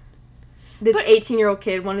 This 18-year-old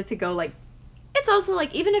kid wanted to go, like... It's also,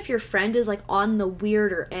 like, even if your friend is, like, on the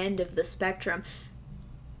weirder end of the spectrum,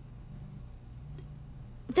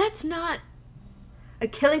 that's not... A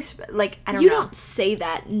killing... Like, I don't know. You don't say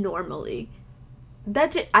that normally.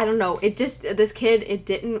 I don't know. This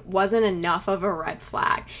kid, wasn't enough of a red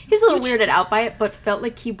flag. He was a little weirded out by it, but felt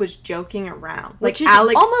like he was joking around. Like, which is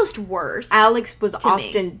Alex, almost worse. Alex was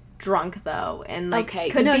often drunk, though, and, like,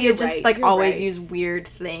 could you're just, right, like, always right. use weird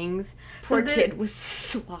things. Poor kid was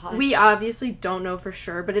sloshed. We obviously don't know for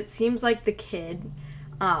sure, but it seems like the kid,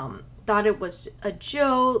 thought it was a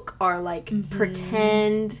joke or, like,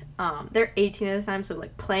 pretend. They're 18 at the time, so,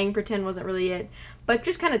 like, playing pretend wasn't really it. But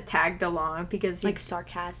just kind of tagged along because he... Like,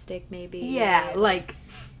 sarcastic, maybe. Yeah, like...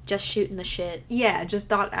 Just shooting the shit. Yeah, just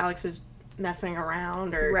thought Alex was messing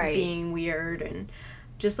around or being weird and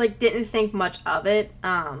just, like, didn't think much of it.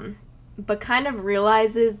 But kind of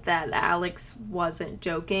realizes that Alex wasn't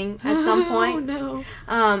joking at some point. Oh,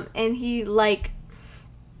 no. And he, like...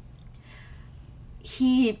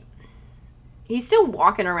 He's still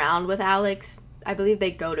walking around with Alex. I believe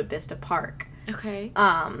they go to Vista Park. Okay.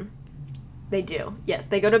 They do. Yes,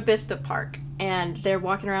 they go to Vista Park, and they're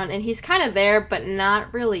walking around, and he's kind of there, but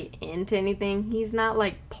not really into anything. He's not,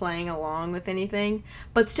 like, playing along with anything,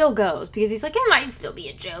 but still goes, because he's like, it might still be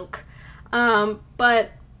a joke.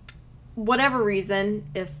 But whatever reason,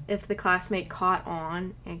 if the classmate caught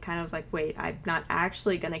on and kind of was like, wait, I'm not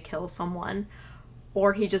actually gonna kill someone,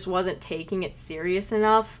 or he just wasn't taking it serious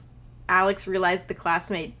enough, Alex realized the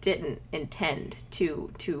classmate didn't intend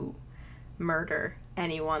to murder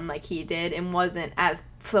anyone like he did and wasn't as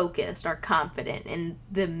focused or confident in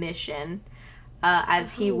the mission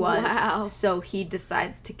as he was. Wow. So he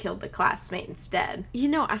decides to kill the classmate instead. You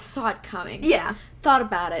know, I saw it coming. Yeah. Thought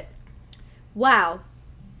about it. Wow.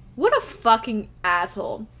 What a fucking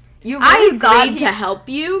asshole. I agreed to help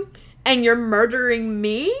you, and you're murdering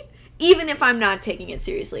me, even if I'm not taking it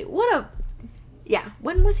seriously. Yeah.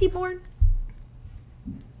 When was he born?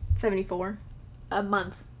 74. A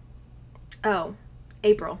month. Oh.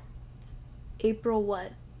 April. April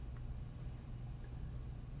what?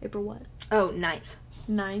 April what? Oh, 9th.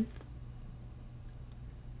 9th.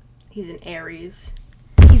 He's an Aries.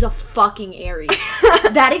 He's a fucking Aries.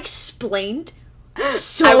 That explained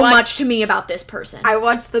so much to me about this person. I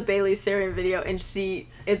watched the Bailey Sarian video, and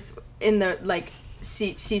it's in the, like,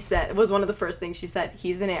 she said, it was one of the first things she said,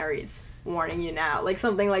 he's an Aries. Warning you now, like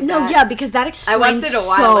something like that. No, yeah, because that explains I watched it a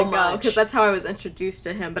while so ago because that's how I was introduced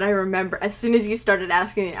to him. But I remember as soon as you started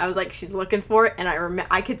asking, I was like, "She's looking for it," and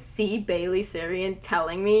I could see Bailey Sarian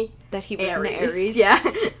telling me that he was an Aries. Yeah,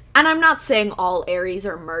 and I'm not saying all Aries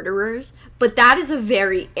are murderers, but that is a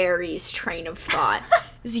very Aries train of thought.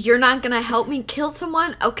 You're not gonna help me kill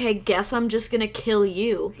someone? Okay, guess I'm just gonna kill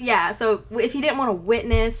you. Yeah, so if he didn't want to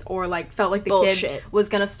witness or, like, felt like the kid was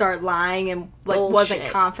gonna start lying and, like, wasn't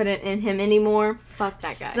confident in him anymore. Fuck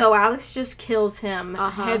that guy. So Alex just kills him.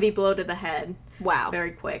 Heavy blow to the head. Wow.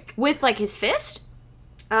 Very quick. With, like, his fist?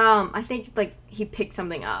 I think, like, he picked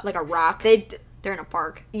something up. Like a rock? They're in a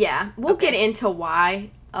park. Yeah. We'll get into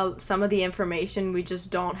why. Some of the information we just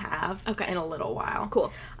don't have in a little while.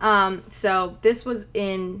 Cool. So this was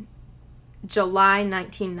in July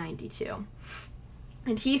 1992.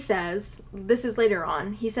 And he says, this is later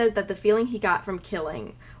on, he says that the feeling he got from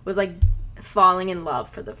killing was like falling in love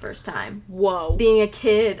for the first time. Whoa. Being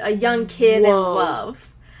a young kid in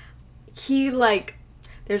love. He, like...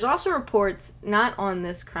 There's also reports, not on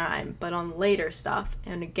this crime, but on later stuff,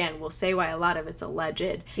 and again, we'll say why a lot of it's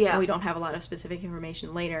alleged, and we don't have a lot of specific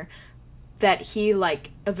information later, that he,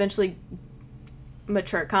 like, eventually,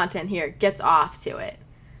 mature content here, gets off to it.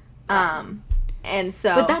 And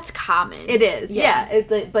so... But that's common. It is, yeah.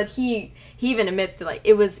 But he even admits to, like,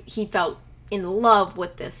 he felt in love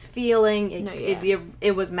with this feeling.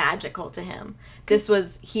 It was magical to him. This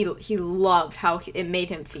was, he loved how it made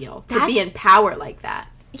him feel to be in power like that.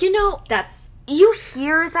 You know, you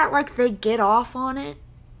hear that, like, they get off on it,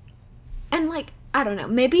 and, like, I don't know,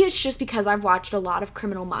 maybe it's just because I've watched a lot of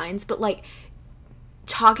Criminal Minds, but, like,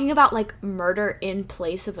 talking about, like, murder in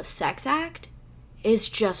place of a sex act is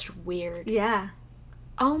just weird. Yeah.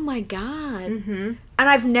 Oh my god. Mm-hmm. And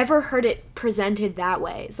I've never heard it presented that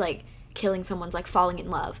way. It's like, killing someone's like falling in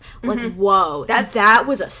love. Like, whoa, that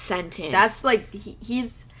was a sentence. That's, like, he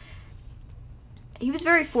was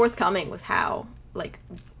very forthcoming with how, like,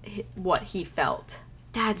 what he felt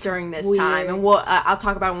during this time, and I'll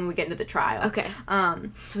talk about it when we get into the trial. Okay.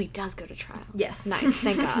 So he does go to trial. Yes. Nice.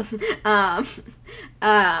 Thank God.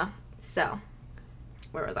 So,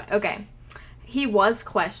 where was I? Okay. He was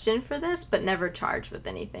questioned for this, but never charged with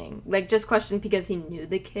anything. Like, just questioned because he knew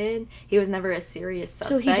the kid. He was never a serious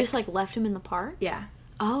suspect. So he just, like, left him in the park? Yeah.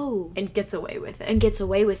 Oh. And gets away with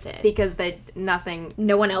it. Because nothing...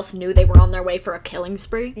 No one else knew they were on their way for a killing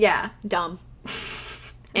spree? Yeah. Dumb.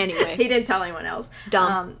 Anyway. He didn't tell anyone else.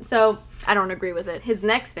 Dumb. So... I don't agree with it. His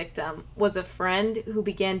next victim was a friend who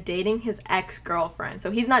began dating his ex-girlfriend.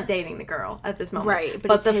 So he's not dating the girl at this moment. Right,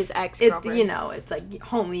 but it's his ex-girlfriend. It's like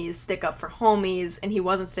homies stick up for homies, and he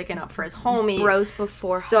wasn't sticking up for his homie. Bros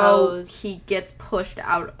before So hoes. he gets pushed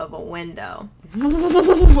out of a window.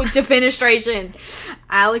 Defenestration.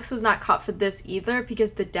 Alex was not caught for this either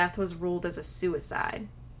because the death was ruled as a suicide.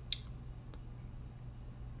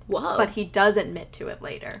 Whoa. But he does admit to it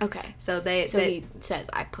later. Okay. So he says,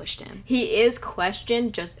 I pushed him. He is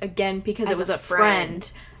questioned just, again, because it was a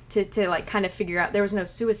friend to like, kind of figure out. There was no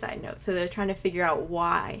suicide note, so they're trying to figure out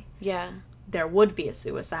why there would be a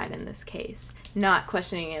suicide in this case, not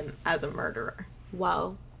questioning him as a murderer.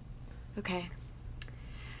 Whoa. Okay.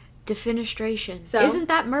 Defenestration. So, isn't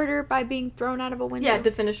that murder by being thrown out of a window? Yeah,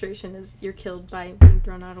 defenestration is you're killed by being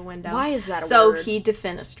thrown out a window. Why is that a So word? he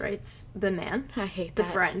defenestrates the man. I hate the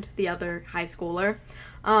friend, the other high schooler.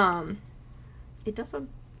 It doesn't...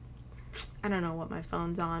 I don't know what my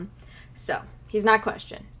phone's on. So, he's not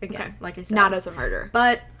questioned. Again, like I said. Not as a murder.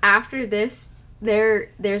 But after this,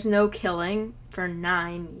 there's no killing for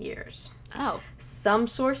 9 years. Oh. Some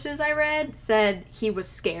sources I read said he was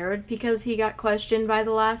scared because he got questioned by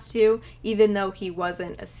the last two, even though he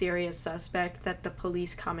wasn't a serious suspect, that the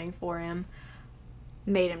police coming for him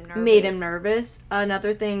made him nervous.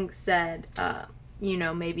 Another thing said,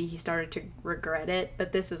 maybe he started to regret it,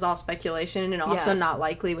 but this is all speculation and also not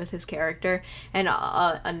likely with his character. And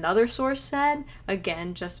another source said,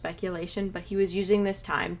 again, just speculation, but he was using this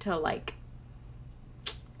time to, like,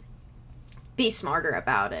 be smarter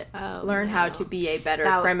about it. Learn how to be a better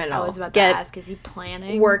criminal. I was about to ask, is he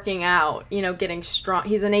planning? Working out, getting strong.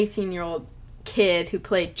 He's an 18-year-old kid who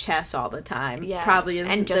played chess all the time. Yeah. Probably is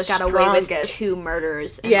and just the got away with 2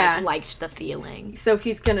 murders and liked the feeling. So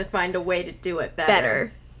he's going to find a way to do it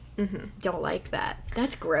better. Mm-hmm. Don't like that.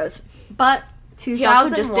 That's gross. But 2001 he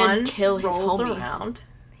also just did kill his rolls homies. Around.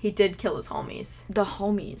 He did kill his homies. The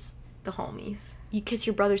homies. You kiss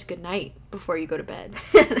your brothers goodnight before you go to bed.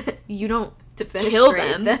 You don't kill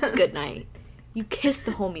them goodnight. You kiss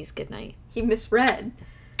the homies goodnight. He misread.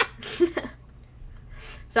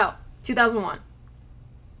 So, 2001.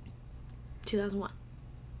 2001.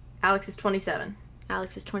 Alex is 27.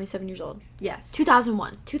 Alex is 27 years old. Yes.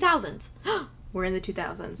 2001. 2000s. We're in the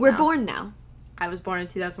 2000s. We're now. born now. I was born in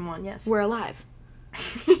 2001, yes. We're alive.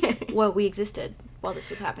 Well, we existed while this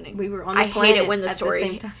was happening. We were on the I planet hate it when the at story. the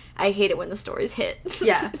same time. I hate it when the stories hit.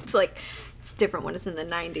 Yeah. It's like, it's different when it's in the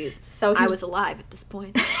 90s. So I was alive at this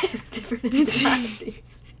point. It's different in the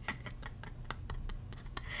 90s.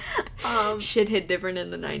 Shit hit different in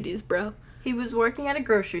the 90s, bro. He was working at a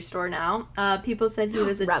grocery store now. People said he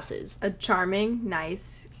was Rouse's. a charming,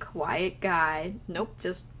 nice, quiet guy. Nope.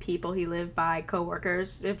 Just people he lived by,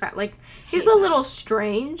 coworkers. In fact, like, he was a little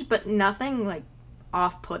strange, but nothing, like,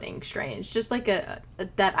 off-putting strange. Just, like, a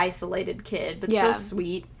that isolated kid, but still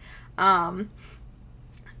sweet.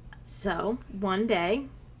 So, one day,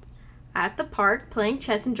 at the park, playing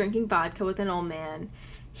chess and drinking vodka with an old man,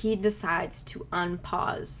 he decides to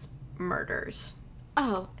unpause murders.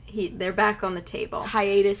 Oh. They're back on the table.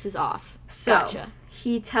 Hiatus is off. So, Gotcha.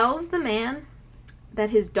 he tells the man that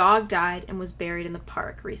his dog died and was buried in the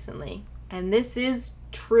park recently. And this is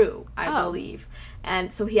true, I believe.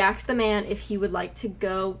 And so he asked the man if he would like to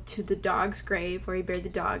go to the dog's grave where he buried the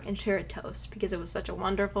dog and share a toast because it was such a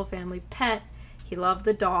wonderful family pet. He loved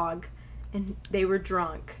the dog and they were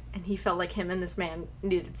drunk and he felt like him and this man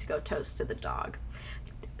needed to go toast to the dog.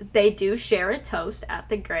 They do share a toast at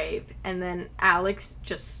the grave, and then Alex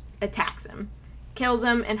just attacks him, kills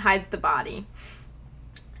him, and hides the body.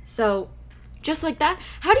 So, just like that?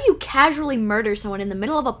 How do you casually murder someone in the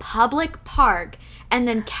middle of a public park and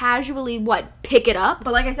then casually, pick it up?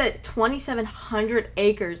 But like I said, 2,700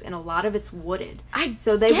 acres, and a lot of it's wooded.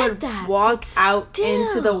 So they get would that, walk out still.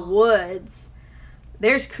 into the woods.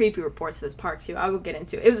 There's creepy reports of this park, too. I will get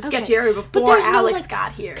into it. It was a sketchy area before Alex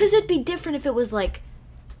got here. Because it'd be different if it was like,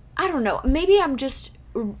 I don't know. Maybe I'm just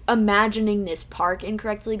imagining this park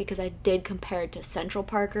incorrectly because I did compare it to Central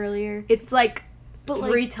Park earlier. It's like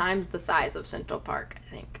three times the size of Central Park, I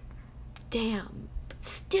think. Damn. But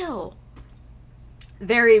still.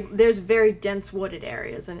 There's very dense wooded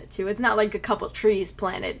areas in it, too. It's not like a couple trees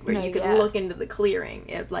planted where you can look into the clearing.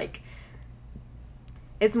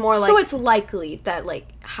 It's more like... So it's likely that,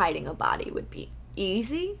 hiding a body would be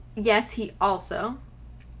easy? Yes, he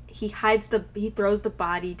throws the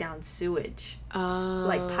body down sewage.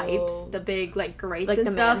 Pipes, the big, grates and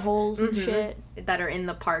the stuff. Manholes and shit. That are in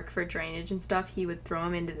the park for drainage and stuff. He would throw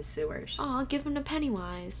them into the sewers. Aw, give him to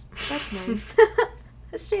Pennywise. That's nice.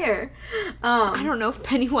 Sure. I don't know if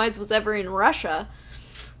Pennywise was ever in Russia.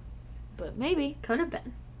 But maybe. Could have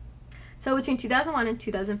been. So between 2001 and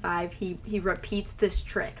 2005, he repeats this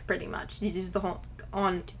trick, pretty much. He uses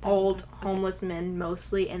on old homeless men,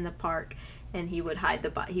 mostly in the park. And he would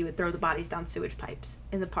he would throw the bodies down sewage pipes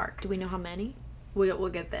in the park. Do we know how many? We'll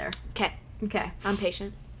get there. Okay. I'm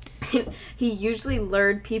patient. He usually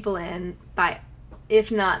lured people in by,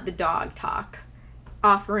 if not the dog talk,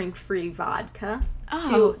 offering free vodka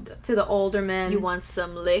to the older men. You want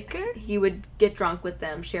some liquor? He would get drunk with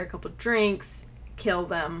them, share a couple drinks, kill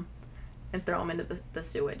them, and throw them into the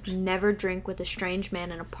sewage. Never drink with a strange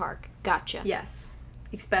man in a park. Gotcha. Yes.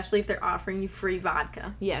 Especially if they're offering you free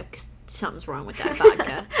vodka. Yeah, because something's wrong with that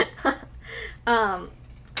vodka.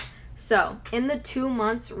 So, in the 2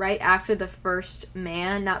 months right after the first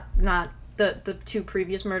man, not the two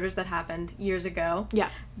previous murders that happened years ago. Yeah.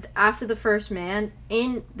 After the first man,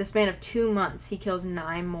 in the span of 2 months, he kills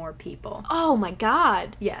 9 more people. Oh my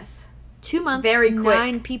god. Yes. 2 months, very quick.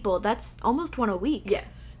 9 people. That's almost one a week.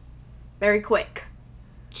 Yes. Very quick.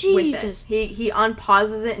 Jesus. He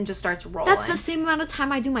unpauses it and just starts rolling. That's the same amount of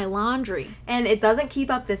time I do my laundry. And it doesn't keep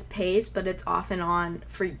up this pace, but it's off and on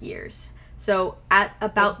for years. So at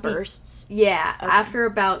about bursts. Yeah, okay. After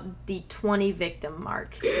about the 20 victim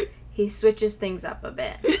mark, he switches things up a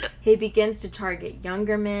bit. He begins to target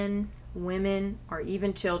younger men, women, or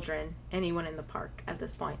even children, anyone in the park at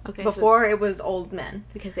this point. Okay. Before it was old men.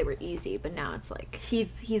 Because they were easy, but now it's like...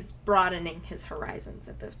 He's broadening his horizons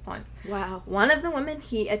at this point. Wow. One of the women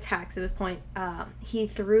he attacks at this point, he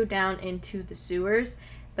threw down into the sewers,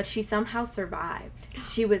 but she somehow survived.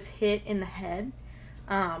 She was hit in the head,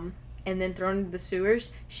 and then thrown into the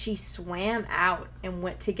sewers. She swam out and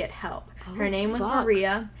went to get help. Oh, her name was fuck.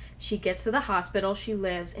 Maria. She gets to the hospital, she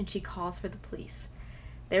lives, and she calls for the police.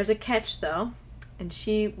 There's a catch, though, and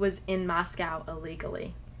she was in Moscow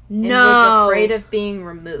illegally. No. And was afraid of being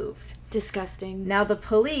removed. Disgusting. Now, the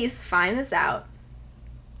police find this out.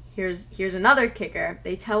 Here's another kicker.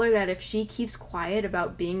 They tell her that if she keeps quiet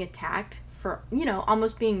about being attacked for,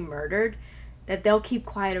 almost being murdered, that they'll keep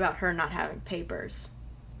quiet about her not having papers.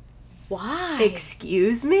 Why?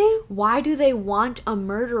 Excuse me? Why do they want a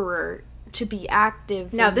murderer to be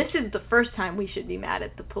active? Now, this is the first time we should be mad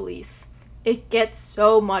at the police. It gets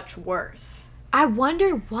so much worse. I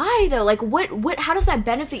wonder why, though. Like, what, how does that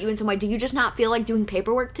benefit you in some way? Do you just not feel like doing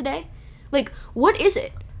paperwork today? Like, what is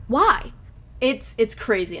it? Why? It's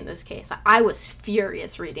crazy in this case. I was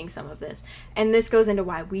furious reading some of this. And this goes into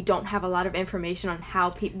why we don't have a lot of information on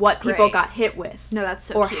how what people got hit with. No, that's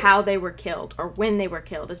so or cute. how they were killed or when they were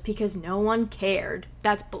killed is because no one cared.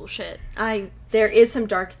 That's bullshit. There is some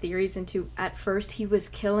dark theories into, at first he was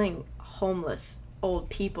killing homeless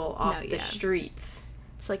old people off the streets.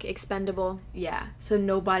 It's like expendable. Yeah, so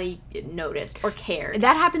nobody noticed or cared.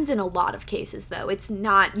 That happens in a lot of cases, though. It's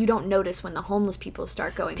not, you don't notice when the homeless people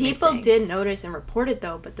start going missing. People did notice and report it,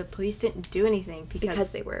 though, but the police didn't do anything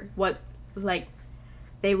because they were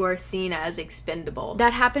they were seen as expendable.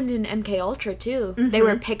 That happened in MK Ultra too. Mm-hmm. They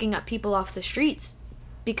were picking up people off the streets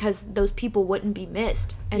because those people wouldn't be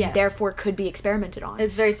missed and therefore could be experimented on.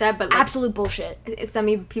 It's very sad, but absolute bullshit. Some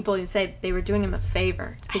people even say they were doing him a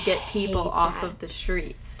favor to get people off of the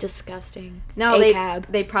streets. Disgusting. Now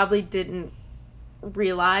they probably didn't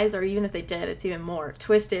realize, or even if they did, it's even more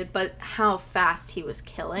twisted. But how fast he was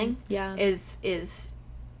killing, is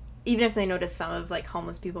even if they noticed some of like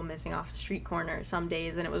homeless people missing off a street corner some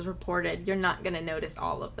days and it was reported, you're not going to notice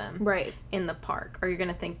all of them in the park, or you're going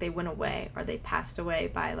to think they went away or they passed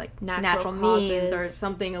away by like natural means or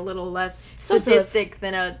something a little less sadistic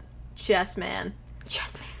than a chess man.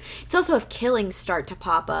 It's also if killings start to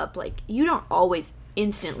pop up, like you don't always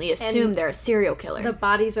instantly assume they're a serial killer. The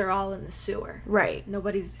bodies are all in the sewer. Right.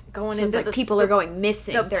 Nobody's going into it's like people are going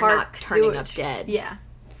missing. They're not turning up dead. Yeah.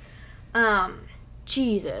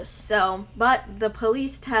 Jesus. So, but the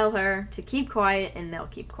police tell her to keep quiet, and they'll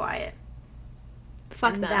keep quiet.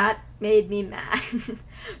 Fuck them. That made me mad.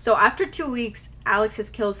 So, after 2 weeks, Alex has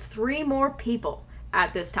killed 3 more people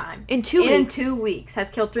at this time. In 2 weeks? In 2 weeks. Has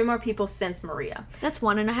killed 3 more people since Maria. That's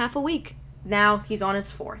 1.5 a week. Now, he's on his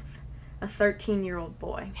 4th. A 13-year-old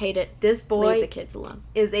boy. Hate it. This boy leave the kids alone.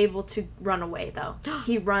 Is able to run away, though.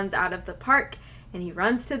 He runs out of the park. And he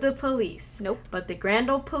runs to the police. Nope. But the Grand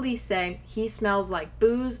Ole police say he smells like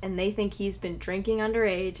booze and they think he's been drinking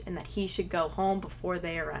underage and that he should go home before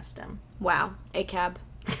they arrest him. Wow. A cab.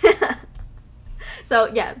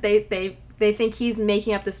 So, yeah, they think he's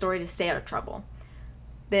making up the story to stay out of trouble.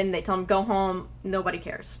 Then they tell him, go home. Nobody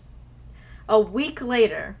cares. A week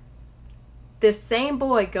later, this same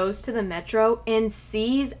boy goes to the metro and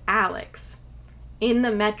sees Alex in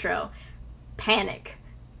the metro. Panic.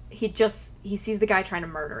 He sees the guy trying to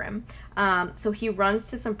murder him. So he runs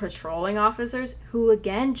to some patrolling officers who,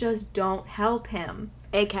 again, just don't help him.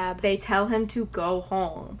 A cab. They tell him to go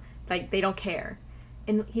home. Like, they don't care.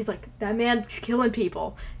 And he's like, that man's killing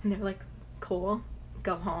people. And they're like, cool,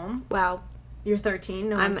 go home. Wow. You're 13,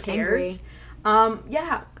 no one cares. Angry.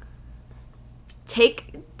 Yeah.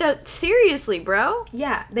 Take that seriously, bro.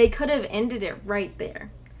 Yeah, they could have ended it right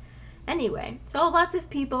there. Anyway, so lots of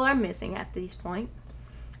people are missing at this point.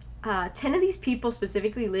 10 of these people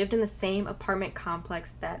specifically lived in the same apartment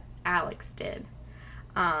complex that Alex did.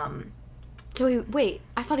 So wait,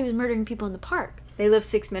 I thought he was murdering people in the park. They live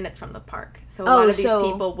 6 minutes from the park. So a lot of these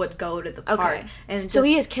people would go to the park. Okay. And so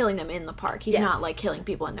he is killing them in the park. He's not like killing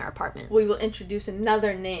people in their apartments. We will introduce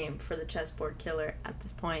another name for the chessboard killer at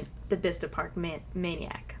this point. The Bista Park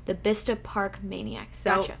Maniac. The Bista Park Maniac.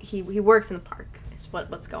 So gotcha. he works in the park is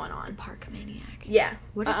what's going on. The Park Maniac. Yeah.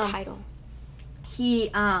 What a title.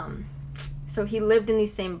 So he lived in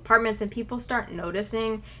these same apartments, and people start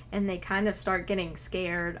noticing, and they kind of start getting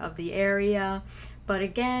scared of the area. But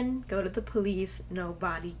again, go to the police,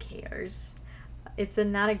 nobody cares. It's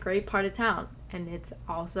not a great part of town, and it's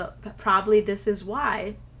also, probably this is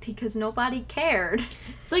why, because nobody cared.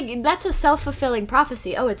 It's like, that's a self-fulfilling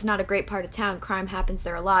prophecy. Oh, it's not a great part of town, crime happens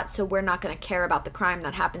there a lot, so we're not going to care about the crime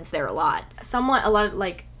that happens there a lot.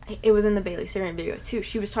 It was in the Bailey Sarian video too.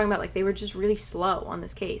 She was talking about like they were just really slow on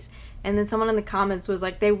this case. And then someone in the comments was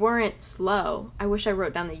like, they weren't slow. I wish I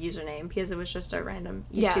wrote down the username because it was just a random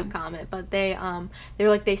YouTube comment. But they were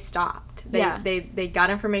like, they stopped. They got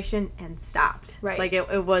information and stopped. Right. Like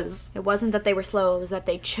it wasn't that they were slow, it was that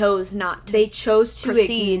they chose not to. They chose to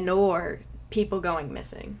ignore people going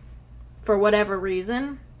missing. For whatever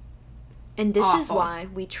reason. And this is why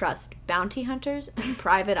we trust bounty hunters and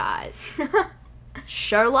private eyes.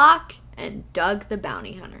 Sherlock and Doug the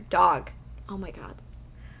bounty hunter. Dog. Oh my god.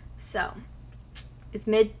 So, it's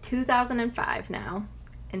mid-2005 now,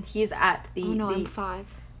 and he's at I'm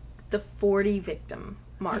 5. The 40 victim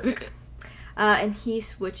mark. And he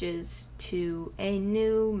switches to a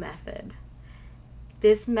new method.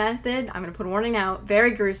 This method, I'm going to put a warning out,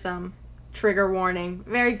 very gruesome, trigger warning,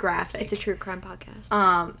 very graphic. It's a true crime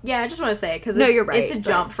podcast. Yeah, I just want to say it because you're right. It's a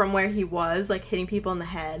jump from where he was, like, hitting people in the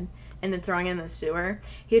head and then throwing in the sewer.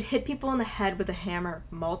 He would hit people in the head with a hammer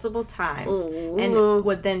multiple times and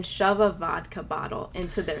would then shove a vodka bottle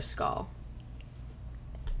into their skull.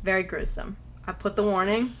 Very gruesome. I put the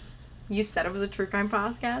warning. You said it was a true crime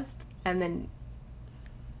podcast, and then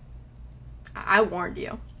I warned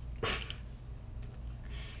you.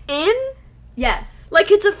 In? Yes.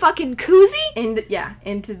 Like it's a fucking koozie?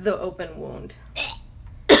 Into the open wound.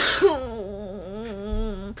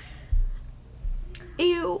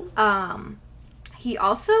 Ew. He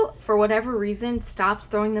also, for whatever reason, stops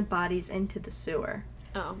throwing the bodies into the sewer.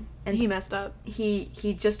 Oh. And he messed up. He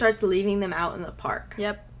just starts leaving them out in the park.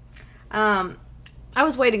 Yep. I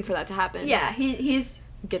was waiting for that to happen. Yeah,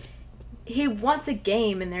 he wants a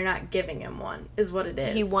game and they're not giving him one, is what it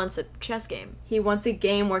is. He wants a chess game. He wants a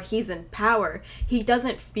game where he's in power. He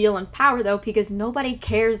doesn't feel in power, though, because nobody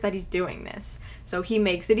cares that he's doing this. So he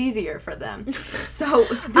makes it easier for them. So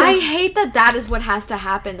I hate that is what has to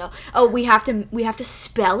happen, though. Oh, we have to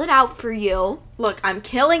spell it out for you. Look, I'm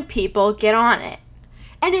killing people. Get on it.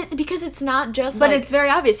 And because it's not just But it's very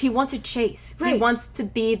obvious. He wants to chase. Right. He wants to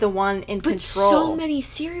be the one in control. But so many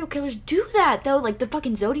serial killers do that, though. Like, the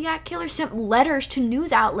fucking Zodiac killer sent letters to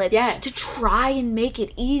news outlets to try and make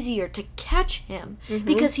it easier to catch him. Mm-hmm.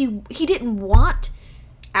 Because he didn't want...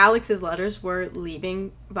 Alex's letters were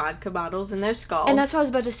leaving vodka bottles in their skull. And that's what I was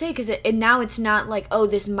about to say, because now it's not like, oh,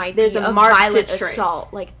 this might there's be a violent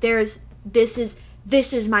assault. Like, this is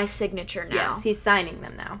my signature now. Yes, he's signing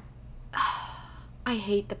them now. I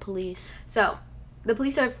hate the police. So, the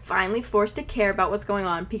police are finally forced to care about what's going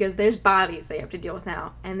on because there's bodies they have to deal with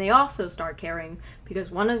now. And they also start caring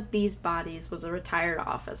because one of these bodies was a retired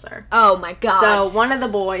officer. Oh my god. So, one of the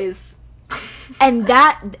boys... and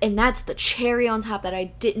that's the cherry on top that I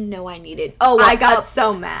didn't know I needed. Oh, I got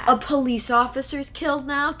so mad. A police officer's killed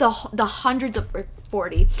now? The hundreds of...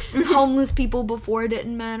 40 homeless people before it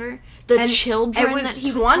didn't matter. The children that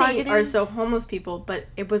he was targeting. 20 or so homeless people, but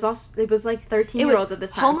it was like 13-year-olds at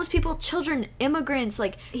this time. Homeless people, children, immigrants,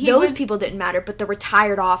 like those people didn't matter, but the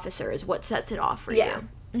retired officer is what sets it off for you.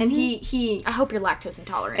 Mm-hmm. And he I hope you're lactose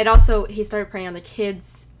intolerant. He started preying on the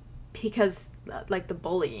kids because like the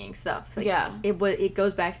bullying stuff. Like, it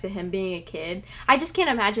goes back to him being a kid. I just can't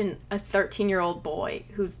imagine a 13-year-old boy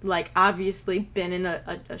who's like obviously been in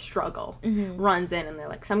a struggle runs in and they're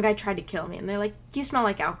like, some guy tried to kill me, and they're like, you smell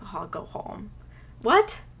like alcohol, go home.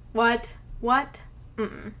 What?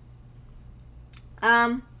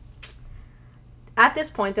 At this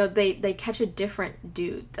point, though, they catch a different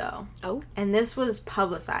dude, though. Oh. And this was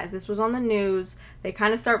publicized. This was on the news. They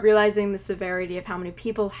kind of start realizing the severity of how many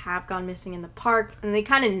people have gone missing in the park. And they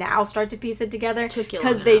kind of now start to piece it together.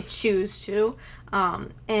 Because they choose to.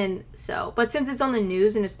 But since it's on the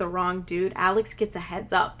news and it's the wrong dude, Alex gets a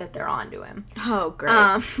heads up that they're onto him. Oh,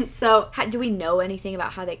 great. Do we know anything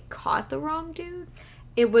about how they caught the wrong dude?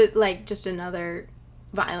 It was, like, just another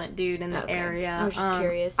violent dude in the area. I was just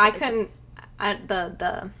curious.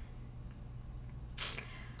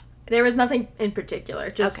 There was nothing in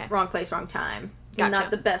particular, just wrong place, wrong time. Gotcha.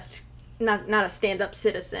 Not the best, not a stand-up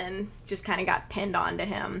citizen, just kind of got pinned onto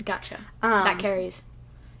him. Gotcha. That carries.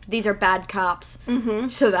 These are bad cops,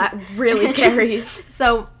 so that really carries.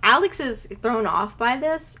 So Alex is thrown off by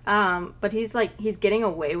this, but he's getting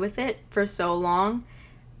away with it for so long.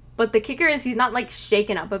 But the kicker is he's not, like,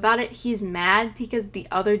 shaken up about it. He's mad because the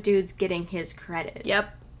other dude's getting his credit.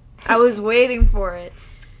 Yep. I was waiting for it.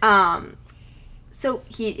 So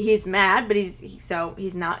he's mad, but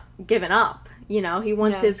he's not giving up. You know, he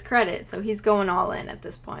wants his credit, so he's going all in at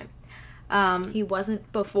this point. He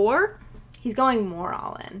wasn't before? He's going more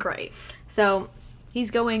all in. Great. So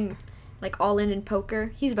he's going, like, all in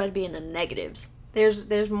poker. He's about to be in the negatives.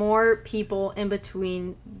 There's more people in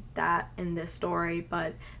between that and this story,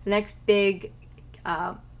 but the next big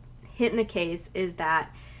hit in the case is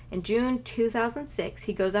that in June 2006,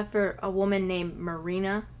 he goes after a woman named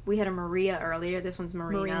Marina. We had a Maria earlier. This one's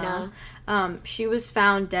Marina. She was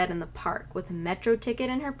found dead in the park with a metro ticket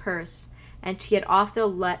in her purse, and she had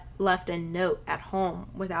often left a note at home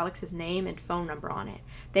with Alex's name and phone number on it.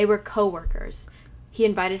 They were co-workers. He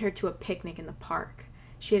invited her to a picnic in the park.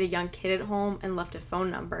 She had a young kid at home and left a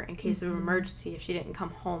phone number in case of emergency if she didn't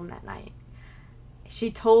come home that night.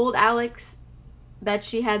 She told Alex that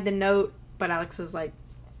she had the note, but Alex was like,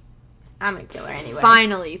 I'm gonna kill her anyway.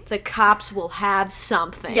 Finally, the cops will have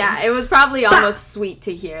something. Yeah, it was probably almost sweet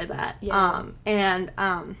to hear that. Yeah.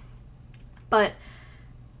 But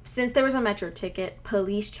Since there was a metro ticket,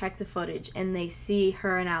 police check the footage and they see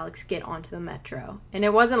her and Alex get onto the metro. And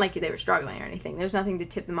it wasn't like they were struggling or anything. There's nothing to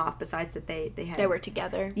tip them off besides that they had... They were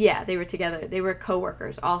together. Yeah, they were together. They were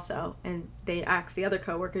co-workers also. And they asked the other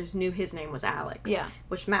co-workers, knew his name was Alex. Yeah.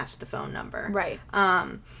 Which matched the phone number. Right.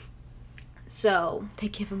 So... They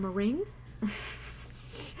give him a ring?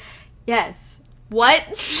 Yes. What?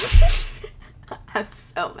 I'm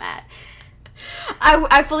so mad.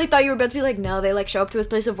 I fully thought you were about to be like, no, they, like, show up to his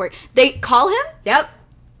place of work. They call him? Yep.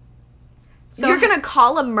 So you're gonna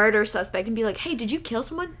call a murder suspect and be like, hey, did you kill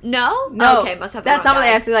someone? No? No. Okay, must have That's not what they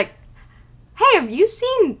asked. They're like, hey, have you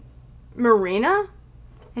seen Marina?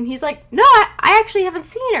 And he's like, no, I actually haven't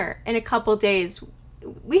seen her in a couple days.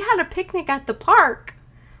 We had a picnic at the park.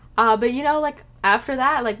 But, you know, like, after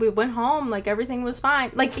that, like, we went home. Like, everything was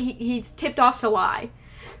fine. Like, he's tipped off to lie.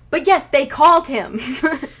 But, yes, they called him.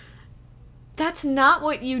 That's not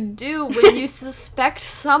what you do when you suspect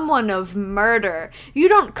someone of murder. You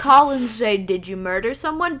don't call and say, did you murder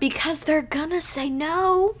someone? Because they're gonna say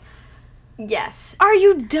no. Yes. Are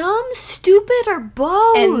you dumb, stupid, or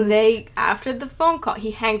both? And they, after the phone call,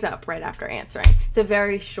 he hangs up right after answering. It's a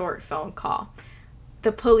very short phone call.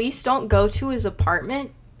 The police don't go to his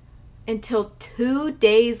apartment until 2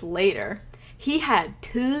 days later. He had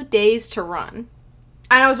 2 days to run.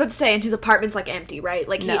 And I was about to say, and his apartment's, like, empty, right?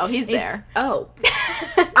 Like no, he's there. Oh.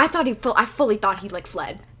 I fully thought he, like,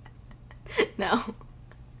 fled. No.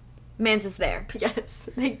 Mans is there. Yes,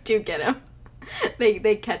 they do get him.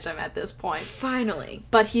 They catch him at this point. Finally.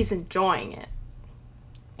 But he's enjoying it.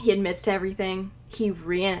 He admits to everything. He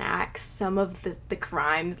reenacts some of the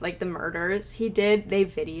crimes, like the murders he did. They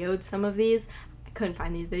videoed some of these. I couldn't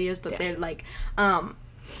find these videos, but they're like,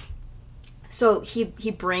 so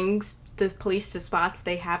he brings the police to spots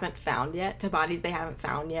they haven't found yet, to bodies they haven't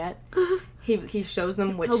found yet. He shows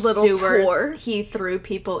them which sewers tour. He threw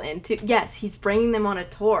people into. Yes, he's bringing them on a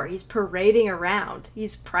tour. He's parading around.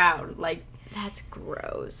 He's proud. Like, that's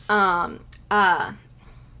gross.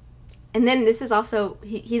 And then this is also,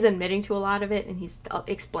 he's admitting to a lot of it, and he's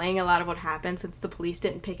explaining a lot of what happened since the police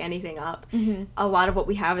didn't pick anything up. Mm-hmm. A lot of what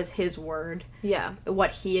we have is his word. Yeah.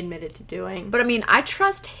 What he admitted to doing. But, I mean, I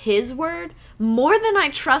trust his word more than I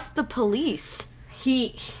trust the police.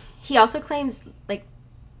 He also claims, like,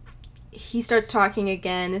 he starts talking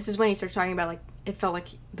again. This is when he starts talking about, like, it felt like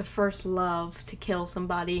the first love to kill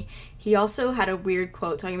somebody. He also had a weird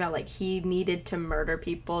quote talking about, like, he needed to murder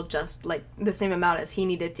people just, like, the same amount as he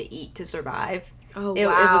needed to eat to survive. Oh, wow. It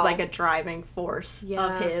was, like, a driving force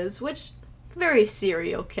of his, which, very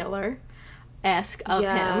serial killer-esque of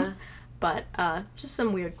him. But, just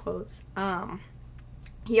some weird quotes.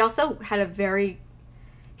 He also had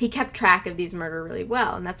he kept track of these murder really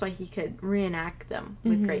well, and that's why he could reenact them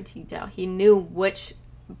with great detail. He knew which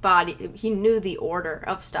he knew the order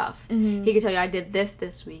of stuff. Mm-hmm. He could tell you, I did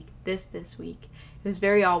this week, this week. It was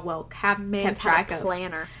very all well kept track of.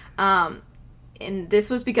 Planner. And this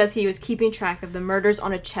was because he was keeping track of the murders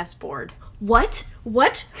on a chessboard. What? He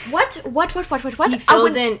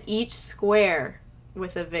filled in each square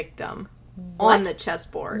with a victim on the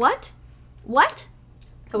chessboard. What?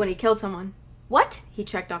 So when he killed someone, he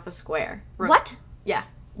checked off a square. What? Yeah.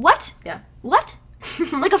 What? Yeah. What?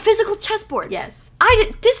 Like a physical chessboard? Yes.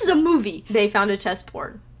 This is a movie. They found a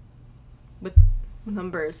chessboard with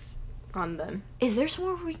numbers on them. Is there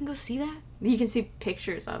somewhere where we can go see that? You can see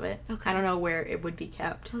pictures of it. Okay. I don't know where it would be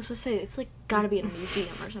kept. I was supposed to say, it's like gotta be in a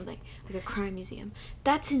museum or something. Like a crime museum.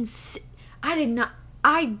 That's insane.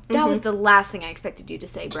 That was the last thing I expected you to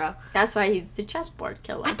say, bro. That's why he's the chessboard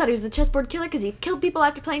killer. I thought he was the chessboard killer because he killed people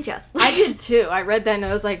after playing chess. I did too. I read that and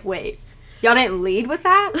I was like, wait, y'all didn't lead with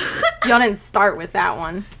that? Y'all didn't start with that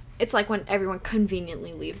one. It's like when everyone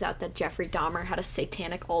conveniently leaves out that Jeffrey Dahmer had a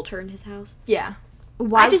satanic altar in his house. Yeah.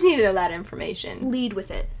 Why? I just needed to know that information. Lead with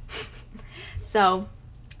it. So,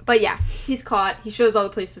 but yeah, he's caught. He shows all the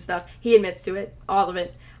police the stuff. He admits to it, all of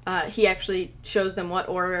it. He actually shows them what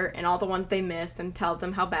order and all the ones they missed and tells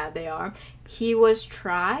them how bad they are. He was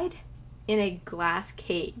tried in a glass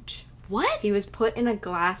cage. What? He was put in a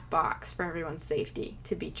glass box for everyone's safety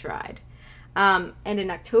to be tried. And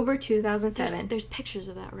in October 2007... There's pictures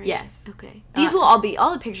of that, right? Yes. Okay. These will all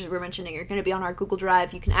the pictures we're mentioning are going to be on our Google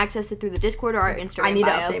Drive. You can access it through the Discord or our Instagram I need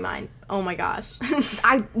bio. to update mine. Oh my gosh.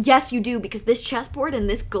 Yes, you do, because this chessboard and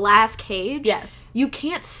this glass cage... Yes. You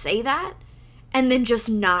can't say that and then just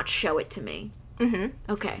not show it to me.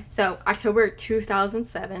 Mm-hmm. Okay. So, October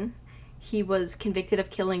 2007, he was convicted of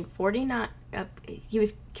killing 49... he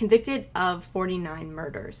was convicted of 49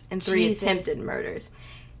 murders and 3 attempted murders.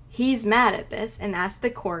 He's mad at this and asked the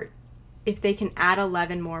court if they can add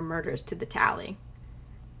 11 more murders to the tally.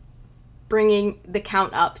 bringing the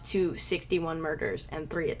count up to 61 murders and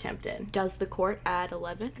 3 attempted. Does the court add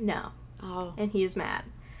 11? No. Oh. And he is mad.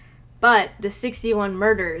 But the 61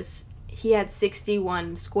 murders, he had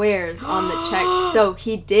 61 squares on the check, so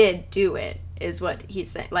he did do it, is what he's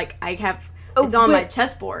saying. Like, I have... it's on my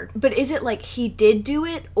chessboard. But is it like he did do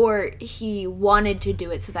it, or he wanted to do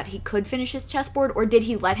it so that he could finish his chessboard, or did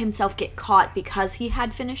he let himself get caught because he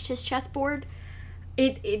had finished his chessboard?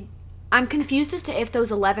 I'm confused as to if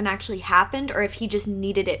those 11 actually happened, or if he just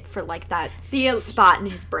needed it for, like, that spot in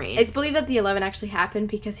his brain. It's believed that the 11 actually happened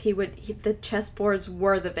because the chessboards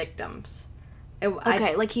were the victims.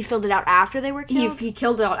 Like he filled it out after they were killed? He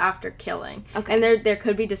killed it out after killing. Okay. And there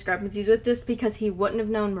could be discrepancies with this because he wouldn't have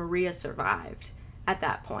known Maria survived at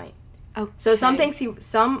that point. Okay.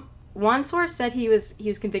 So one source said he was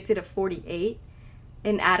convicted of 48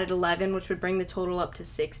 and added 11, which would bring the total up to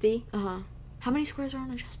 60. Uh-huh. How many squares are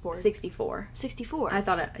on a chessboard? 64. 64. I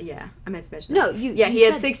thought I meant to mention that. No, he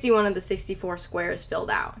had 61 of the 64 squares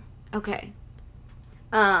filled out. Okay.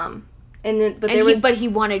 And then, but he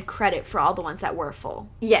wanted credit for all the ones that were full.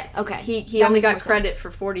 Yes. Okay. He only got credit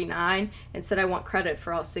for 49 and said, I want credit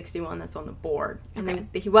for all 61 that's on the board. And then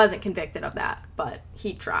he wasn't convicted of that, but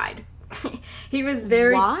he tried. He was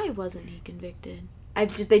very... Why wasn't he convicted?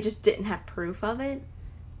 They just didn't have proof of it.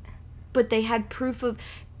 But they had proof of...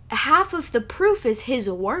 Half of the proof is his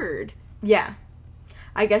word. Yeah.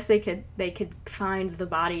 I guess they could find the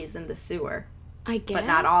bodies in the sewer. I guess. But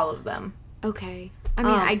not all of them. Okay. I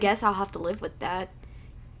mean, I guess I'll have to live with that.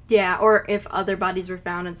 Yeah, or if other bodies were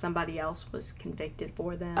found and somebody else was convicted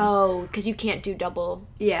for them. Oh, because you can't do double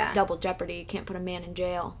jeopardy. You can't put a man in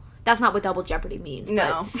jail. That's not what double jeopardy means.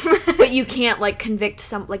 No. But you can't, like, convict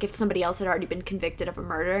if somebody else had already been convicted of a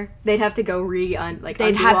murder. They'd have to go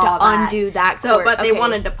undo that. So, but they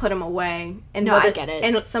wanted to put him away. And I get it.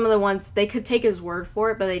 And some of the ones, they could take his word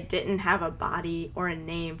for it, but they didn't have a body or a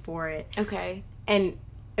name for it. Okay. And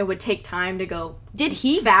it would take time to go... Did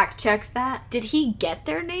he... fact check that? Did he get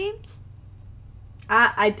their names?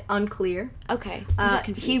 Unclear. Okay. I'm just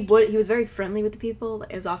confused. He was very friendly with the people.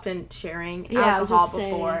 It was often sharing alcohol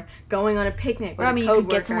before, going on a picnic with a you could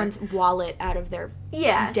get someone's wallet out of their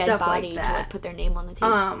dead body to, like, put their name on the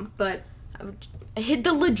table. But...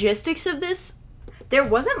 The logistics of this... There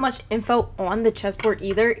wasn't much info on the chessboard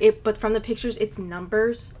either, but from the pictures, it's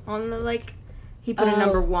numbers on the, like... He put a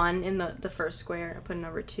number 1 in the first square. I put a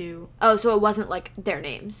number 2. Oh, so it wasn't, like, their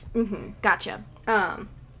names. Mm-hmm. Gotcha.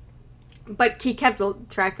 But he kept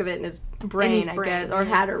track of it in his brain, I guess, or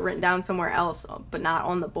had it written down somewhere else, but not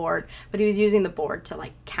on the board. But he was using the board to,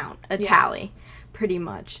 like, count a tally, pretty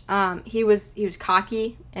much. He was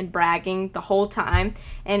cocky and bragging the whole time,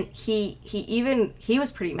 and he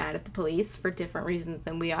was pretty mad at the police for different reasons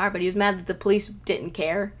than we are. But he was mad that the police didn't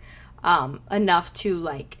care enough to,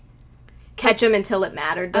 like, catch him until it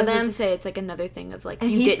mattered to them. I was about to say, it's like another thing of, like,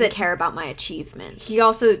 you didn't care about my achievements. He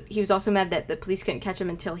was also mad that the police couldn't catch him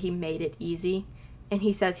until he made it easy. And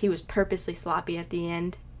he says he was purposely sloppy at the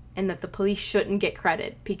end and that the police shouldn't get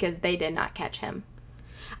credit because they did not catch him.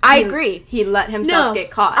 I agree. He let himself get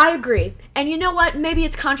caught. I agree. And you know what? Maybe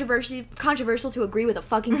it's controversial to agree with a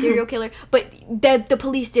fucking serial killer, but the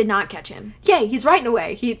police did not catch him. Yeah, he's right in a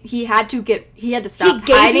way. He had to stop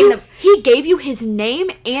hiding. He gave you his name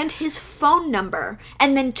and his phone number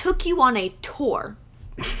and then took you on a tour.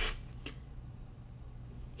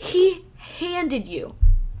 He handed you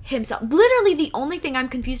himself. Literally, the only thing I'm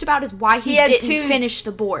confused about is why he didn't finish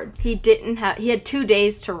the board. He had 2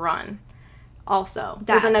 days to run. Also,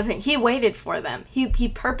 there's another thing. He waited for them. He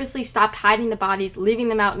purposely stopped hiding the bodies, leaving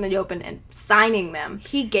them out in the open, and signing them.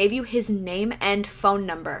 He gave you his name and phone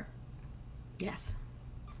number. Yes.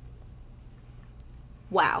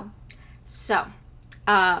 Wow. So,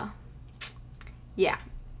 yeah.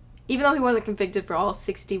 Even though he wasn't convicted for all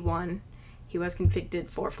 61, he was convicted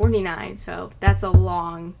for 49, so that's a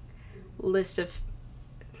long list of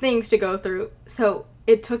things to go through. So,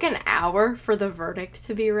 it took an hour for the verdict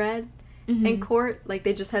to be read. Mm-hmm. In court. Like,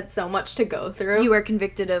 they just had so much to go through. You were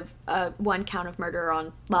convicted of 1 count of murder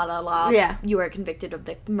on la la la. Yeah. You were convicted of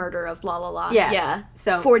the murder of la la la. Yeah. Yeah.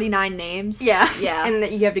 So 49 names. Yeah. Yeah. And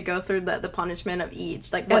that you have to go through the punishment of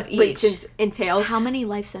each. Like, which entails. How many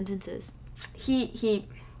life sentences? He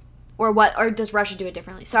Or what? Or does Russia do it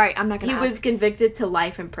differently? Sorry, I'm not going to ask. He was convicted to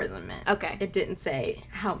life imprisonment. Okay. It didn't say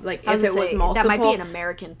how, like, if it was multiple. That might be an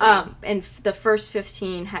American thing. And the first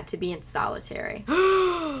 15 had to be in solitary.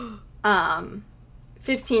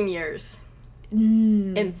 15 years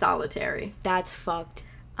in solitary. That's fucked.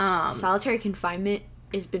 Solitary confinement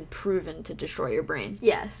has been proven to destroy your brain.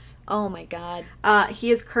 Yes. Oh my god. He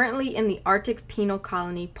is currently in the Arctic penal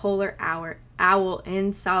colony Polar Owl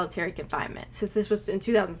in solitary confinement. Since this was in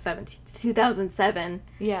 2007,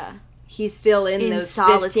 Yeah. he's still in those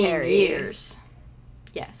solitary. 15 years.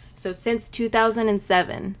 Yes. So since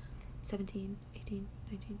 2007. 17, 18, 19, 20,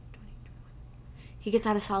 21. He gets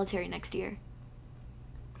out of solitary next year.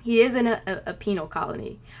 He is in a penal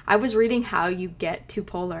colony. I was reading how you get to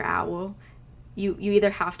Polar Owl. You either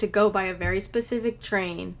have to go by a very specific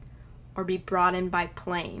train or be brought in by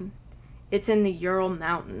plane. It's in the Ural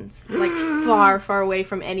Mountains, like far, far away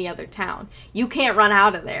from any other town. You can't run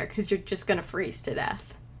out of there because you're just going to freeze to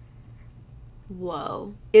death.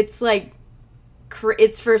 Whoa. It's like,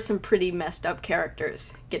 it's for some pretty messed up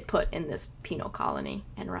characters get put in this penal colony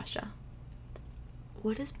in Russia.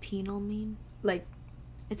 What does penal mean? Like,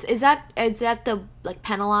 Is that the, like,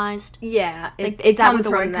 penalized? yeah. Is that where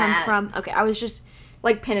the word comes from? Okay, I was just...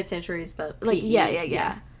 Like penitentiary is the Like, PE.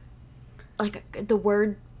 yeah. Like, the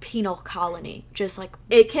word penal colony, just like...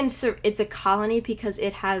 It's a colony because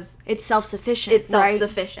It's self-sufficient, it's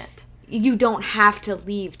self-sufficient. Right? You don't have to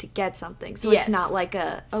leave to get something. So Yes. it's not like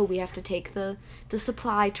we have to take the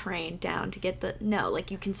supply train down to get the... No, like,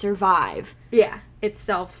 you can survive. Yeah, it's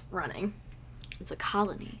self-running. It's a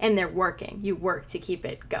colony. And they're working. You work to keep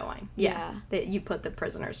it going. Yeah. That you put the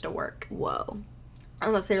prisoners to work. Whoa.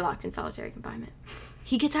 Unless they're locked in solitary confinement.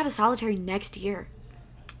 He gets out of solitary next year.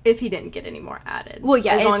 If he didn't get any more added. Well,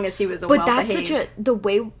 yeah. As long as he was But well-behaved. that's the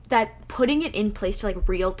way that putting it in place to, like,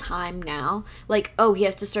 real time now, like, oh, he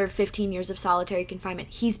has to serve 15 years of solitary confinement.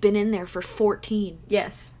 He's been in there for 14.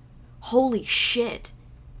 Yes. Holy shit.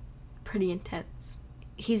 Pretty intense.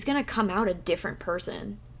 He's gonna come out a different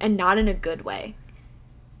person, and not in a good way.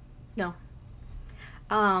 No.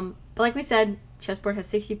 But like we said, chessboard has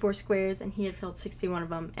 64 squares, and he had filled 61 of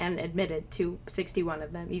them and admitted to 61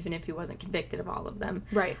 of them, even if he wasn't convicted of all of them.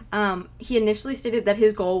 Right. He initially stated that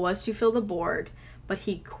his goal was to fill the board, but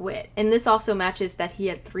he quit. And this also matches that he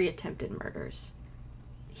had 3 attempted murders.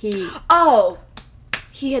 He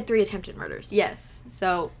had 3 attempted murders. Yes.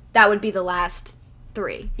 So That would be the last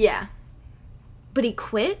 3. yeah. But he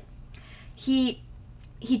quit? He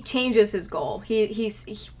changes his goal. He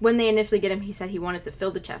when they initially get him, he said he wanted to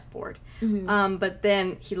fill the chessboard. Mm-hmm. But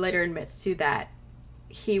then he later admits to that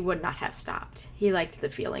he would not have stopped. He liked the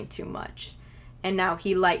feeling too much. And now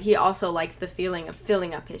he also liked the feeling of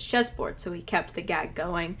filling up his chessboard, so he kept the gag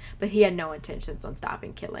going, but he had no intentions on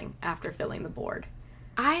stopping killing after filling the board.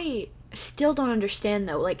 I still don't understand,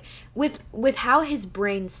 though, like, with how his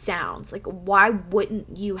brain sounds, like, why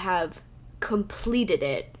wouldn't you have completed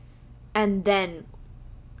it and then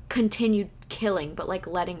continued killing, but, like,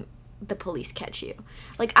 letting the police catch you?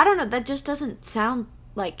 Like, I don't know, that just doesn't sound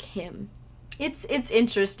like him. It's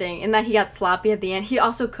interesting in that he got sloppy at the end. He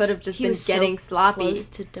also could have just been getting sloppy. Close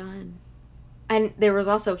to done. And there was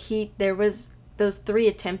also those 3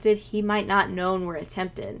 attempted, he might not known were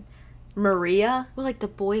attempted. Maria, Well, like the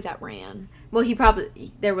boy that ran. well,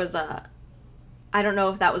 I don't know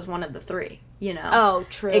if that was one of the 3, you know. Oh,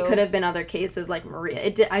 true. It could have been other cases like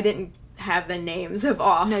Maria. I didn't have the names of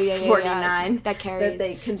all 49 that carries. that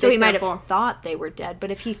they convicted so he might him have for. thought they were dead,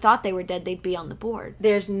 but if he thought they were dead, they'd be on the board.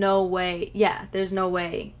 There's no way. Yeah, there's no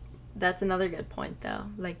way. That's another good point, though.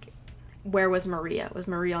 Like, where was Maria? Was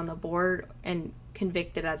Maria on the board and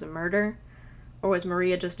convicted as a murder? Or was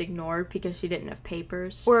Maria just ignored because she didn't have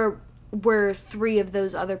papers? Or were 3 of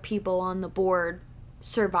those other people on the board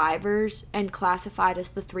survivors and classified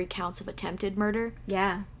as the 3 counts of attempted murder?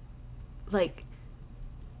 Yeah. Like,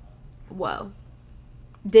 whoa.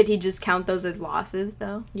 Did he just count those as losses,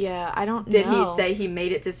 though? Yeah, I don't know. Did he say he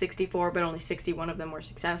made it to 64, but only 61 of them were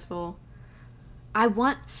successful?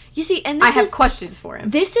 You see, and I have questions for him.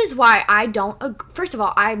 This is why I don't, first of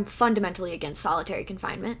all, I'm fundamentally against solitary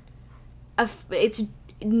confinement. It's,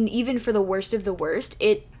 even for the worst of the worst,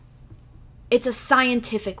 it's a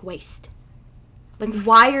scientific waste. Like,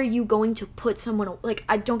 why are you going to put someone, like,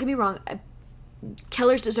 don't get me wrong,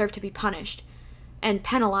 killers deserve to be punished and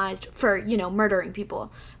penalized for, murdering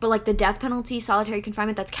people. But, like, the death penalty, solitary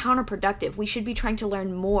confinement, that's counterproductive. We should be trying to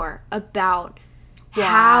learn more about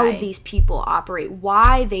how these people operate,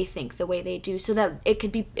 why they think the way they do, so that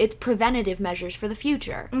it's preventative measures for the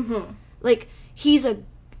future. Mm-hmm. Like,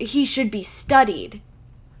 he should be studied,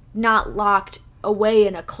 not locked away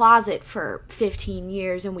in a closet for 15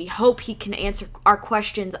 years, and we hope he can answer our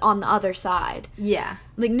questions on the other side. Yeah.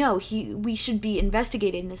 Like, no, we should be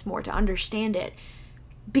investigating this more to understand it,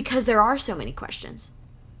 because there are so many questions.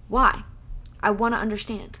 Why? I want to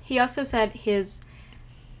understand. He also said his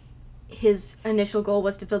initial goal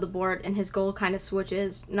was to fill the board, and his goal kind of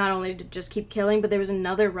switches, not only to just keep killing, but there was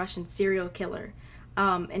another Russian serial killer,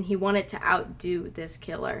 and he wanted to outdo this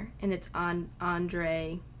killer, and it's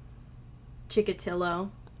Andrei Chikatilo,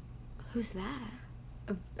 Who's that?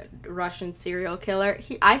 a Russian serial killer.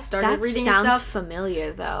 I started That reading his sounds stuff.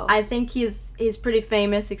 familiar, though. I think he's pretty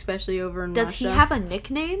famous, especially over in Russia. Does he have a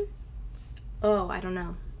nickname? Oh, I don't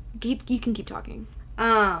know. You can keep talking.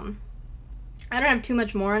 I don't have too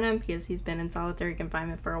much more on him because he's been in solitary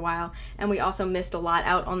confinement for a while, and we also missed a lot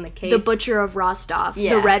out on the case. The Butcher of Rostov.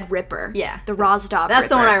 Yeah. The Red Ripper. Yeah. The Rostov That's Ripper.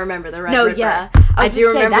 the one I remember, the Red No, Ripper. yeah. I do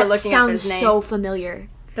remember looking up his name. That sounds so familiar.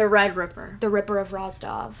 The Red Ripper. The Ripper of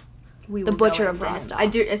Rostov. We The will Butcher go of into him. Rostov. I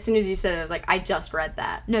do. As soon as you said it, I was like, I just read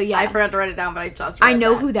that. No, yeah. I forgot to write it down, but I just read I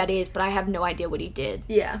know that. who that is, but I have no idea what he did.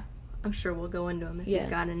 Yeah. I'm sure we'll go into him if he's Yeah.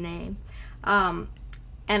 got a name.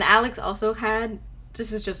 And Alex also had,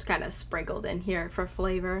 this is just kind of sprinkled in here for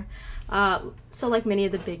flavor. So like many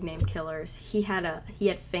of the big name killers, he had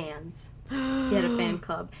fans. He had a fan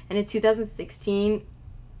club. And in 2016,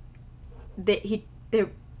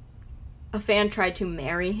 a fan tried to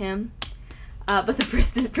marry him, but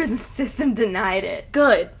the prison system denied it.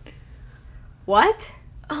 Good. What?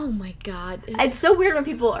 Oh my god. It's so weird when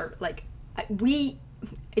people are like,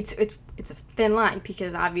 it's a thin line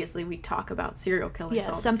because obviously we talk about serial killers Yeah,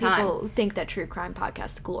 all some the time. people think that true crime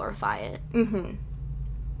podcasts glorify it. Mm-hmm.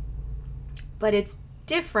 But it's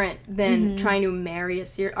different than trying to marry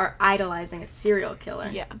or idolizing a serial killer.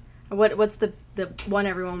 Yeah. What's the one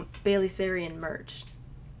everyone, Bailey Sarian merch?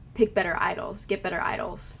 Pick better idols. Get better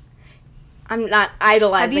idols. I'm not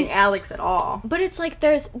idolizing Alex at all. But it's like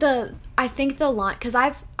I think the line, because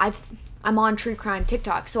I'm on true crime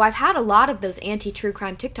TikTok, so I've had a lot of those anti-true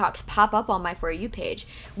crime TikToks pop up on my For You page,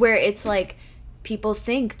 where it's like people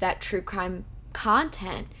think that true crime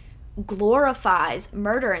content glorifies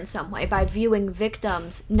murder in some way by viewing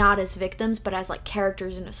victims not as victims but as like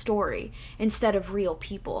characters in a story instead of real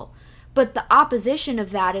people. But the opposition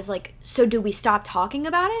of that is like, so do we stop talking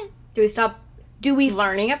about it? Do we stop Do we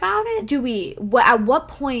learning about it? At what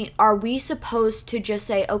point are we supposed to just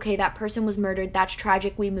say, okay, that person was murdered, that's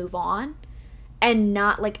tragic, we move on? And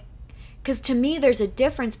not like, because to me there's a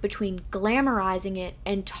difference between glamorizing it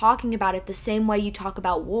and talking about it the same way you talk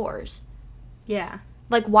about wars. Yeah.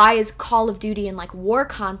 Like, why is Call of Duty and like war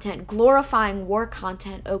content, glorifying war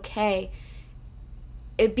content, okay?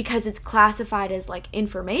 Because it's classified as like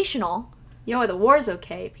informational. You know what? The war's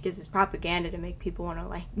okay because it's propaganda to make people want to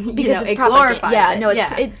like. Because it glorifies yeah, it. no,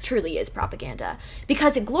 yeah. it truly is propaganda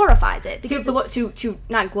because it glorifies it. Because to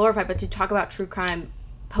not glorify, but to talk about true crime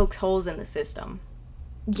pokes holes in the system.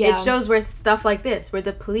 yeah, It shows where stuff like this, where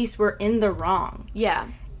the police were in the wrong. yeah,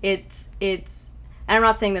 It's. And I'm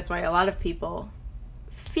not saying that's why a lot of people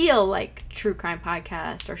feel like true crime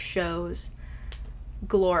podcasts or shows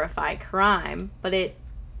glorify crime, but it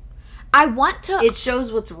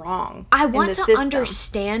shows what's wrong. I in want the to system.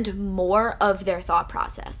 understand more of their thought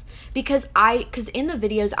process because in the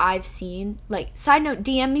videos I've seen, like, side note,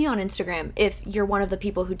 DM me on Instagram if you're one of the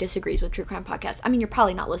people who disagrees with true crime podcasts. I mean, you're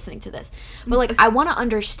probably not listening to this, but like, I want to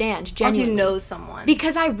understand genuinely. Or if you know someone.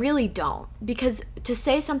 Because I really don't. Because to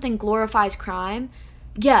say something glorifies crime,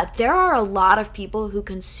 yeah, there are a lot of people who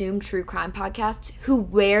consume true crime podcasts who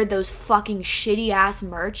wear those fucking shitty ass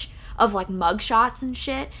merch of like mugshots and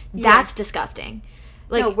shit. That's disgusting.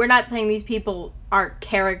 Like, no, we're not saying these people are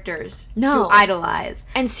characters No. to idolize.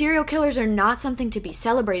 and serial killers are not something to be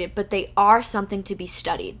celebrated, but they are something to be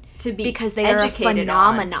studied. To be because they are a educated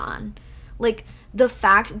on. phenomenon. Like, the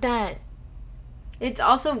fact that... It's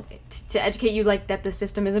also to educate you, like, that the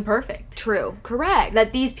system isn't perfect. True. Correct.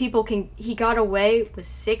 That these people he got away with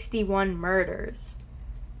 61 murders.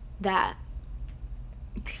 That.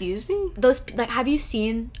 Excuse me? Those, like, have you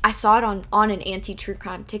seen... I saw it on an anti-true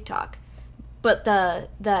crime TikTok. But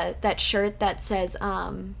that shirt that says,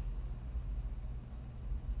 oh,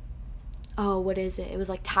 what is it? It was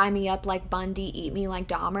like, tie me up like Bundy, eat me like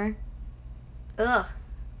Dahmer. Ugh.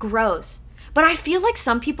 Gross. But I feel like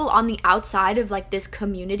some people on the outside of like this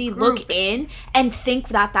community look in and think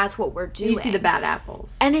that that's what we're doing. You see the bad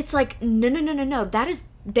apples. And it's like, no.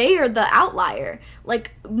 They are the outlier.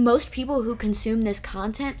 Like, most people who consume this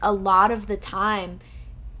content, a lot of the time,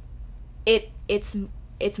 it's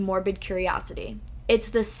morbid curiosity.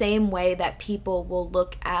 It's the same way that people will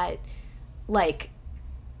look at, like,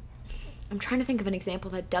 I'm trying to think of an example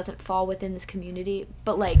that doesn't fall within this community,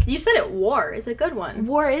 but like... You said it, war is a good one.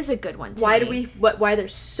 War is a good one to me. Why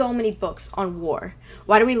there's so many books on war?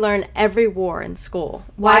 Why do we learn every war in school?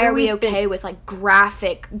 Why are we okay with, like,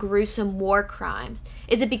 graphic, gruesome war crimes?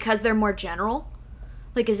 Is it because they're more general?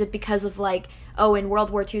 Like, is it because of, like, oh, in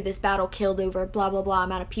World War II, this battle killed over blah, blah, blah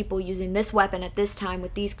amount of people using this weapon at this time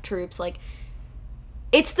with these troops? Like,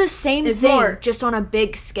 it's the same thing, just on a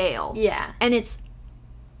big scale. Yeah. And it's...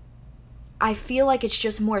 I feel like it's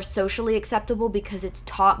just more socially acceptable because it's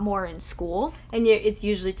taught more in school. And it's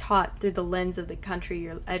usually taught through the lens of the country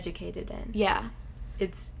you're educated in. Yeah.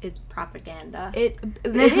 It's propaganda. It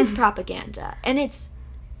is propaganda. And it's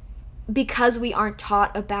because we aren't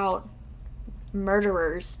taught about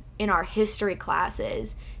murderers in our history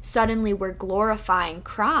classes, suddenly we're glorifying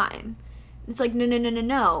crime. It's like,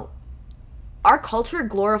 no. Our culture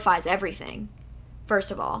glorifies everything,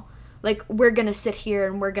 first of all. Like, we're going to sit here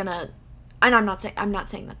and we're going to... And I'm not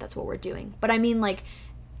saying that that's what we're doing. But I mean, like,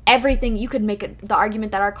 everything... You could make the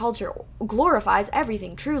argument that our culture glorifies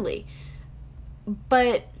everything, truly.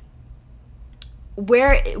 But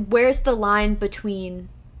where's the line between...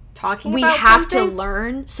 Talking we about have something? to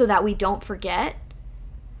learn so that we don't forget?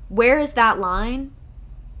 Where is that line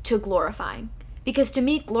to glorifying? Because to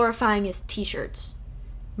me, glorifying is t-shirts,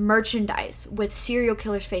 merchandise with serial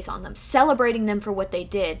killer's face on them, celebrating them for what they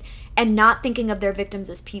did, and not thinking of their victims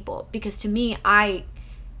as people. Because to me,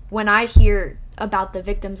 when I hear about the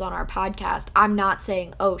victims on our podcast, I'm not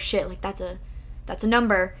saying, oh shit, like that's a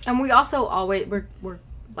number. And we also always we're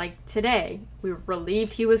like, today we were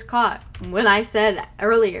relieved he was caught. When I said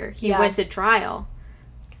earlier he went to trial,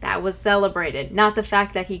 that was celebrated, not the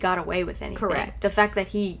fact that he got away with anything. Correct. The fact that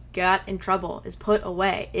he got in trouble, is put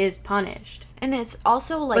away, is punished. And it's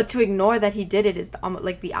also like... But to ignore that he did it is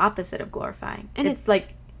like the opposite of glorifying. And it's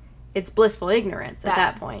like, it's blissful ignorance at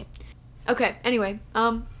that point. Okay, anyway,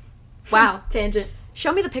 wow. Tangent.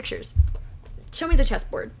 Show me the pictures. Show me the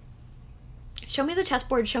chessboard. Show me the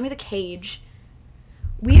chessboard, show me the cage.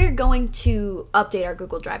 We are going to update our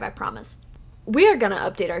Google Drive, I promise. We are gonna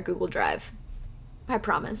update our Google Drive. I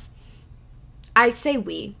promise. I say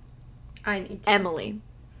we. I need to. Emily.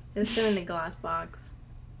 It's still in the glass box.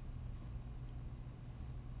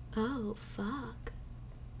 Oh, fuck.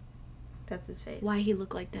 That's his face. Why he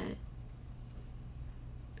look like that?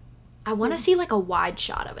 I want to see, like, a wide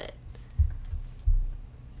shot of it.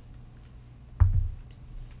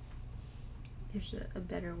 Here's a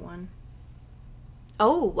better one.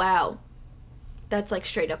 Oh, wow. That's, like,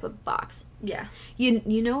 straight up a box. Yeah. You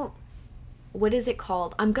know... What is it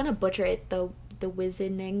called? I'm gonna butcher it. The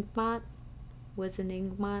Wizeningmat?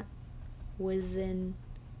 Wizeningmat? Wizengamat?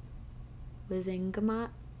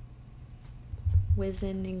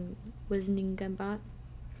 Wizeningamat?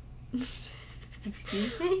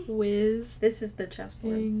 Excuse me? This is the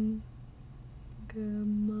chessboard.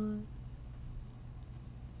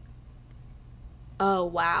 Oh,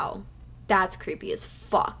 wow. That's creepy as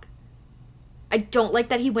fuck. I don't like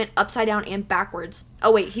that he went upside down and backwards.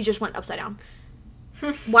 Oh, wait, he just went upside down.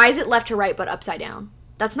 Why is it left to right but upside down?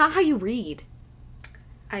 That's not how you read.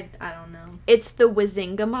 I don't know. It's the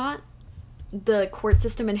Wizengamot, the court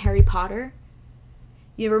system in Harry Potter.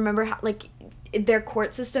 You remember how, like, their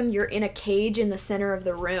court system, you're in a cage in the center of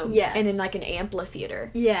the room. Yes. And in, like, an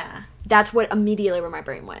amphitheater. Yeah. That's what immediately where my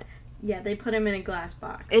brain went. Yeah, they put him in a glass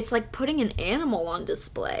box. It's like putting an animal on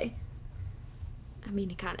display. I mean,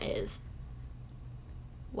 it kind of is.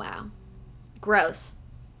 Wow. Gross.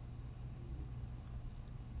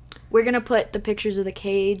 We're going to put the pictures of the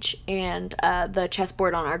cage and the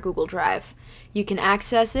chessboard on our Google Drive. You can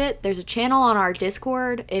access it. There's a channel on our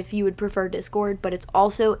Discord if you would prefer Discord, but it's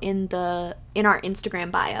also in our Instagram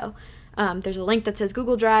bio. There's a link that says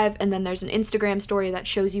Google Drive, and then there's an Instagram story that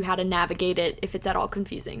shows you how to navigate it if it's at all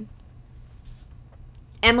confusing.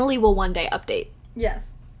 Emily will one day update.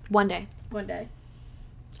 Yes. One day. One day.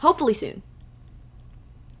 Hopefully soon.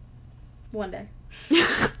 One day.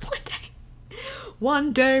 One day.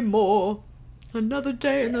 One day more. Another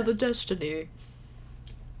day, another destiny.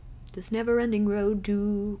 This never-ending road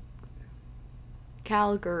to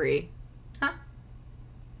Calgary. Huh?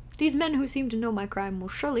 These men who seem to know my crime will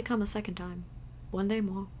surely come a second time. One day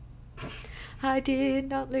more. I did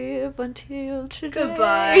not live until today.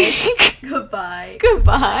 Goodbye. Goodbye.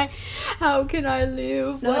 Goodbye. How can I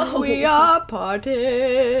live when we are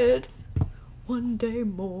parted? One day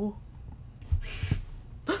more.